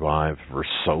survive for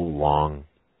so long.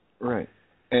 Right.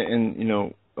 And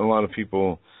a lot of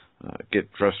people get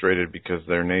frustrated because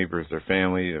their neighbors, their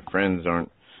family, their friends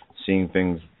aren't seeing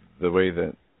things the way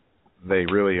that they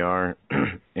really are.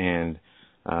 And,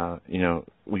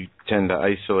 we tend to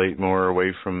isolate more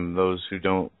away from those who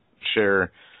don't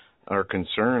share our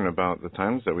concern about the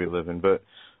times that we live in. But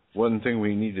one thing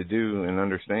we need to do and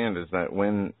understand is that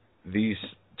when these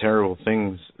terrible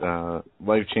things,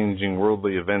 life-changing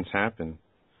worldly events happen,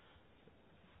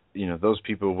 those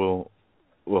people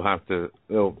will have to,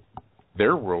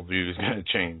 their worldview is going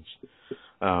to change.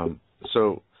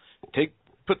 So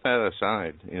put that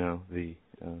aside, the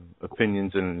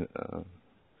opinions and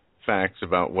facts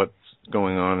about what's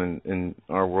going on in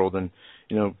our world, and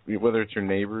whether it's your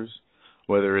neighbors,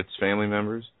 whether it's family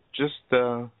members, just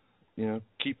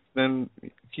keep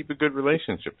a good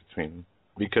relationship between them,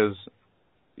 because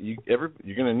you're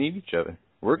going to need each other.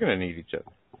 We're going to need each other.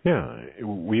 Yeah,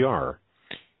 we are.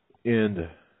 And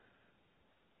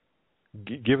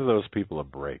give those people a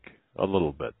break a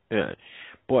little bit. Yeah.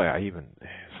 Boy,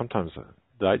 sometimes,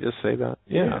 did I just say that?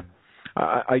 Yeah.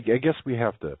 I guess we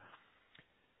have to.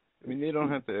 I mean, they don't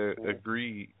have to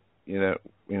agree,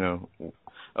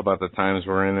 about the times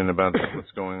we're in and about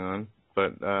what's going on.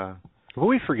 But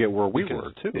we forget where we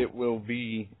were, too. It will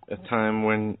be a time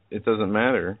when it doesn't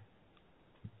matter,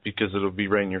 because it'll be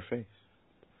right in your face.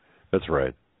 That's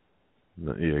right.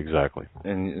 Yeah, exactly.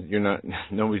 And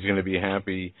nobody's going to be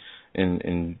happy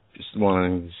and just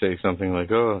wanting to say something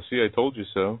like, "Oh, see, I told you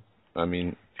so." I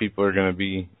mean, people are going to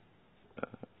be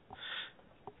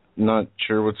not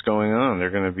sure what's going on.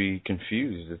 They're going to be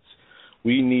confused.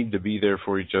 We need to be there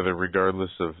for each other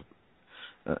regardless of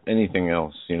anything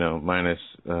else, minus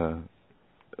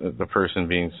the person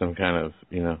being some kind of,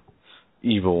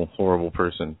 evil, horrible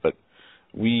person. But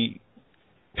we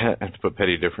have to put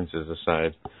petty differences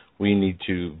aside. We need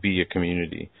to be a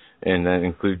community, and that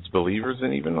includes believers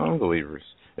and even non-believers,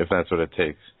 if that's what it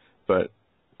takes. But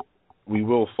we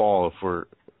will fall if we're,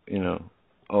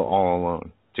 all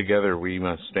alone. Together we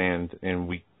must stand, and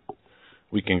we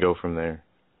can go from there.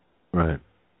 Right.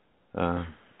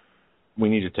 We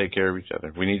need to take care of each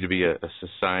other. We need to be a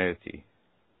society.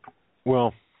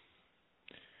 Well,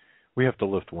 we have to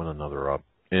lift one another up.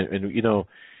 And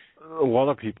a lot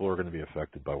of people are going to be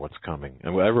affected by what's coming.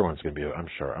 And everyone's going to be,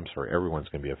 everyone's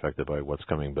going to be affected by what's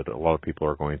coming, but a lot of people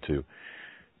are going to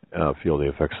feel the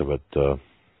effects of it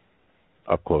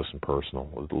up close and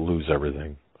personal, lose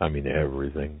everything. I mean,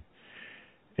 everything.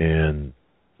 And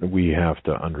we have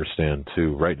to understand,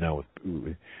 too, right now,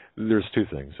 there's two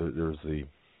things. There's the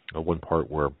one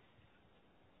part where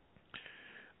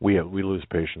we lose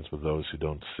patience with those who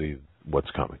don't see what's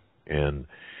coming. And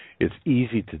it's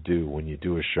easy to do when you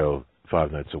do a show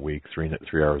 5 nights a week, 3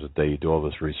 hours a day. You do all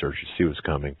this research, you see what's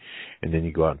coming, and then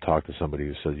you go out and talk to somebody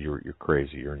who says you're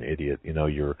crazy, you're an idiot,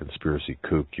 you're a conspiracy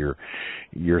kook,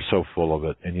 you're so full of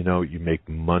it, and you make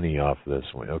money off this.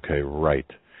 Okay, right.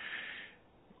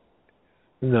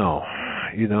 No,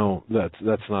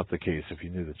 that's not the case. If you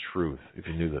knew the truth, if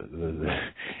you knew the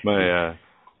my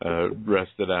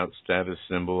rested out status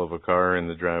symbol of a car in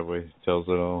the driveway tells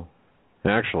it all.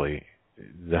 Actually,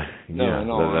 that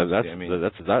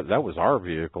was our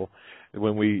vehicle.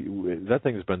 When that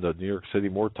thing's been to New York City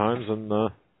more times than.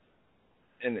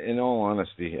 In all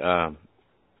honesty,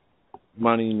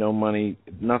 money, no money,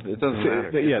 nothing. It doesn't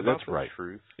matter. Yeah, it's that's about right. The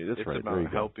truth. Yeah, that's it's right.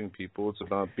 about helping people. It's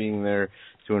about being there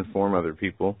to inform other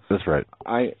people. That's right.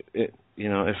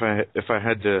 If I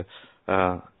had to,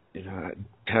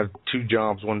 have 2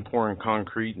 jobs, one pouring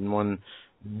concrete and one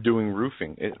doing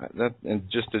roofing, and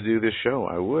just to do this show,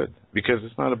 I would, because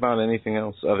it's not about anything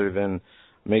else other than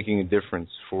making a difference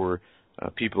for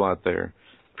people out there,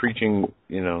 preaching,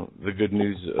 the good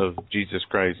news of Jesus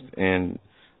Christ, and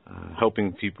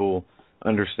helping people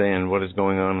understand what is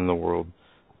going on in the world.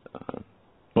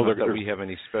 Not that we have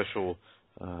any special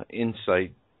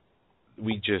insight.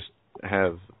 We just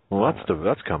have. Well,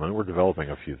 that's coming. We're developing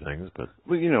a few things, but.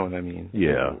 Well, you know what I mean.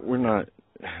 Yeah. We're not.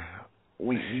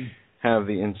 We have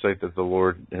the insight that the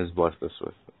Lord has blessed us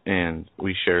with, and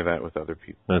we share that with other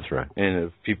people. That's right. And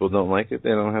if people don't like it,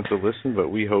 they don't have to listen, but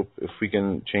we hope if we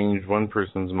can change one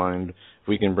person's mind, if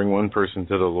we can bring one person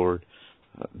to the Lord,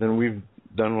 then we've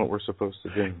done what we're supposed to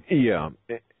do. Yeah,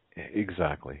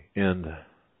 exactly. And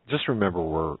just remember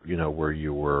where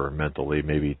you were mentally.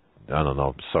 Maybe, I don't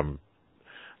know, some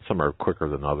are quicker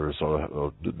than others.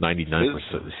 So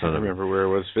 99%. I remember where I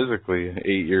was physically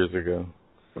 8 years ago.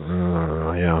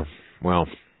 Yeah. Well,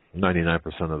 99%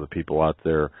 of the people out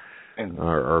there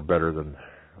are better than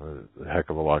a heck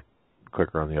of a lot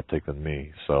quicker on the uptake than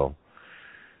me. So,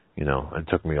 it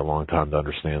took me a long time to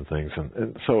understand things.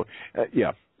 And so,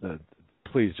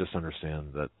 please just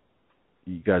understand that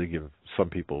you got to give some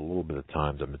people a little bit of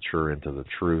time to mature into the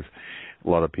truth. A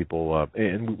lot of people,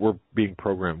 and we're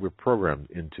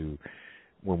programmed into,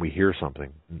 when we hear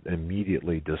something,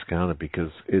 immediately discount it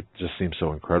because it just seems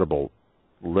so incredible,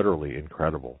 literally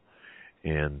incredible.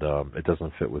 And it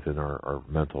doesn't fit within our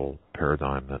mental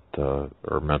paradigm,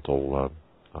 or mental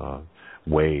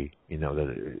way,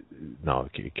 that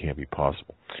it can't be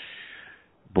possible.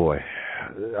 Boy,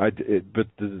 but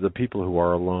the people who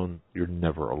are alone, you're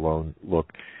never alone.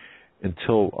 Look,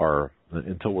 until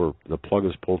the plug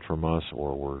is pulled from us,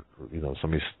 or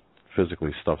somebody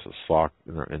physically stuffs a sock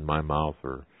in my mouth,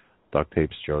 or duct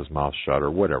tapes Joe's mouth shut,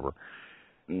 or whatever,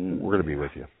 we're going to be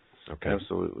with you. Okay.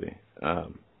 Absolutely.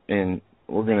 And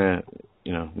we're going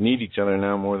to, need each other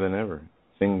now more than ever.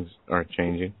 Things are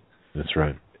changing. That's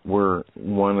right. We're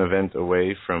one event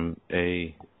away from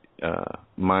a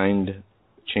mind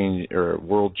change or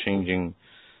world-changing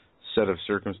set of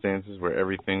circumstances where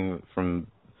everything from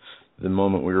the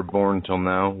moment we were born till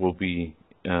now will be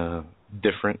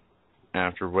different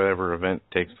after whatever event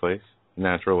takes place,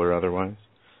 natural or otherwise.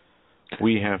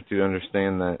 We have to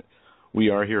understand that we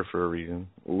are here for a reason.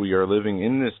 We are living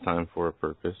in this time for a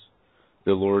purpose.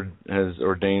 The Lord has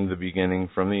ordained the beginning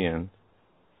from the end.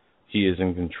 He is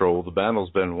in control. The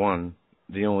battle's been won.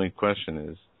 The only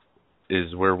question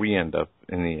is where we end up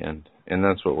in the end. and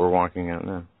that's what we're walking out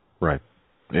now. Right.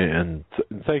 And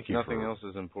thank you. Nothing else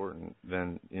is important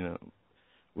than,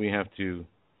 we have to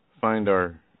find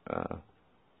our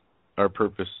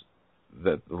purpose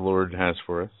that the Lord has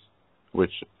for us,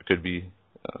 which could be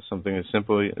something as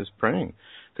simple as praying.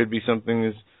 Could be something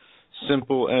as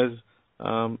simple as,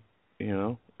 who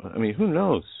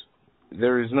knows?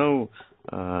 There is no,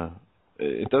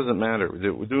 it doesn't matter.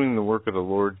 Doing the work of the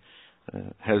Lord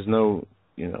has no,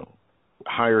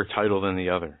 higher title than the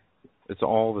other. It's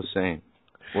all the same.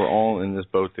 We're all in this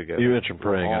boat together. You mentioned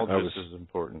praying. All just as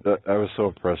important. I was so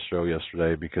impressed, Joe,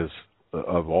 yesterday because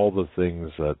of all the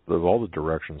things of all the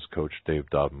directions Coach Dave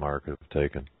Dobmeyer could have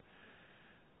taken.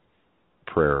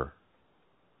 Prayer.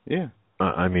 Yeah.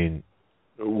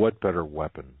 What better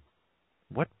weapon?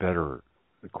 What better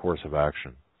course of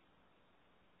action?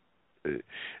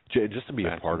 Just to be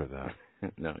fasting. A part of that.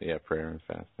 No, yeah, prayer and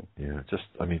fasting. Yeah,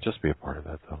 just be a part of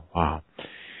that, though. Wow.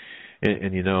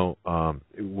 And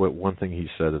one thing he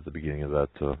said at the beginning of that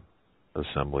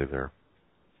assembly there,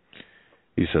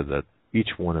 he said that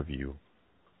each one of you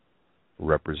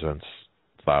represents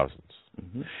thousands.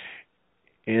 Mm-hmm.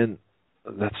 And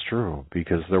that's true,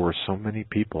 because there were so many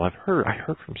people. I heard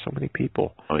from so many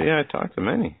people. Oh, yeah, I talked to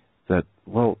many. That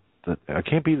I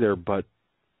can't be there, but,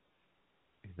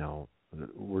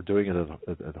 we're doing it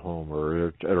at home or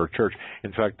at our church.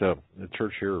 In fact, the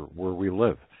church here where we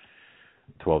live,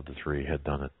 12 to 3, had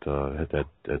done it,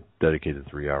 had dedicated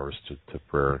 3 hours to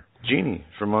prayer. Jeannie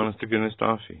from Honest to Goodness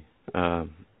Toffee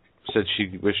said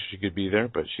she wished she could be there,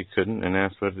 but she couldn't, and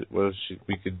asked what it was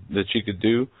that she could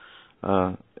do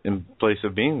in place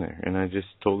of being there. And I just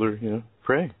told her,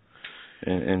 pray.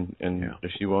 And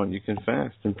if you want, you can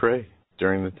fast and pray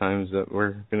during the times that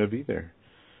we're going to be there.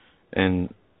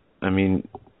 And,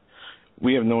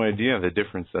 we have no idea the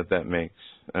difference that makes.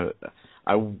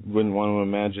 I wouldn't want to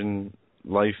imagine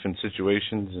life and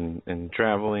situations and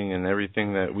traveling and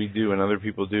everything that we do and other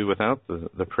people do without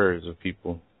the prayers of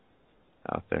people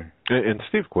out there. And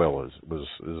Steve Quayle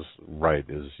is right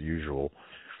as usual.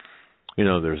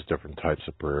 There's different types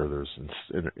of prayer. There's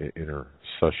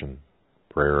intercession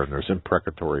prayer, and there's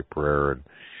imprecatory prayer, and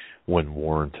when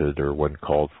warranted or when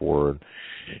called for.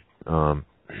 And,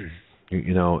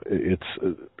 it's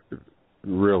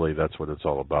really, that's what it's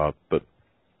all about. But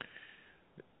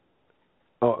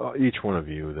each one of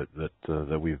you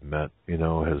that we've met,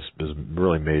 has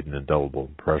really made an indelible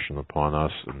impression upon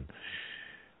us,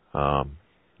 and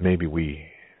maybe we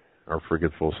are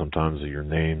forgetful sometimes of your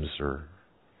names, or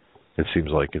it seems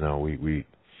like we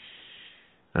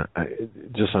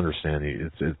just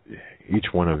understand each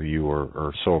one of you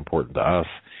are so important to us,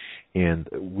 and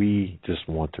we just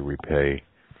want to repay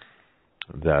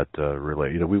that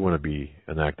we want to be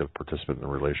an active participant in the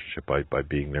relationship by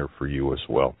being there for you as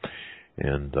well.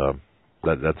 And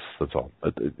that's all.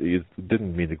 It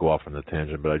didn't mean to go off on a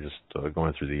tangent, but I just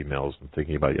going through the emails and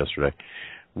thinking about yesterday.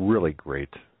 Really great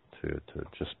to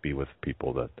just be with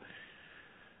people that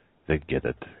they get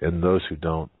it, and those who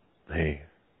don't, hey,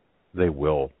 they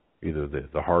will, either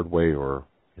the hard way or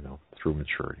through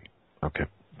maturity. Okay,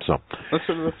 so let's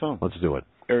go to the phone. Let's do it.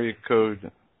 Area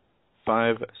code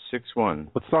 561.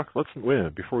 Let's wait a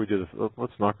minute, before we do this.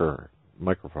 Let's knock our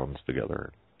microphones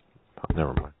together. Oh,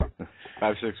 never mind.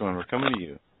 561. We're coming to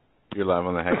you. You're live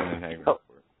on the Hagmann Hagmann Report.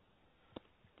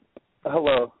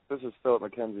 Hello, this is Philip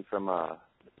McKenzie from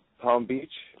Palm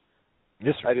Beach.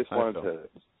 Yes, sir. I just wanted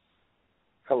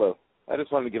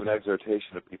to give an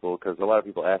exhortation to people, because a lot of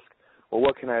people ask, well,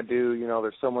 what can I do?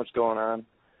 There's so much going on.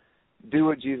 Do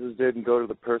what Jesus did and go to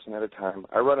the person at a time.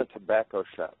 I run a tobacco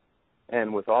shop,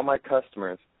 and with all my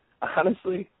customers,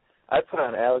 honestly, I put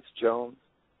on Alex Jones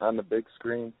on the big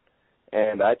screen,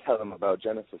 and I tell them about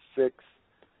Genesis 6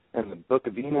 and the book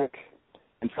of Enoch,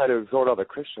 and try to exhort all the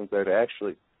Christians there to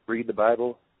actually read the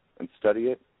Bible and study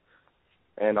it.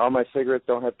 And all my cigarettes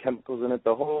don't have chemicals in it,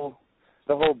 the whole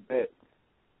bit.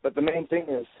 But the main thing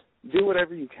is, do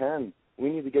whatever you can. We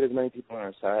need to get as many people on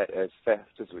our side as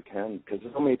fast as we can, because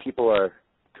so many people are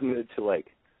committed to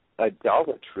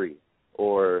idolatry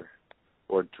or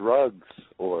drugs,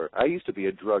 or I used to be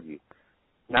a druggie.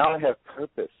 Now I have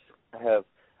purpose. I have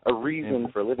a reason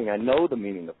for living. I know the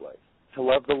meaning of life. To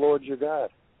love the Lord your God.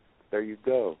 There you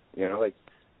go.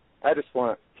 I just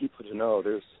want people to know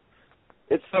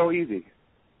it's so easy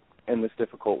in this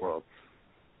difficult world.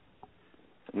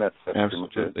 And that's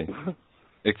absolutely.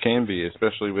 It can be,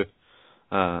 especially with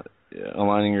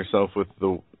aligning yourself with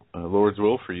the Lord's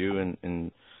will for you,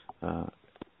 and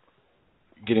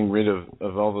getting rid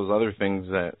of all those other things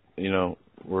that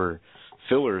were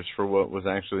fillers for what was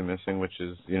actually missing, which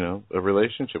is a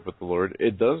relationship with the Lord.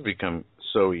 It does become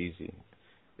so easy.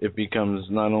 it becomes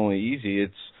not only easy,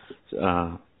 it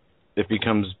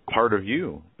becomes part of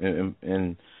you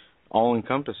and all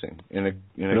encompassing in a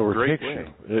great way.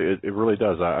 It really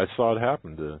does. I saw it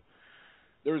happen to.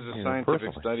 There was a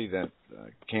scientific study that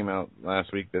came out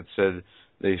last week that said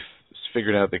they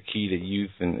figured out the key to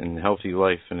youth and healthy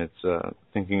life, and it's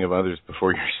thinking of others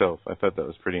before yourself. I thought that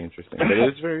was pretty interesting, but it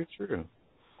is very true.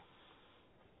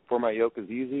 For my yoke is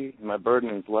easy, and my burden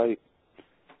is light.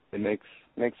 It makes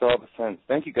all the sense.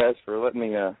 Thank you guys for letting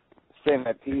me say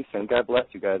my piece, and God bless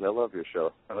you guys. I love your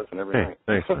show. I listen every night.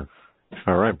 Thanks, man.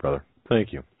 All right, brother.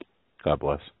 Thank you. God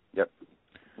bless. Yep.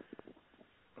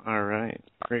 All right.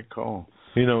 Great call.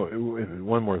 You know,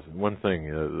 one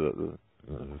thing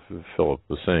Philip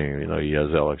was saying, you know, he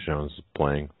has Alex Jones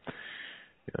playing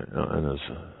in his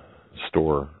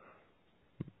store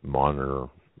monitor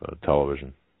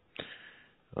television.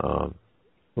 A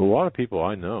lot of people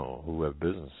I know who have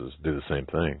businesses do the same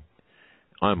thing.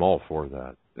 I'm all for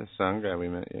that. The sound guy we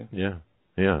met, yeah.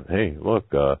 Hey,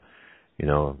 look, you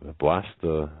know, blast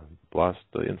the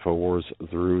InfoWars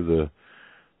through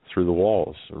the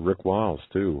walls. Rick Wiles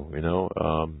too, you know,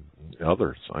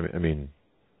 others. I mean,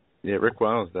 yeah, Rick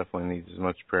Wiles definitely needs as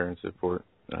much prayer and support.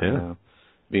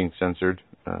 Being censored.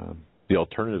 The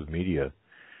alternative media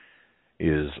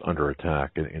is under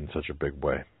attack in such a big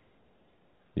way.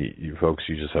 You folks,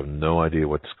 you just have no idea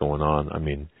what's going on. I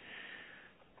mean,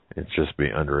 it's just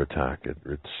being under attack.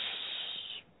 It's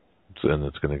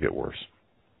going to get worse.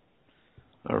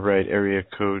 All right, area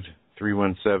code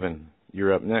 317.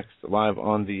 You're up next, live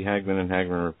on the Hagmann and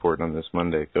Hagmann Report on this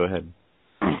Monday. Go ahead.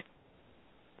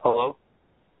 Hello?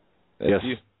 Yes.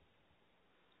 You.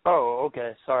 Oh,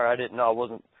 okay. Sorry, I didn't know. I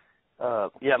wasn't.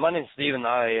 Yeah, my name's Steven.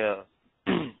 I'm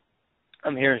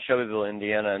here in Shelbyville,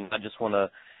 Indiana, and I just want to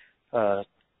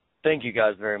thank you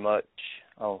guys very much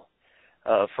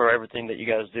for everything that you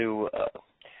guys do.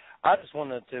 I just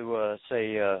wanted to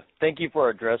say thank you for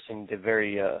addressing the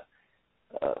very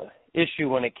issue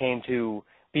when it came to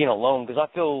being alone, because I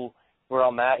feel where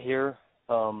I'm at here,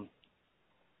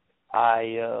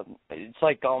 it's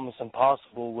like almost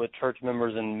impossible with church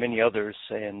members and many others,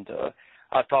 and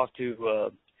I've talked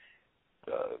to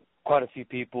quite a few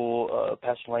people,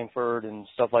 Pastor Langford and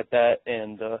stuff like that,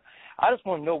 and I just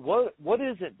want to know what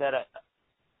is it that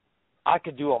I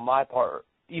could do on my part,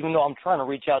 even though I'm trying to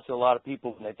reach out to a lot of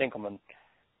people and they think I'm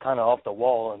kind of off the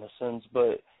wall in a sense,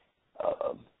 but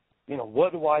you know,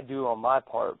 what do I do on my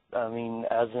part? I mean,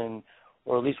 as in,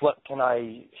 or at least what can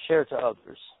I share to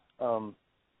others?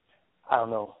 I don't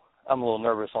know. I'm a little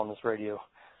nervous on this radio.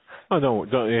 Oh no,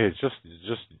 it's just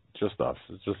us.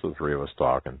 It's just the three of us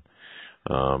talking.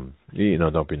 You know,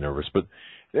 don't be nervous. But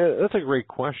that's a great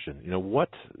question. You know, what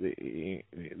in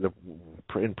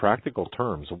practical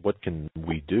terms, what can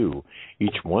we do?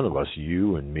 Each one of us,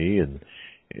 you and me and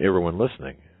everyone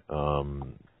listening,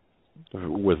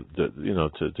 with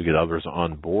to get others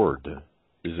on board.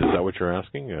 Is that what you're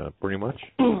asking? Pretty much.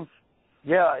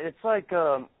 Yeah, it's like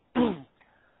all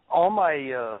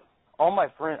my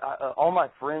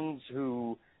friends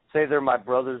who say they're my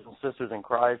brothers and sisters in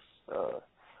Christ.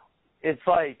 It's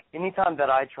like anytime that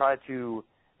I try to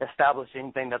establish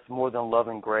anything that's more than love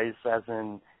and grace, as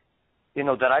in, you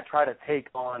know, that I try to take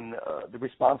on the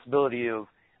responsibility of,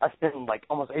 I spend like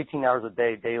almost 18 hours a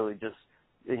day daily just,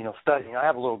 you know, studying. I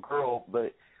have a little girl,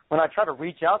 but when I try to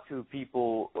reach out to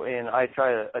people and I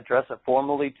try to address it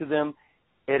formally to them,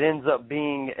 it ends up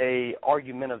being a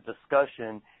argumentative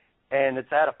discussion, and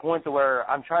it's at a point to where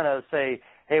I'm trying to say,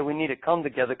 hey, we need to come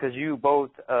together because you both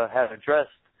have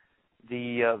addressed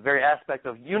the very aspect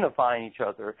of unifying each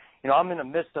other. You know, I'm in the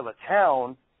midst of a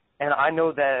town, and I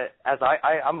know that as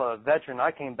I'm a veteran.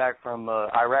 I came back from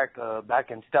Iraq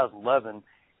back in 2011,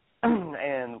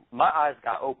 and my eyes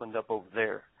got opened up over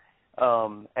there.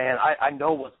 And I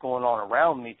know what's going on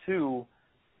around me, too.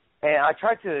 And I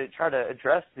try to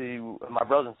address my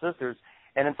brothers and sisters,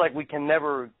 and it's like we can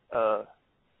never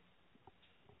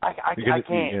I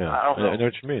can't. Yeah, I don't know. I know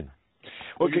what you mean.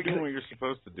 Well, you're doing what you're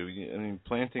supposed to do. I mean,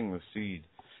 planting the seed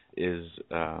is.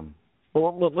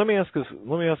 Well, let me ask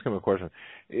him a question,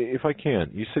 if I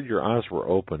can. You said your eyes were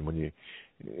open when you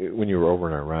were over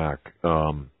in Iraq.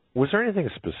 Was there anything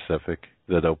specific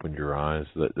that opened your eyes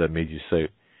that made you say,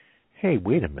 "Hey,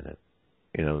 wait a minute,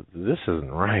 you know, this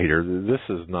isn't right, or this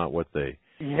is not what they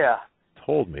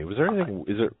told me"? Was there anything?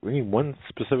 Is there any one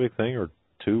specific thing, or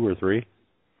two, or three?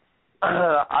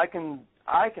 I can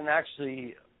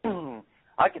actually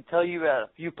I could tell you at a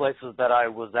few places that I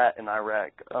was at in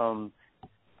Iraq.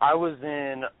 I was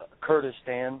in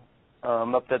Kurdistan,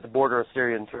 up at the border of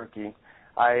Syria and Turkey.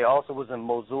 I also was in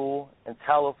Mosul and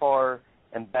Tal Afar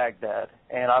and Baghdad,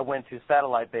 and I went to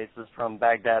satellite bases from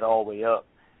Baghdad all the way up.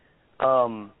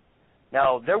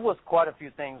 Now, there was quite a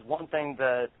few things. One thing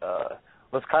that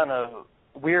was kind of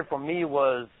weird for me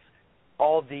was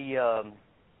all the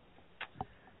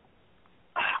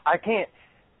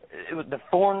it was the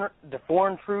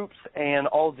foreign troops and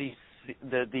all the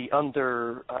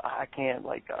under I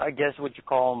guess what you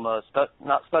call them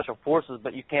not special forces,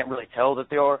 but you can't really tell that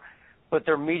they are, but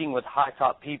they're meeting with high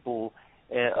top people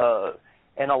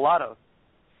and a lot of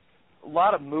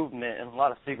movement and a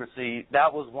lot of secrecy.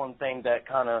 That was one thing that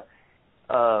kind of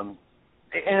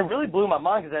and it really blew my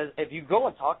mind, because if you go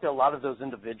and talk to a lot of those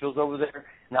individuals over there,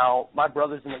 now my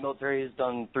brother's in the military, has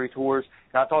done 3 tours,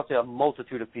 and I talked to a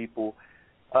multitude of people.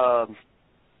 But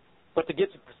to get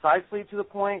precisely to the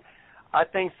point, I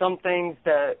think some things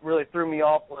that really threw me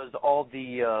off was all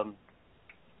the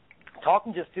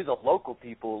talking just to the local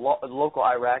people, local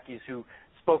Iraqis who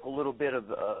spoke a little bit of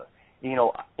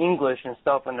English and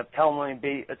stuff, and telling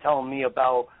me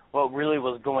about what really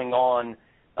was going on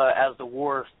as the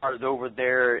war started over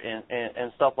there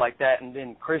and stuff like that. And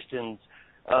then Christians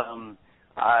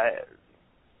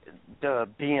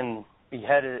being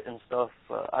beheaded and stuff.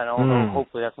 I don't know.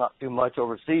 Hopefully that's not too much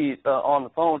overseas on the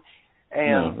phone.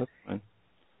 And no, that's fine.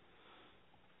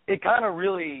 It kind of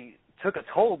really took a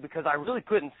toll, because I really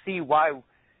couldn't see why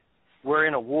we're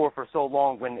in a war for so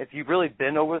long, when if you've really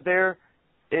been over there,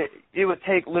 it would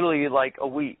take literally like a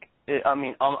week.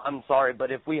 I'm sorry,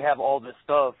 but if we have all this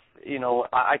stuff,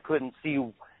 I couldn't see.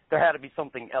 There had to be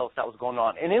something else that was going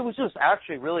on. And it was just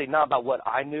actually really not about what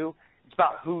I knew. It's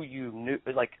about who you knew,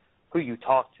 like who you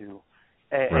talked to.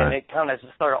 And it kind of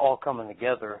just started all coming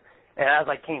together. And as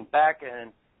I came back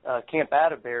and Camp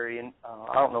Atterbury, and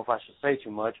I don't know if I should say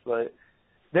too much, but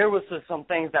there was just some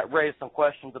things that raised some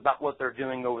questions about what they're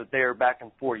doing over there back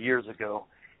in 4 years ago,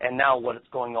 and now what is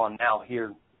going on now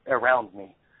here around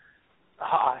me.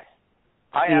 I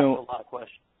asked a lot of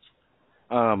questions.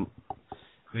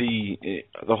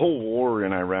 The whole war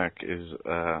in Iraq is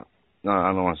I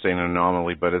don't want to say an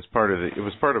anomaly, but it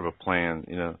was part of a plan.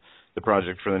 The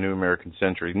Project for the New American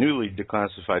Century. Newly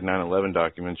declassified 9/11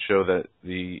 documents show that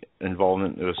it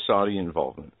was Saudi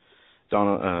involvement.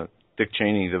 Dick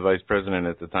Cheney, the vice president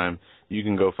at the time, you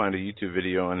can go find a YouTube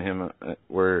video on him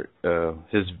where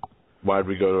why'd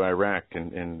we go to Iraq,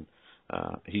 and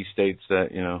he states that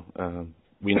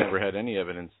we never had any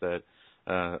evidence that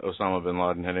Osama bin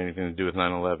Laden had anything to do with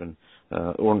 9/11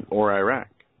 or Iraq.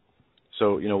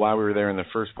 So why we were there in the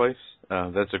first place?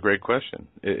 That's a great question.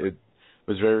 It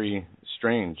was very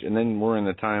strange. And then we're in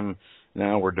the time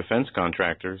now where defense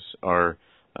contractors are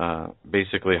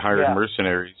basically hired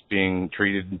mercenaries being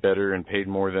treated better and paid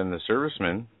more than the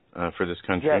servicemen for this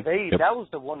country. Yeah, that was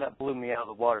the one that blew me out of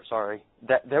the water. Sorry,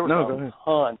 there was a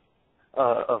ton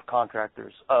of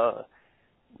contractors.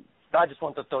 I just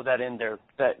want to throw that in there.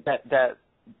 That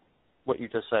what you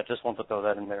just said. Just want to throw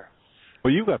that in there.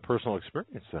 Well, you've got personal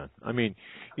experience then. I mean,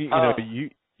 you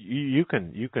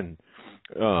can.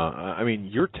 I mean,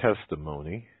 your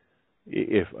testimony.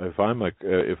 If I'm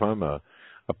a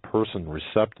person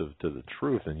receptive to the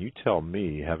truth, and you tell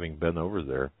me, having been over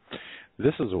there,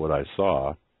 this is what I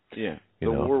saw. Yeah,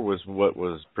 the war was what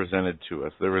was presented to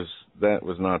us. That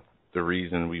was not the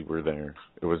reason we were there.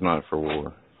 It was not for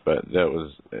war, but that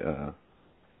was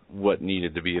what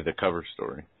needed to be the cover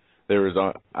story. There was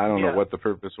I don't know what the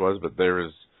purpose was, but there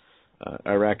was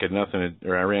Iraq had nothing to,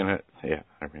 or Iran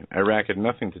had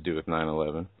nothing to do with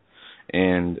 9/11,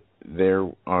 and there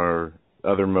are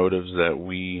other motives that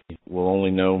we will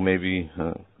only know maybe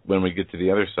when we get to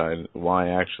the other side, why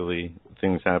actually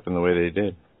things happen the way they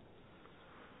did.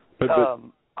 But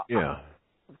yeah.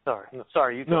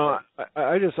 Sorry. You no,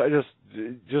 I just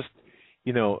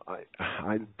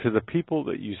to the people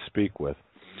that you speak with,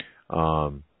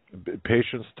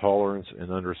 patience, tolerance,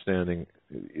 and understanding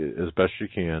as best you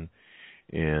can,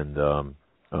 and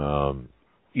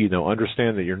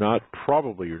understand that you're not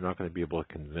going to be able to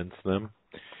convince them.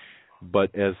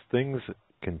 But as things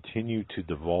continue to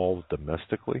devolve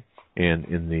domestically and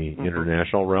in the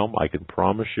international realm, I can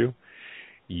promise you,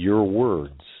 your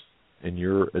words and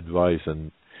your advice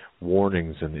and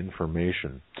warnings and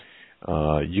information,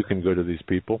 you can go to these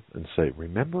people and say,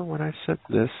 remember when I said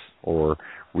this? Or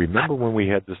remember when we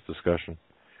had this discussion?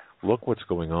 Look what's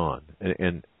going on.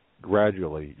 And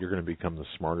gradually, you're going to become the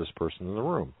smartest person in the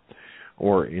room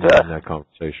or in that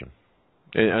conversation.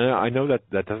 And I know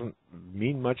that doesn't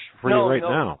mean much for you right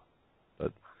now.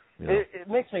 But it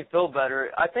makes me feel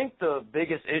better. I think the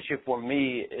biggest issue for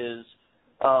me is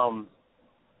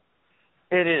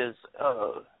it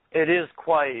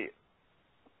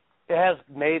has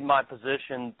made my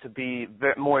position to be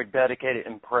more dedicated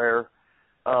in prayer.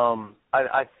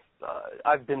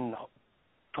 I've been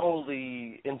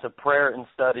totally into prayer and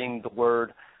studying the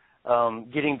Word,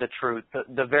 getting the truth,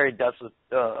 the very depths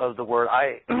of the Word.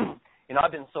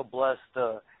 I've been so blessed,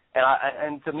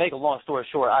 and to make a long story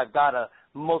short, I've got a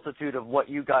multitude of what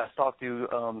you guys talk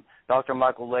to, Dr.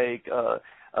 Michael Lake,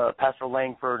 Pastor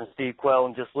Langford, and Steve Quayle,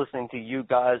 and just listening to you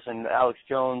guys and Alex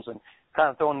Jones, and kind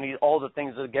of throwing all the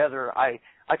things together, I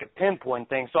could pinpoint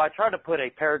things. So I try to put a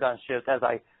paradigm shift as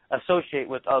I associate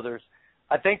with others.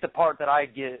 I think the part that I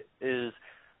get is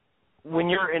when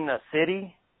you're in a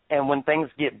city and when things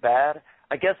get bad,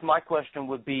 I guess my question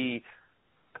would be,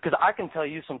 because I can tell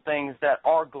you some things that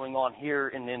are going on here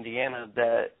in Indiana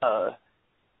that's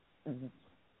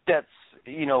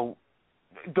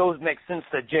makes sense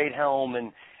to Jade Helm,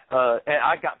 and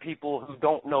I got people who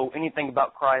don't know anything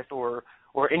about Christ or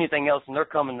anything else, and they're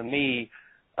coming to me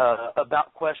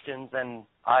about questions, and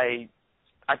I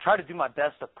try to do my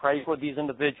best to pray for these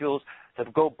individuals, to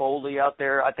go boldly out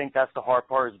there. I think that's the hard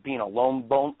part, is being alone,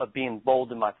 being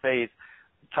bold in my faith,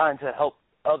 trying to help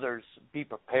others be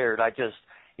prepared. I'm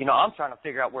trying to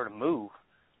figure out where to move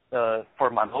for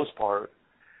my most part.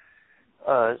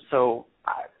 So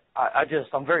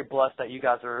I'm very blessed that you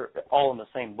guys are all in the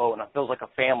same boat, and it feels like a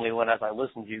family as I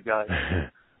listen to you guys.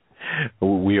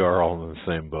 We are all in the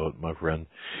same boat, my friend.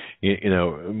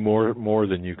 More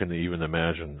than you can even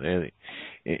imagine.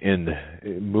 And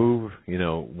move,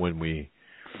 when we,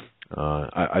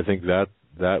 I think that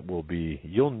will be,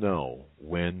 you'll know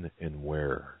when and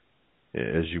where,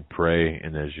 as you pray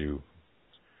and as you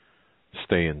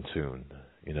stay in tune,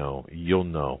 you'll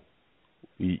know.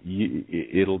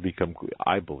 It'll become,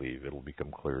 I believe, it'll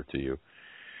become clear to you,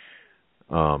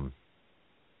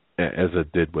 as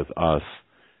it did with us,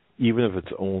 even if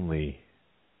it's only,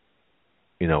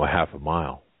 a half a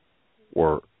mile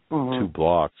or 2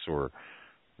 blocks, or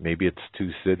maybe it's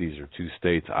 2 cities or 2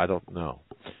 states. I don't know.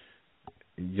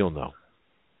 You'll know.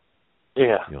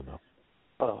 Yeah. You'll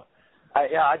know.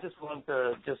 I just want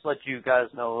to let you guys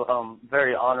know,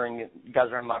 very honoring. You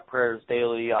guys are in my prayers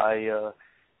daily. I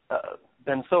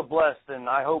been so blessed, and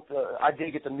I hope I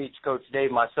did get to meet Coach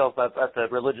Dave myself at the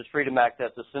Religious Freedom Act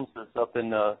at the census up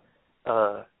in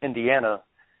Indiana.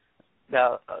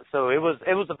 Now, so it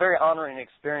was a very honoring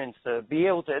experience to be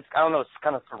able to. It's kind of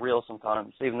surreal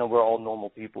sometimes, even though we're all normal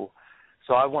people.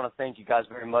 So I want to thank you guys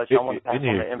very much. I want to pass on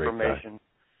the information.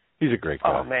 He's a great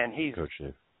guy. Oh man, he's Coach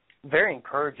Dave. Very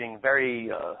encouraging,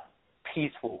 very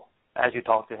peaceful as you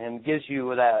talk to him. Gives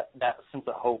you that sense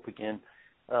of hope again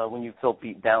when you feel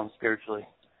beat down spiritually.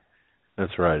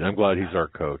 That's right. I'm glad he's our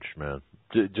coach, man.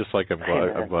 Just like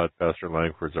I'm glad Pastor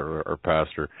Langford's our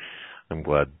pastor. I'm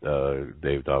glad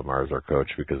Dave Dotmeyer is our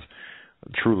coach, because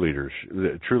true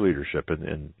leadership,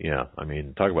 and yeah, I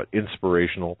mean, talk about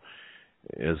inspirational,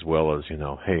 as well as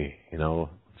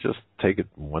just take it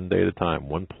one day at a time,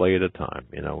 one play at a time.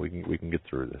 We can get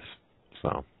through this.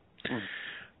 So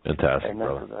fantastic,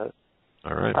 brother.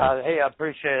 All right. Hey, I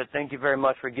appreciate it. Thank you very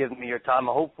much for giving me your time.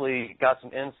 I hopefully got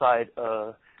some insight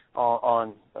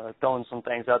on throwing some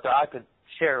things out there. I could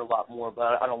share a lot more,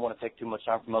 but I don't want to take too much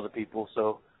time from other people.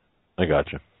 So I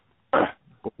got you.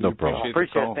 No problem.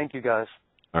 Appreciate it. Thank you, guys.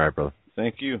 All right, brother.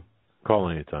 Thank you. Call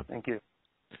anytime. Thank you.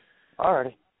 All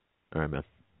righty. All right, man.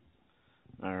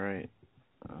 All right.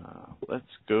 Let's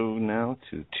go now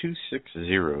to 260.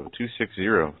 260.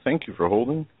 Thank you for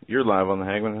holding. You're live on the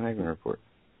Hagmann Hagmann Report.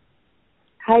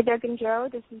 Hi, Doug and Joe.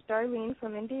 This is Darlene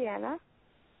from Indiana.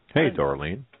 Hey,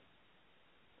 Darlene.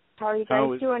 How are you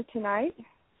guys doing tonight?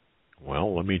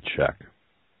 Well, let me check.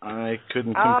 I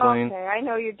couldn't complain. Okay, I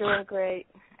know you're doing great.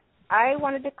 I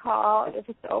wanted to call, if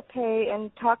it's okay, and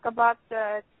talk about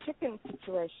the chicken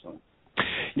situation.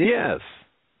 Yes.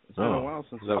 It's been a while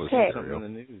since that was something in the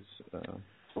news.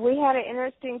 We had an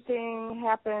interesting thing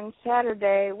happen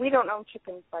Saturday. We don't own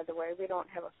chickens, by the way. We don't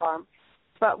have a farm.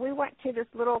 But we went to this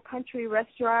little country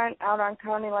restaurant out on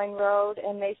County Line Road,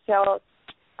 and they sell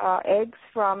eggs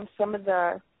from some of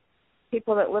the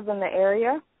people that live in the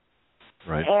area.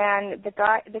 Right. And the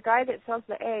guy that sells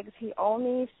the eggs, he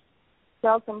only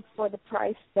sells them for the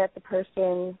price that the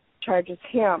person charges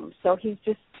him. So he's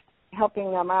just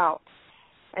helping them out.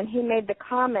 And he made the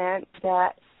comment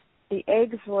that the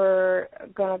eggs were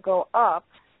going to go up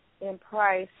in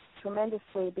price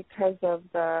tremendously because of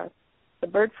the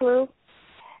bird flu.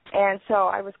 And so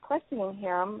I was questioning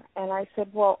him, and I said,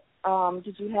 well,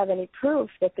 did you have any proof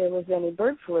that there was any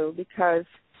bird flu? Because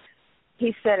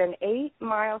he said an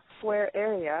 8-mile square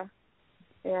area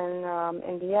in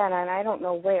Indiana, and I don't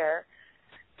know where,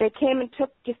 they came and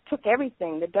took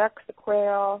everything, the ducks, the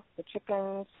quail, the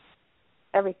chickens,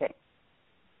 everything.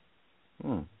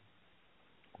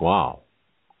 Wow.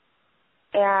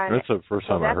 And that's the first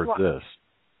time I heard this.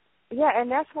 Yeah,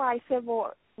 and that's why I said,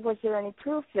 well, was there any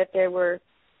proof that they were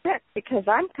sick? Because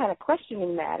I'm kind of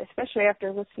questioning that, especially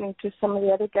after listening to some of the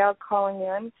other gals calling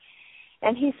in.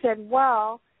 And he said,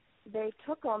 well, they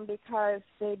took them because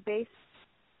they based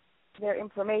their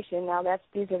information. Now,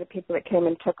 these are the people that came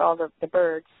and took all the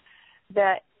birds,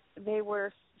 that they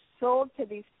were sold to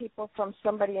these people from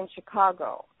somebody in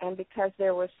Chicago. And because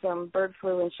there was some bird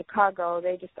flu in Chicago,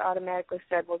 they just automatically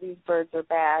said, well, these birds are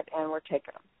bad, and we're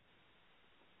taking them.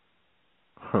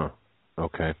 Huh.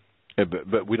 Okay.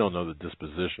 But we don't know the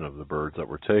disposition of the birds that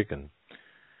were taken.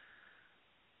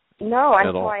 No,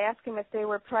 and so I asked him if they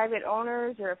were private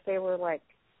owners or if they were like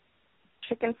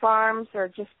chicken farms or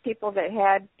just people that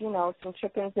had, some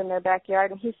chickens in their backyard,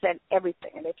 and he said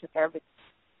everything, and they took everything.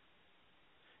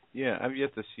 Yeah, I've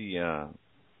yet to see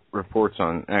reports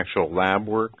on actual lab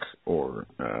work or...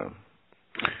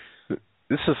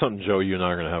 This is something, Joe, you and I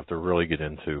are going to have to really get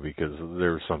into because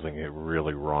there's something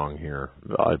really wrong here,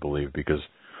 I believe, because,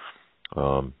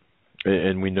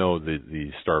 and we know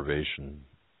the starvation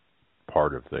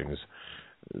part of things,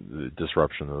 the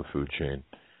disruption of the food chain.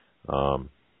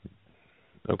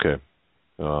 Okay.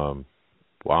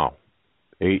 Wow.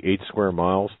 8 square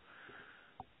miles?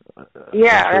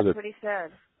 Yeah, that's what he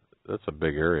said. That's a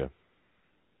big area.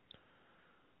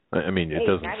 I mean, it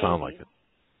doesn't sound like it.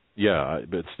 Yeah,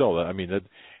 but still, I mean,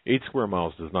 8 square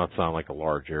miles does not sound like a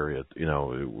large area.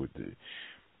 It would.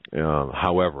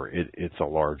 However, it's a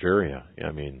large area.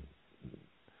 I mean,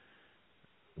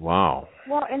 wow.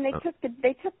 Well, and they took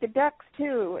the ducks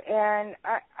too, and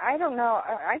I don't know.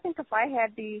 I think if I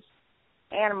had these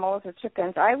animals or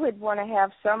chickens, I would want to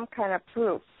have some kind of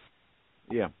proof.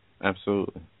 Yeah,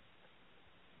 absolutely.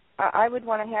 I would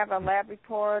want to have a lab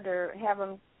report or have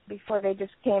them before they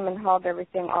just came and hauled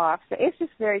everything off. So it's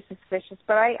just very suspicious.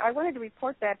 But I wanted to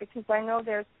report that because I know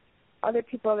there's other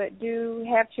people that do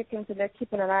have chickens and they're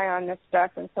keeping an eye on this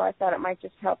stuff, and so I thought it might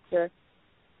just help to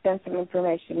send some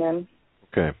information in.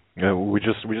 Okay. We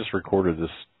just recorded this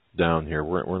down here.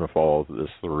 We're going to follow this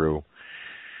through.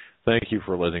 Thank you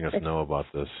for letting us know about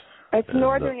this. It's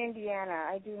northern Indiana.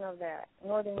 I do know that.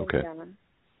 Northern Indiana.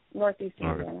 Northeast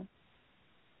Indiana.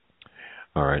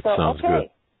 All right. So, sounds good.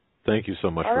 Thank you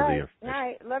so much for the information. All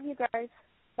right. Love you guys.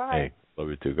 Bye. Hey, love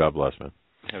you too. God bless, man.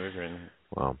 Have a great night.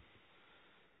 Wow.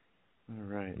 All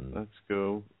right. Let's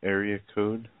go. Area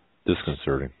code.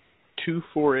 Disconcerting.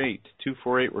 248.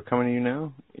 248. We're coming to you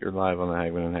now. You're live on the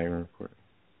Hagmann Hagmann Report.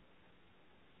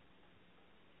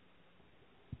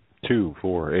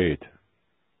 248.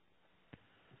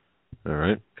 All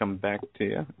right. Come back to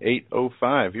you.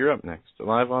 805. You're up next.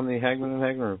 Live on the Hagmann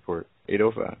Hagmann Report.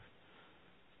 805.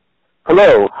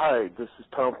 Hello. Hi, this is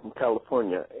Tom from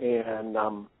California. And I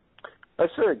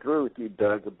sort of agree with you,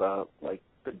 Doug, about like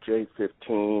the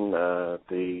J15,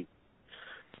 the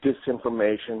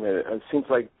disinformation. It seems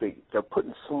like they're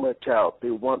putting so much out. They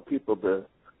want people to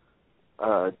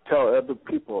tell other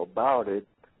people about it.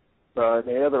 But on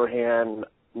the other hand,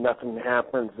 nothing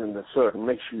happens, and it sort of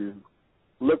makes you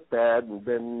look bad. And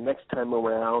then next time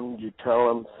around, you tell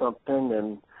them something.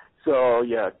 And so,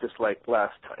 yeah, just like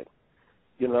last time.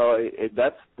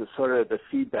 That's the sort of the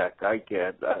feedback I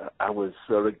get. I was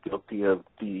sort of guilty of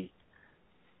the,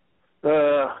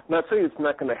 not saying it's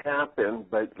not going to happen,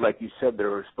 but like you said,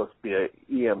 there was supposed to be an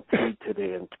EMP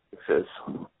today in Texas,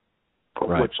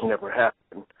 right, which never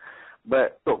happened.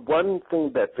 But one thing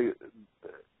that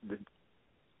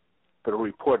the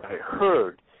report I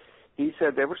heard, he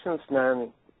said ever since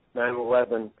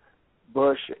 9/11,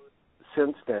 Bush,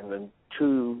 since then, in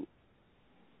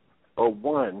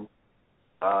 2001,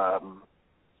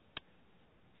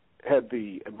 had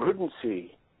the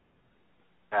Emergency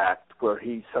Act where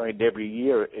he signed every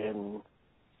year in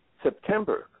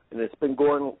September. And it's been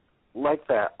going like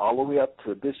that all the way up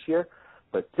to this year.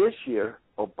 But this year,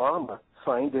 Obama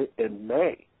signed it in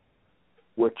May,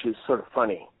 which is sort of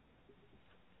funny.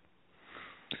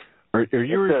 Are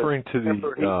you referring to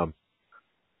the...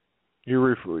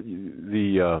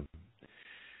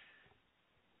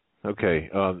 Okay,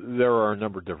 there are a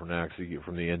number of different acts,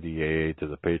 from the NDAA to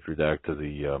the Patriot Act to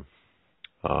the,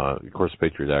 of course, the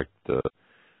Patriot Act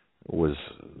was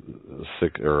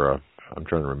I'm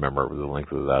trying to remember the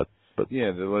length of that. But yeah,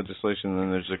 the legislation,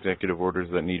 and there's executive orders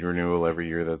that need renewal every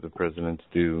year that the presidents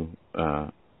do.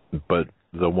 But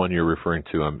the one you're referring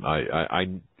to, I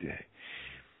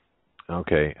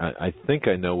think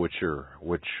I know which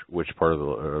part of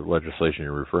the legislation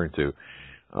you're referring to.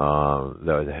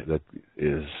 That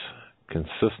is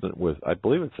consistent with, I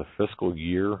believe it's a fiscal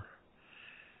year.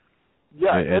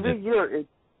 Yeah, every year,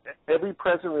 every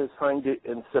president has signed it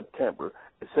in September,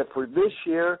 except for this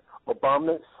year,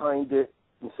 Obama signed it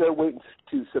instead of waiting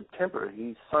to September,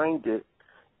 he signed it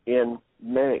in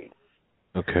May.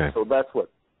 Okay. So that's what,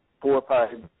 4 or 5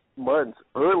 months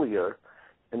earlier,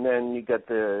 and then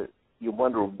you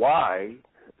wonder why,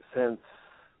 since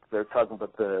they're talking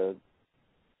about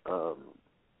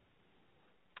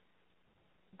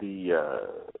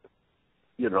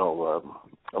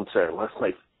I'm sorry, I lost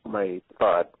my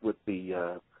thought with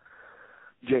the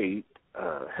Jade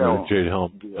Helm. Jade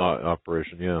Helm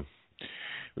operation, yeah.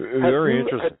 Very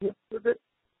interesting.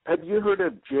 Have you heard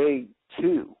of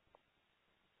J2?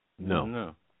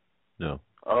 No.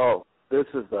 Oh, this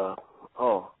is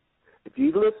if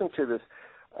you listen to this,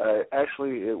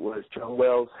 actually it was John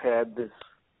Wells had this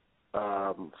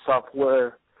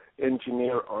software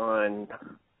engineer on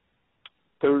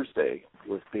Thursday,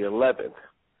 was the 11th.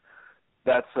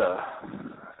 That's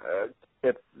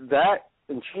if that,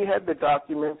 and she had the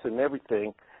documents and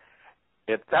everything.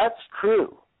 If that's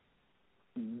true,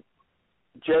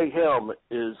 J Helm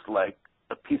is like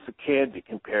a piece of candy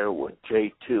compared to what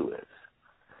J2 is.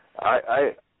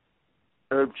 I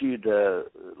urge you to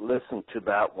listen to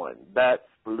that one. That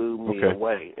blew me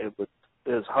away. It was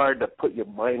hard to put your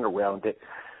mind around it,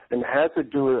 and it has to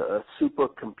do with a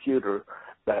supercomputer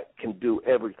that can do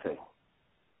everything.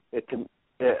 It can.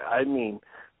 I mean,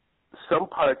 some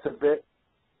parts of it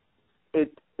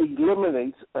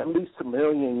eliminates at least 1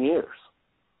 million years.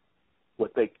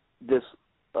 What this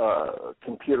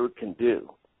computer can do.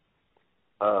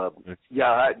 Doug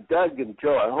and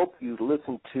Joe, I hope you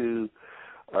listened to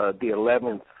the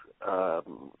 11th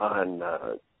on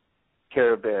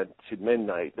Caravan to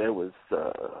Midnight. There was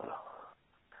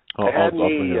I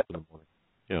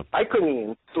couldn't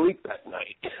even sleep that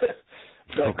night.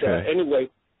 But anyway,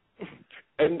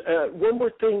 and one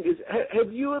more thing is,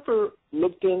 have you ever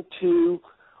looked into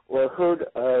or heard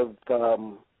of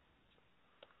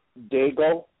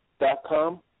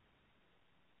Dago.com?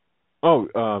 Oh,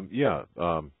 yeah.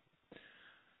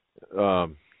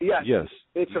 Yes.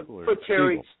 It's a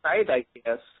military site, I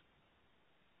guess.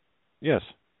 Yes.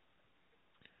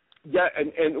 Yeah,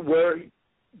 and where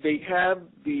they have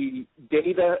the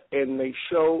data and they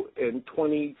show in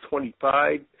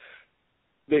 2025,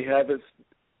 they have us,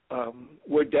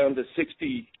 we're down to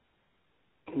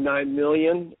 69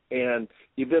 million, and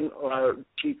even our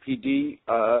GPD,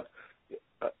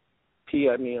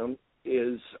 PMM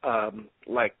is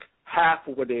like half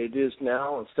of what it is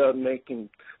now. Instead of making,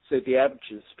 say, the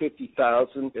average is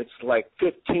 50,000, it's like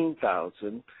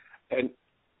 15,000. And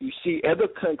you see other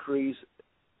countries,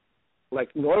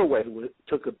 like Norway,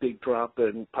 took a big drop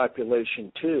in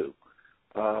population too.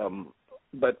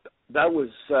 But that was,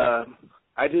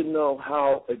 I didn't know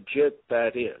how legit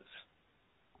that is.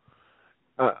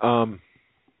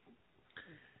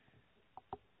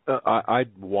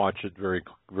 I'd watch it very,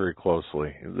 very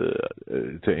closely.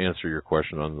 To answer your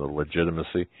question on the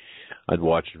legitimacy, I'd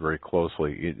watch it very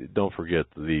closely. Don't forget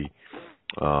the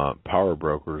power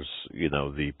brokers.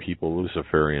 The people,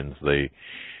 Luciferians. They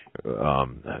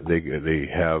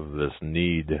have this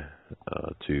need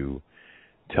to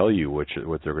tell you what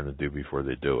they're going to do before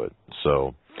they do it.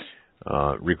 So,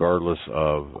 regardless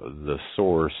of the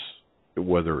source,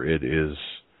 whether it is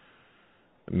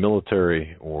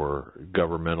military or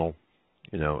governmental,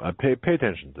 pay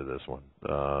attention to this one.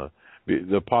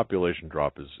 The population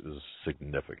drop is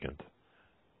significant,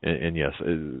 and yes,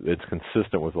 it's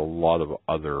consistent with a lot of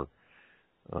other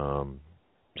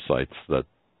sites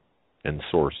and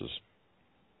sources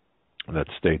that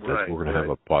state that we're going to have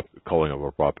a culling of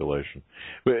our population,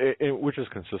 which is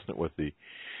consistent with the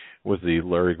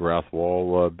Larry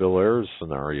Grathwohl Bill Ayers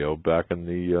scenario back in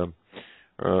the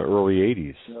early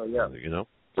 80s. Oh, yeah.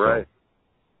 Right.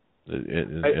 So,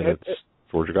 and it's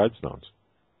Georgia Guidestones.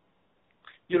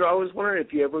 I was wondering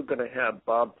if you're ever going to have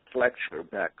Bob Fletcher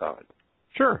back on.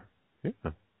 Sure.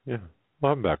 Yeah.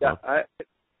 Well, I'm back on.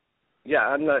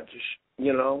 I'm not just,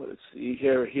 it's, you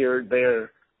hear here,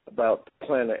 there about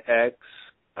Planet X.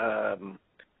 Some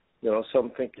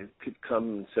think it could come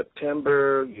in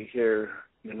September. You hear,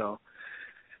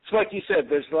 it's like you said,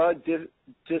 there's a lot of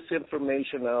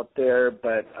disinformation out there,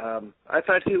 but I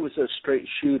thought he was a straight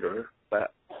shooter,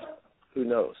 but who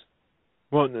knows?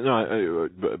 Well, no,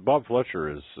 Bob Fletcher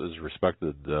is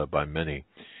respected by many.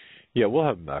 Yeah, we'll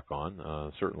have him back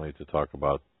on, certainly to talk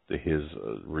about his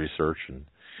research and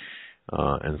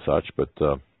such. But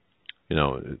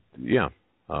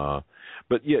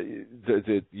but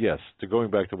yes. To going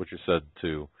back to what you said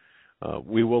too,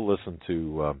 we will listen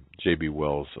to J.B.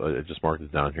 Wells. I just marked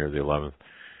it down here, the 11th,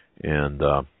 and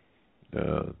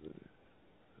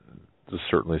to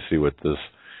certainly see what this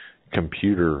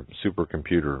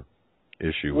supercomputer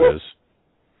issue is.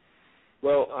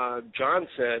 Well, John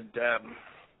said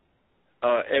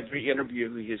every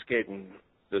interview he has given,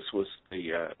 this was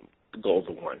the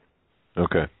golden one.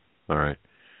 Okay. All right.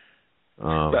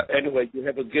 But anyway, you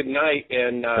have a good night,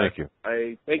 and thank you.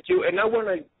 I thank you. And I want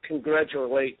to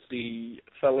congratulate the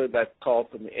fellow that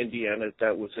called from Indiana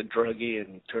that was a druggie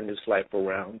and turned his life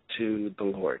around to the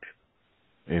Lord.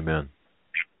 Amen.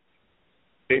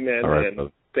 Amen. All right,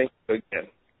 and thank you again.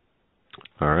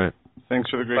 All right. Thanks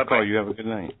for the great call. You have a good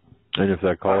night. And if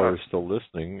that caller is still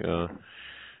listening,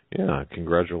 yeah,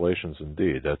 congratulations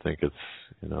indeed. I think it's,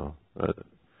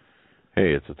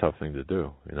 hey, it's a tough thing to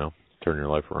do, turn your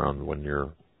life around when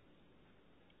you're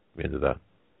into that.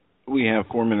 We have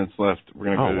 4 minutes left.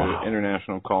 We're going to go to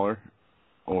international caller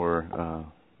or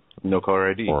no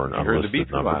caller ID. Or an heard the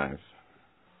beep number. Live.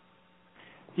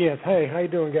 Yes. Hey, how you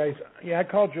doing, guys? Yeah, I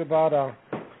called you about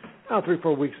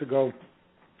 3-4 weeks ago.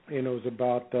 It was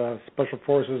about Special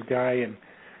Forces guy and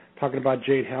talking about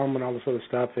Jade Helm and all this other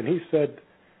stuff. And he said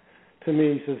to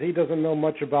me, he says he doesn't know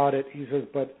much about it. He says,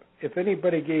 but if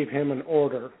anybody gave him an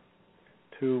order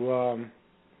to,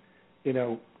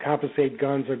 confiscate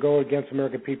guns or go against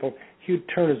American people, he'd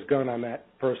turn his gun on that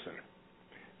person.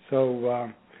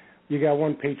 So you got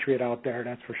one patriot out there,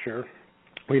 that's for sure.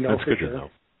 We know that's for good sure. To know.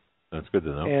 That's good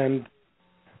to know. And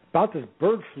about this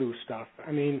bird flu stuff,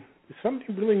 I mean,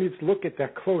 somebody really needs to look at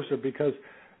that closer because,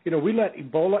 we let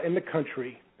Ebola in the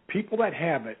country. People that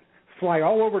have it fly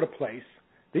all over the place.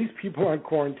 These people are in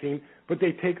quarantine, but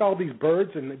they take all these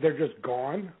birds and they're just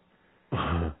gone.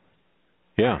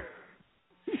 Yeah.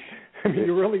 I mean,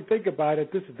 you really think about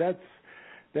it.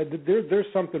 There's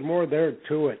something more there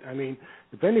to it. I mean,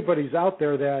 if anybody's out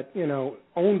there that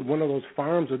owned one of those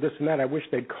farms or this and that, I wish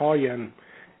they'd call you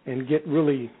and get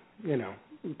really,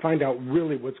 find out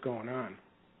really what's going on.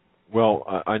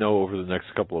 Well, I know over the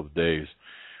next couple of days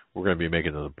we're going to be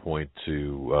making it a point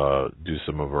to do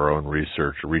some of our own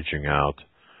research, reaching out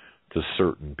to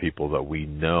certain people that we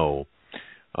know,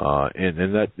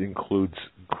 and that includes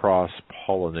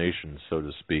cross-pollination, so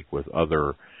to speak, with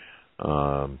other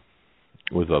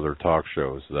talk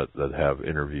shows that have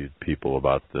interviewed people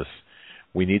about this.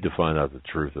 We need to find out the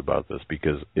truth about this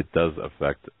because it does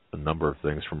affect a number of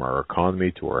things, from our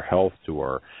economy to our health to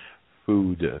our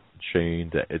food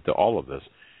chain to all of this.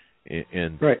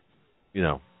 And right.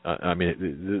 I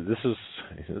mean, this is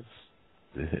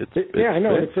it's yeah, I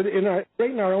know. It's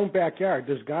right in our own backyard.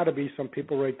 There's got to be some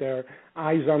people right there,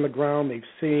 eyes on the ground. They've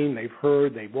seen, they've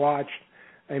heard, they've watched.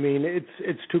 I mean,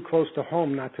 it's too close to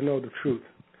home not to know the truth.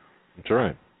 That's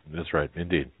right. That's right,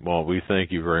 indeed. Well, we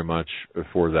thank you very much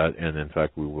for that, and in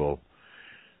fact, we will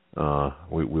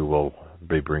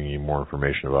be bringing you more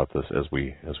information about this as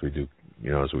we do,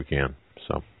 as we can.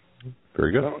 So,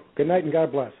 very good. Well, good night and God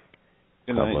bless.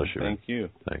 Good God night. bless you. Thank you.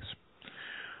 Thanks.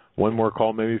 One more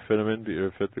call, maybe fit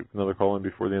another call in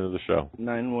before the end of the show.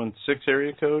 916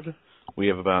 area code. We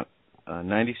have about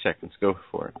 90 seconds. Go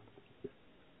for it.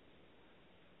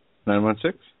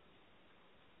 916.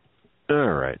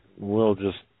 All right. We'll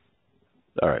just.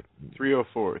 All right.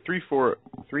 304.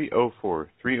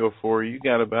 304. You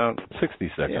got about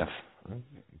 60 seconds. Yeah.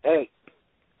 Hey.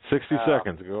 60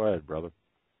 seconds. Go ahead, brother.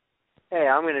 Hey,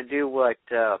 I'm going to do what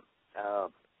Dan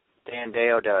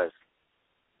Deo does.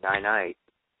 Night-night.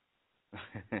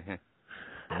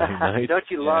 Night-night? Don't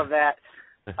you love that?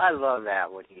 I love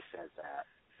that when he says that.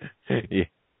 Yeah.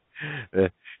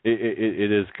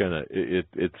 It is kind of,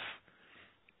 it's,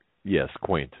 yes,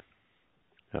 quaint.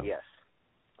 Yeah. Yes.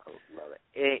 I love it.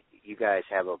 Hey, you guys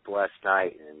have a blessed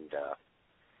night, and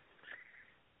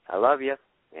I love you.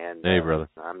 And hey, brother.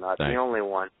 I'm not Thanks. the only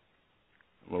one.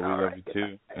 Well, we love you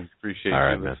too, and appreciate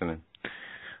you listening.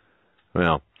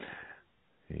 Well,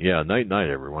 yeah, night,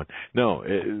 everyone. No,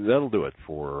 that'll do it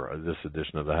for this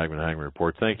edition of the Hagmann Hagmann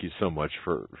Report. Thank you so much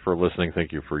for listening.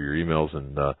 Thank you for your emails,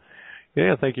 and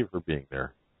thank you for being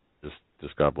there.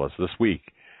 Just God bless. This week,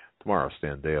 tomorrow,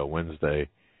 Stan Dale. Wednesday,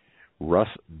 Russ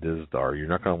Dizdar. You're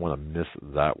not going to want to miss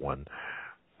that one.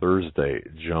 Thursday,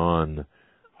 John,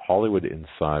 Hollywood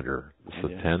Insider,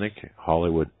 Satanic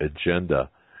Hollywood Agenda.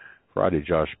 Friday,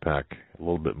 Josh Peck, a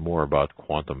little bit more about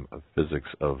quantum physics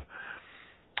of,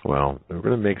 well, it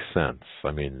really makes sense.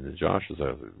 I mean, Josh is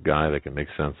a guy that can make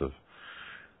sense of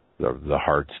the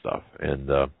hard stuff and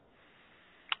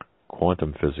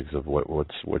quantum physics of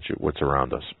what's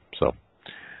around us. So,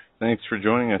 thanks for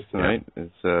joining us tonight. Yeah.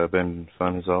 It's been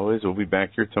fun as always. We'll be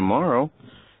back here tomorrow,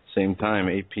 same time,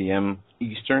 8 p.m.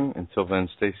 Eastern. Until then,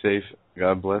 stay safe.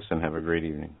 God bless, and have a great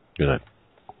evening. Good night.